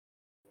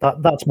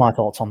 that's my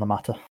thoughts on the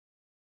matter.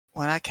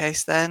 Well, in that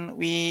case, then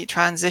we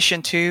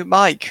transition to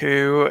Mike,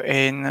 who,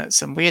 in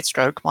some weird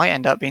stroke, might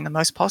end up being the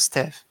most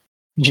positive.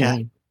 Yeah.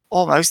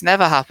 Almost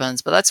never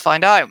happens, but let's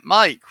find out.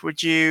 Mike,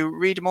 would you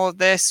read more of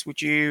this?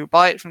 Would you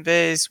buy it from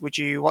Viz? Would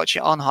you watch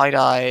it on High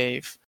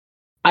Dive?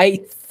 I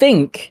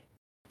think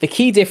the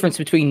key difference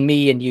between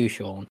me and you,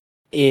 Sean,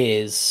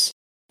 is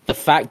the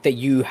fact that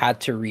you had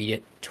to read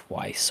it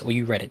twice, or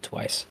you read it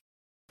twice.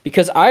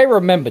 Because I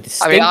remember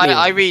distinctly...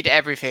 I read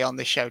everything on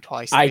this show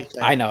twice.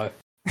 I know.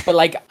 But,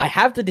 like, I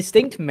have the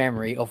distinct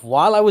memory of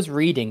while I was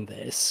reading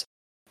this,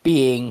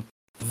 being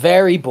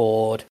very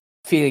bored,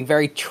 feeling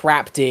very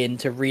trapped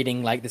into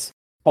reading, like, this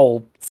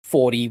whole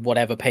 40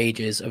 whatever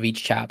pages of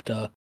each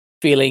chapter,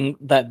 feeling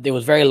that it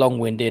was very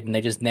long-winded and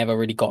they just never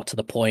really got to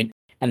the point,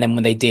 and then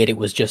when they did, it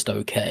was just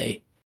okay.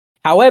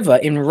 However,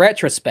 in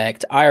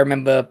retrospect, I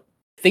remember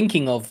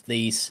thinking of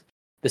the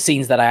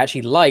scenes that I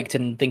actually liked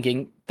and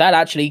thinking that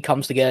actually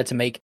comes together to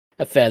make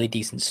a fairly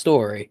decent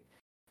story.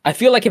 I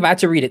feel like if I had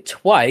to read it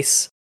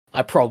twice,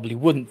 I probably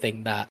wouldn't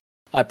think that.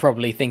 I'd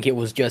probably think it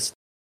was just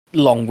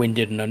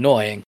long-winded and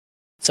annoying.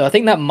 So I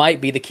think that might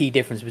be the key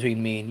difference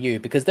between me and you,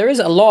 because there is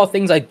a lot of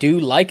things I do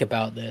like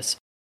about this.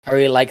 I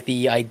really like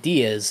the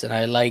ideas, and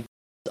I like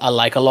a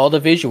lot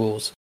of the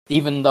visuals.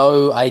 Even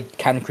though I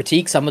can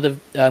critique some of the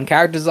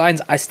character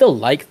designs, I still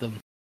like them.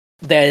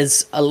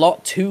 There's a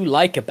lot to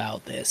like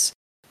about this.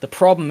 The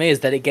problem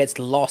is that it gets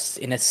lost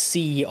in a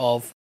sea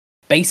of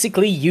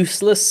basically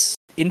useless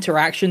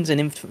interactions and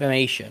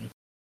information.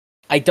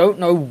 I don't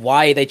know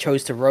why they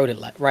chose to write it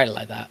like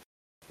that.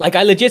 Like,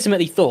 I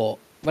legitimately thought,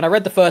 when I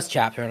read the first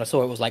chapter and I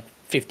saw it was like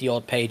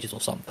 50-odd pages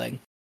or something,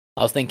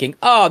 I was thinking,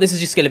 oh, this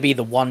is just going to be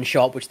the one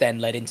shot which then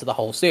led into the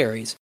whole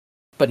series.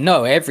 But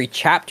no, every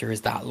chapter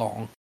is that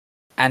long.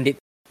 And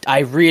I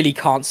really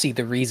can't see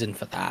the reason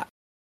for that.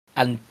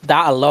 And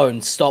that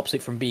alone stops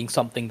it from being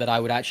something that I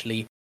would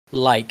actually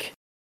like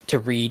to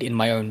read in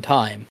my own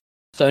time.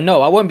 So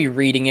no, I won't be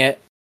reading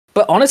it.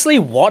 But honestly,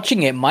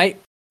 watching it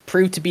might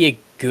prove to be a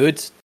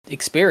good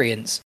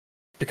experience.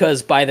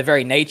 Because by the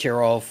very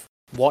nature of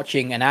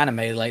watching an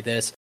anime like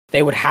this,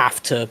 they would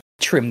have to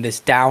trim this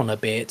down a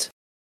bit.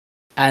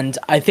 And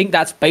I think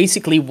that's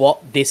basically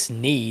what this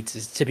needs,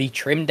 is to be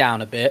trimmed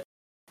down a bit.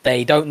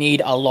 They don't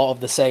need a lot of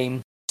the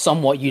same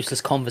somewhat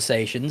useless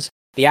conversations.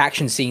 The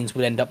action scenes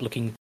would end up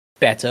looking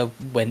better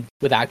with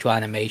actual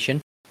animation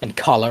and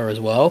color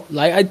as well.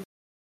 I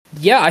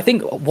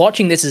think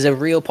watching this is a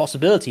real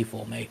possibility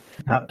for me.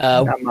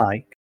 Now,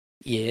 Mike,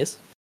 Yes,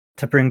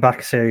 to bring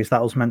back a series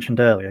that was mentioned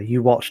earlier,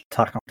 you watched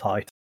Attack on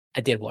Titan.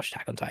 I did watch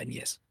Attack on Titan.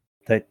 Yes,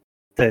 They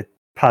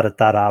padded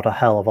that out a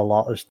hell of a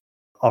lot, as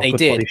our They good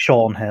did. buddy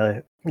Sean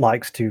here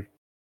likes to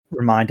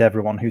remind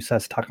everyone who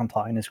says Attack on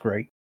Titan is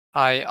great.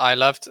 I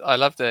loved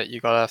it.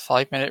 You got a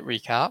 5-minute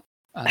recap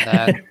and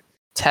then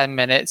 10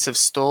 minutes of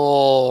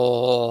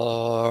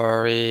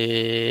story,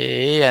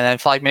 and then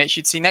 5 minutes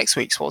you'd see next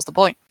week. So what's the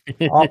point?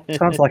 Oh,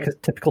 sounds like a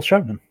typical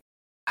shonen.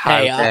 How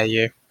Hey, dare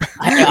you?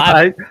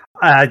 I-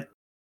 I've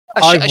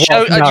watched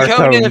A Naruto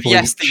shonen and of Bleach.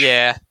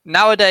 yesteryear.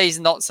 Nowadays,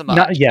 not so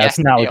much. Yes,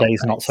 Yesterday,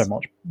 nowadays not so always.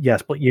 much.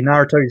 Yes, but your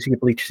Naruto's, your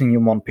Bleaches, and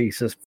your One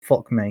Pieces,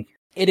 fuck me.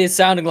 it is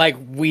sounding like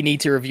we need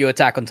to review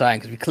Attack on Titan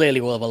because we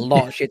clearly will have a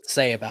lot of shit to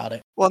say about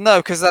it. Well, no,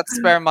 because that's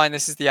bear in mind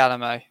this is the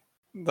anime.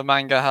 The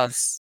manga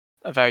has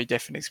a very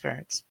different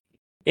experience.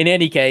 In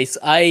any case,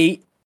 I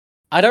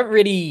don't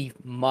really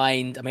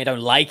mind. I mean, I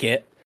don't like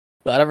it,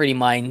 but I don't really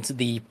mind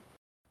the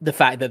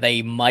fact that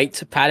they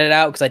might pad it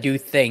out, because I do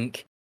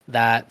think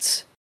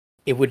that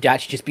it would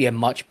actually just be a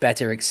much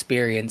better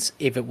experience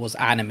if it was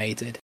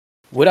animated.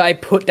 Would I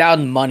put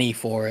down money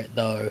for it,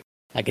 though?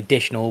 Like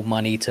additional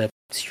money to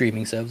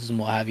streaming services and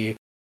what have you?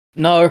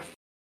 No,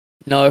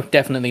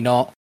 definitely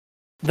not.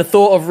 The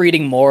thought of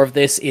reading more of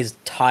this is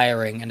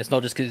tiring, and it's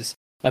not just because it's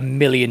a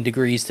million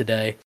degrees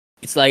today.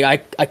 It's like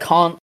I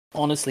can't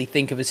honestly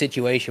think of a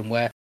situation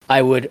where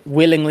I would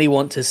willingly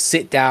want to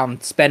sit down,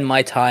 spend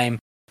my time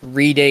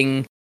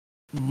reading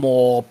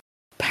more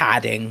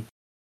padding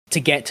to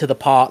get to the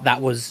part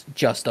that was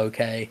just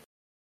okay.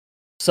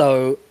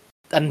 So,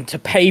 and to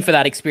pay for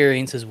that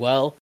experience as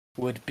well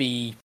would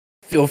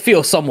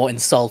feel somewhat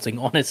insulting,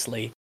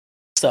 honestly.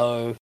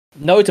 So,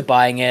 no to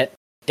buying it,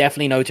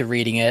 definitely no to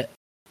reading it,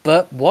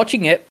 but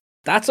watching it,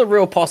 that's a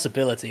real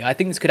possibility. I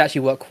think this could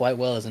actually work quite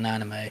well as an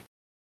anime.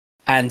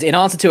 And in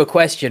answer to a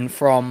question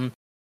from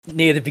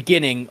near the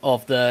beginning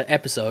of the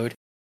episode,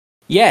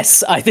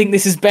 yes, I think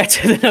this is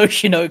better than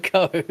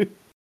Oshinoko.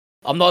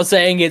 I'm not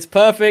saying it's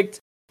perfect,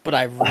 but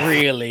I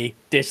really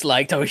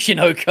disliked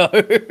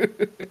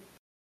Oshinoko.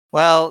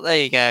 Well, there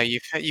you go.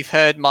 You've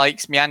heard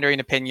Mike's meandering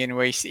opinion,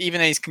 where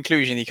even in his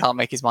conclusion, he can't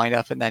make his mind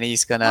up, and then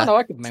he's gonna. No,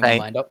 I can make my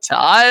mind up. So,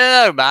 I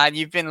don't know, man.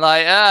 You've been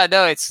like,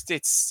 no,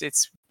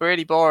 it's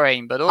really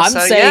boring, but also,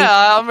 saying...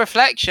 on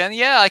reflection,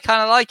 I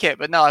kind of like it,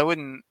 but no, I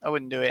wouldn't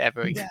do it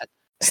ever again.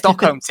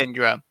 Stockholm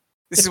syndrome.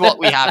 This is what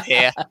we have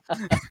here.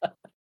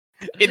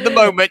 In the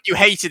moment, you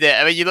hated it.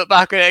 I mean, you look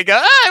back at it and go,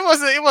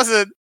 it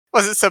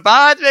wasn't so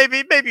bad.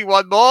 Maybe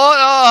one more.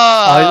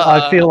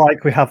 I feel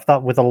like we have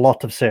that with a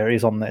lot of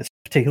series on this,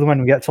 particularly when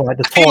we get to like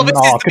the tournament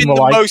arc, and we're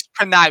the most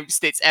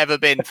pronounced it's ever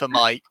been for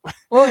Mike.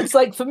 Well, it's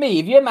like for me,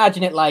 if you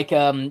imagine it like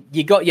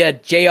you got your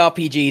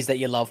JRPGs that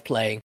you love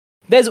playing.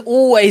 There's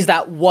always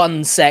that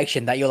one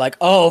section that you're like,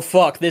 oh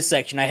fuck this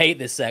section, I hate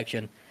this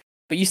section,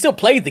 but you still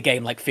played the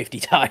game like 50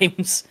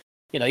 times.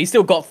 You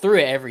still got through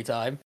it every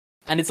time,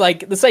 and it's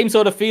like the same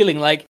sort of feeling.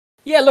 Like,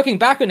 yeah, looking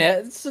back on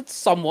it, it's a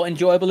somewhat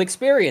enjoyable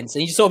experience,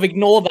 and you just sort of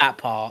ignore that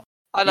part.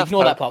 I love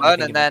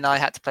Pokemon, and then I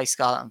had to play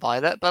Scarlet and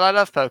Violet, but I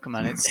love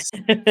Pokemon. It's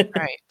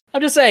great.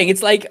 I'm just saying,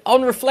 it's like,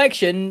 on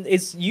reflection,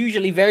 it's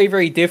usually very,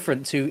 very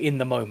different to in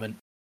the moment.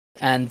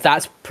 And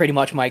that's pretty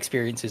much my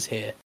experiences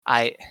here.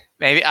 I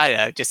don't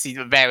know, just see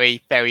a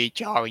very, very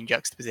jarring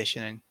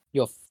juxtaposition.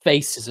 Your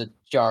face is a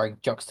jarring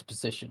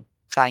juxtaposition.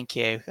 Thank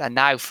you. And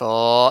now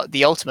for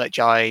the ultimate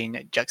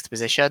jarring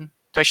juxtaposition,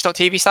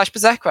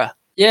 twitch.tv/Berserkra.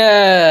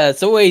 Yeah,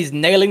 it's always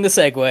nailing the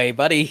segue,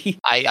 buddy.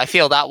 I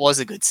feel that was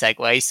a good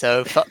segue,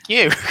 so fuck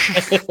you.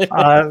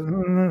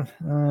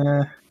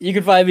 You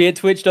can find me at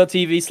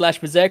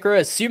twitch.tv/Berserkra,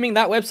 assuming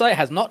that website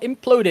has not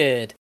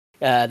imploded.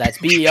 That's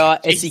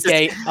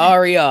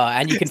BERSEKRER,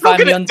 and you can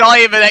find me on. Die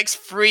in the next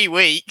 3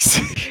 weeks.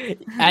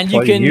 And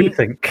you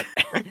think?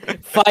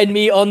 Find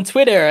me on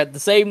Twitter at the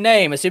same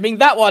name, assuming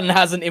that one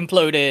hasn't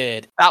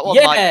imploded. That one,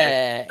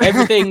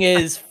 everything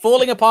is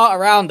falling apart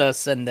around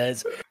us, and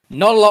there's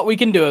not a lot we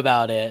can do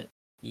about it.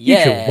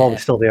 Yeah, YouTube will probably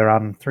still be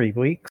around in 3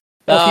 weeks.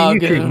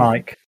 What's your YouTube,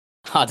 Mike?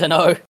 I don't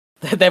know.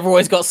 They've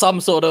always got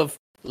some sort of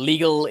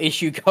legal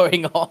issue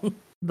going on.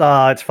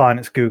 It's fine.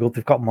 It's Google.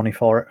 They've got money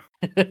for it.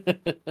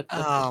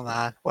 Oh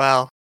man.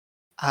 Well,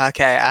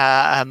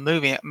 okay.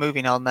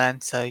 Moving on then.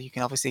 So you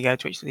can obviously go to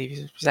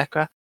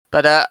Twitch.tv/Berserkra.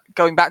 But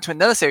going back to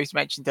another series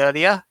mentioned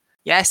earlier.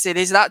 Yes, it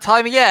is that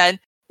time again.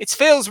 It's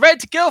Phil's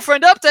Rent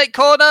Girlfriend Update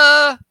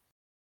Corner.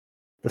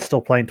 They're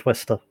still playing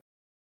Twister.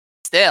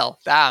 Still,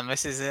 damn,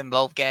 this is an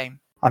involved game.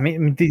 I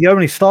mean, they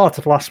only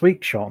started last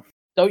week, Sean.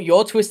 Don't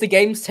your Twister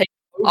games take?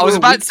 I was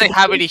about to say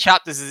how many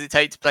chapters does it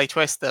take to play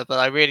Twister, but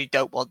I really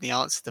don't want the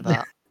answer to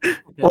that.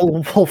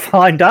 We'll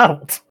find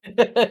out.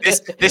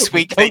 This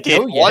week they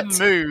did one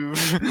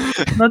move.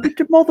 No, they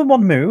did more than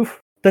one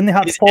move. Then they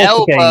had His to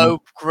pause the game.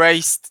 elbow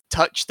graced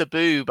touched the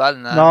boob, I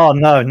don't know.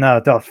 No,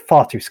 that was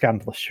far too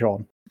scandalous,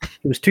 Sean.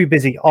 He was too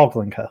busy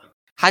ogling her.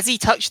 Has he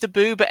touched the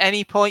boob at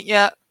any point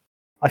yet?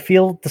 I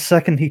feel the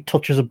second he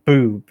touches a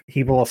boob,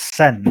 he will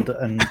ascend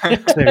and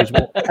the series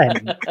will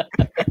end.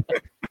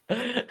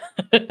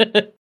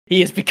 He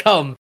has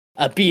become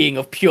a being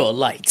of pure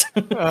light.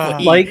 He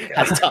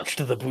has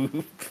touched the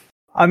boob.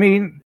 I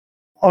mean,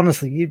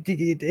 honestly,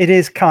 it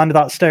is kind of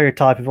that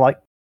stereotype of like,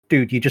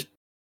 dude, you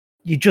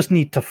just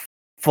need to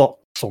fuck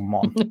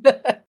someone.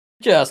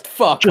 Just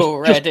fuck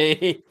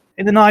already.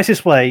 In the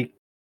nicest way,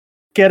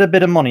 get a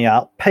bit of money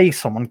out, pay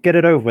someone, get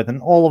it over with,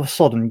 and all of a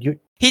sudden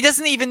He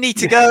doesn't even need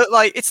to go,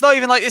 like, it's not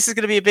even like this is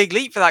going to be a big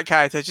leap for that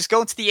character. Just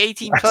go onto the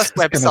 18 plus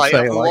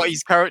website of what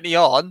he's currently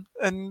on,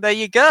 and there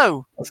you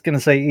go. I was going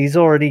to say, he's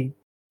already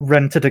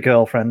rented a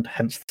girlfriend,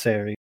 hence the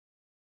series.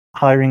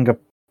 Hiring a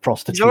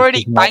prostitute. He's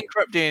already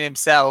bankrupting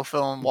himself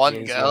on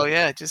one girl,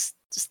 just.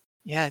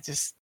 And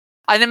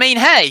I mean,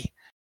 hey,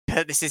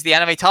 this is the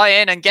anime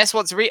tie-in, and guess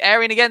what's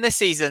airing again this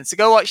season? So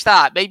go watch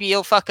that. Maybe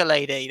he'll fuck a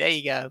lady. There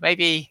you go.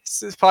 Maybe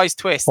surprise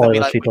twist. They'll be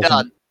like, we're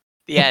done.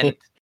 The end.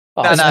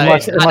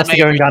 Unless they're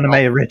going anime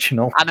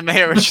original. Anime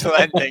original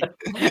ending.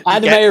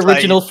 Anime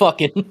original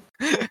fucking.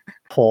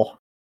 Poor.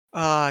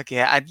 Oh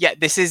yeah, and yeah,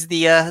 this is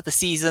the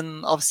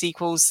season of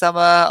sequels summer.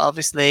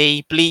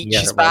 Obviously, Bleach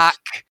is back.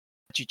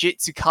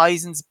 Jujutsu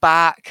Kaisen's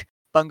back.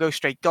 Bungo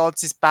Stray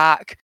Gods is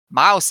back.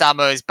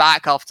 Mao-sama is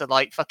back after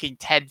like fucking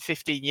 10,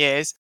 15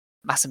 years.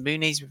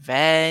 Masamune's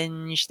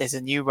Revenge. There's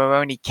a new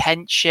Rurouni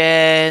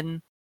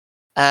Kenshin.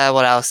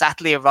 What else?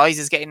 Atelier Rise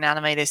is getting an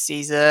anime this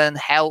season.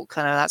 Helk,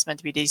 I know that's meant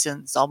to be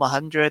decent. Zom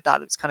 100,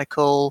 that looks kind of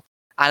cool.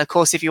 And of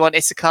course, if you want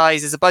isekais,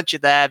 there's a bunch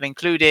of them,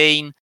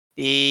 including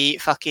the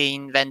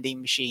fucking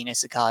vending machine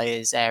isekai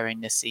is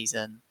airing this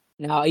season.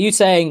 Now, are you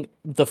saying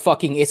the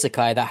fucking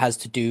isekai that has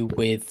to do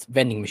with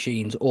vending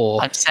machines,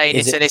 or I'm saying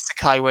it's an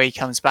isekai where he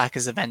comes back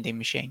as a vending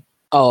machine.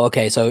 Oh,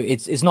 okay, so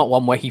it's not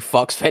one where he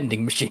fucks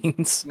vending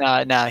machines.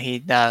 No,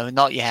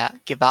 not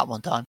yet. Give that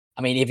one time.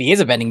 I mean, if he is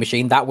a vending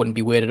machine, that wouldn't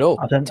be weird at all.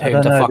 I don't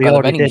know. We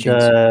already did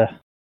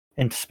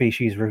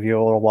interspecies review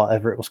or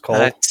whatever it was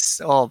called.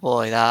 Oh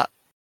boy, that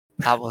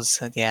was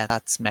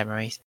that's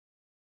memories.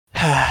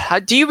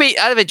 Do you read?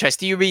 Out of interest,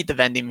 do you read the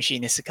vending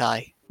machine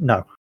isekai?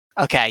 No.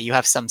 Okay, you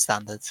have some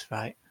standards,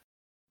 right?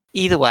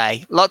 Either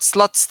way, lots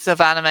of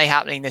anime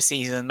happening this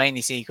season,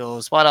 mainly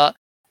sequels. Why not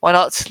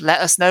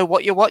let us know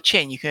what you're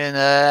watching? You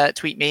can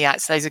tweet me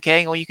at Slazer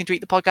King, or you can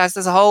tweet the podcast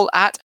as a whole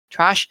at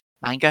Trash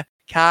Manga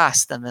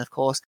Cast. And of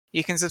course,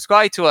 you can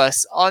subscribe to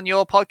us on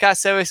your podcast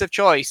service of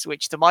choice,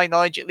 which to my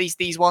knowledge, at least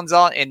these ones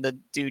aren't in the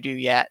doo-doo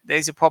yet.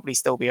 These will probably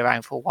still be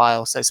around for a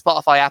while. So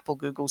Spotify, Apple,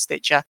 Google,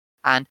 Stitcher,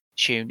 and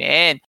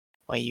TuneIn,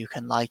 where you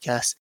can like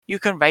us, you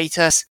can rate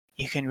us,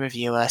 you can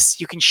review us,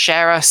 you can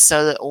share us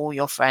so that all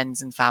your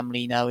friends and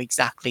family know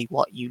exactly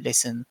what you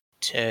listen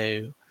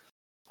to.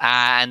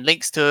 And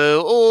links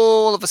to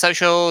all of the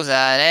socials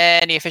and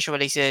any official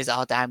releases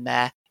are down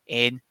there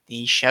in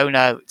the show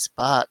notes.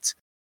 But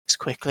as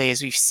quickly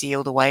as we've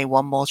sealed away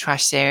one more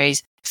trash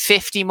series,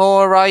 50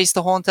 more arise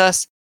to haunt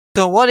us.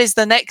 So what is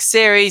the next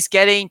series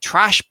getting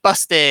trash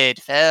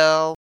busted,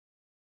 Phil?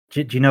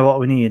 Do you know what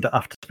we need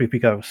after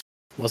Spoopy Ghost?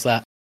 What's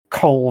that?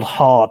 Cold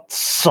hard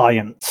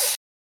science.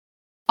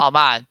 Oh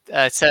man,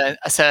 a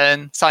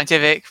certain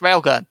scientific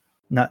railgun.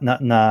 Nah.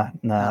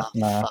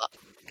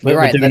 We're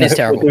right, that is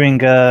terrible. We're doing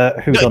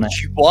Whodunit.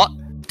 What?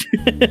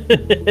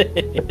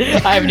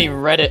 I haven't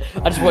even read it.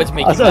 I just wanted to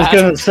make I was you mad.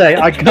 going to say,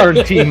 I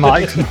guarantee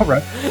Mike's not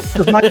read.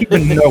 Does Mike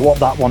even know what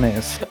that one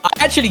is? I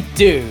actually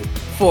do,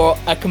 for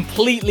a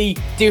completely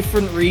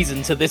different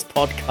reason to this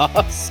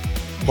podcast.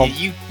 Well,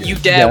 you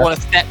dare want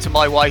to step to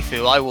my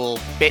waifu, I will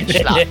bitch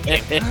slap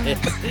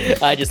you.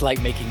 I just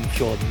like making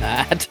Sean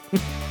mad.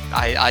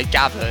 I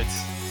gathered.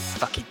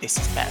 Fucking this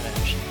is better than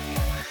machine.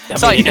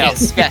 Something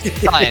Science, yes,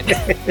 science.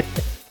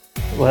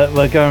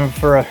 We're going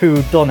for a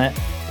Whodunit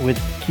with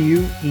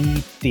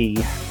QED.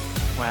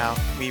 Well,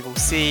 we will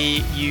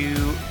see you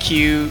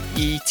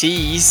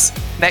QETs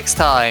next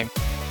time.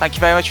 Thank you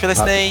very much for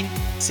listening.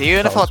 See you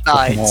in a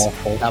fortnight.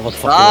 That was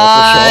fucking awful.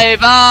 Bye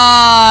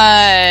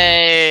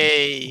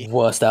bye.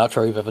 Worst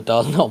outro you've ever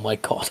done. Oh my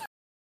god.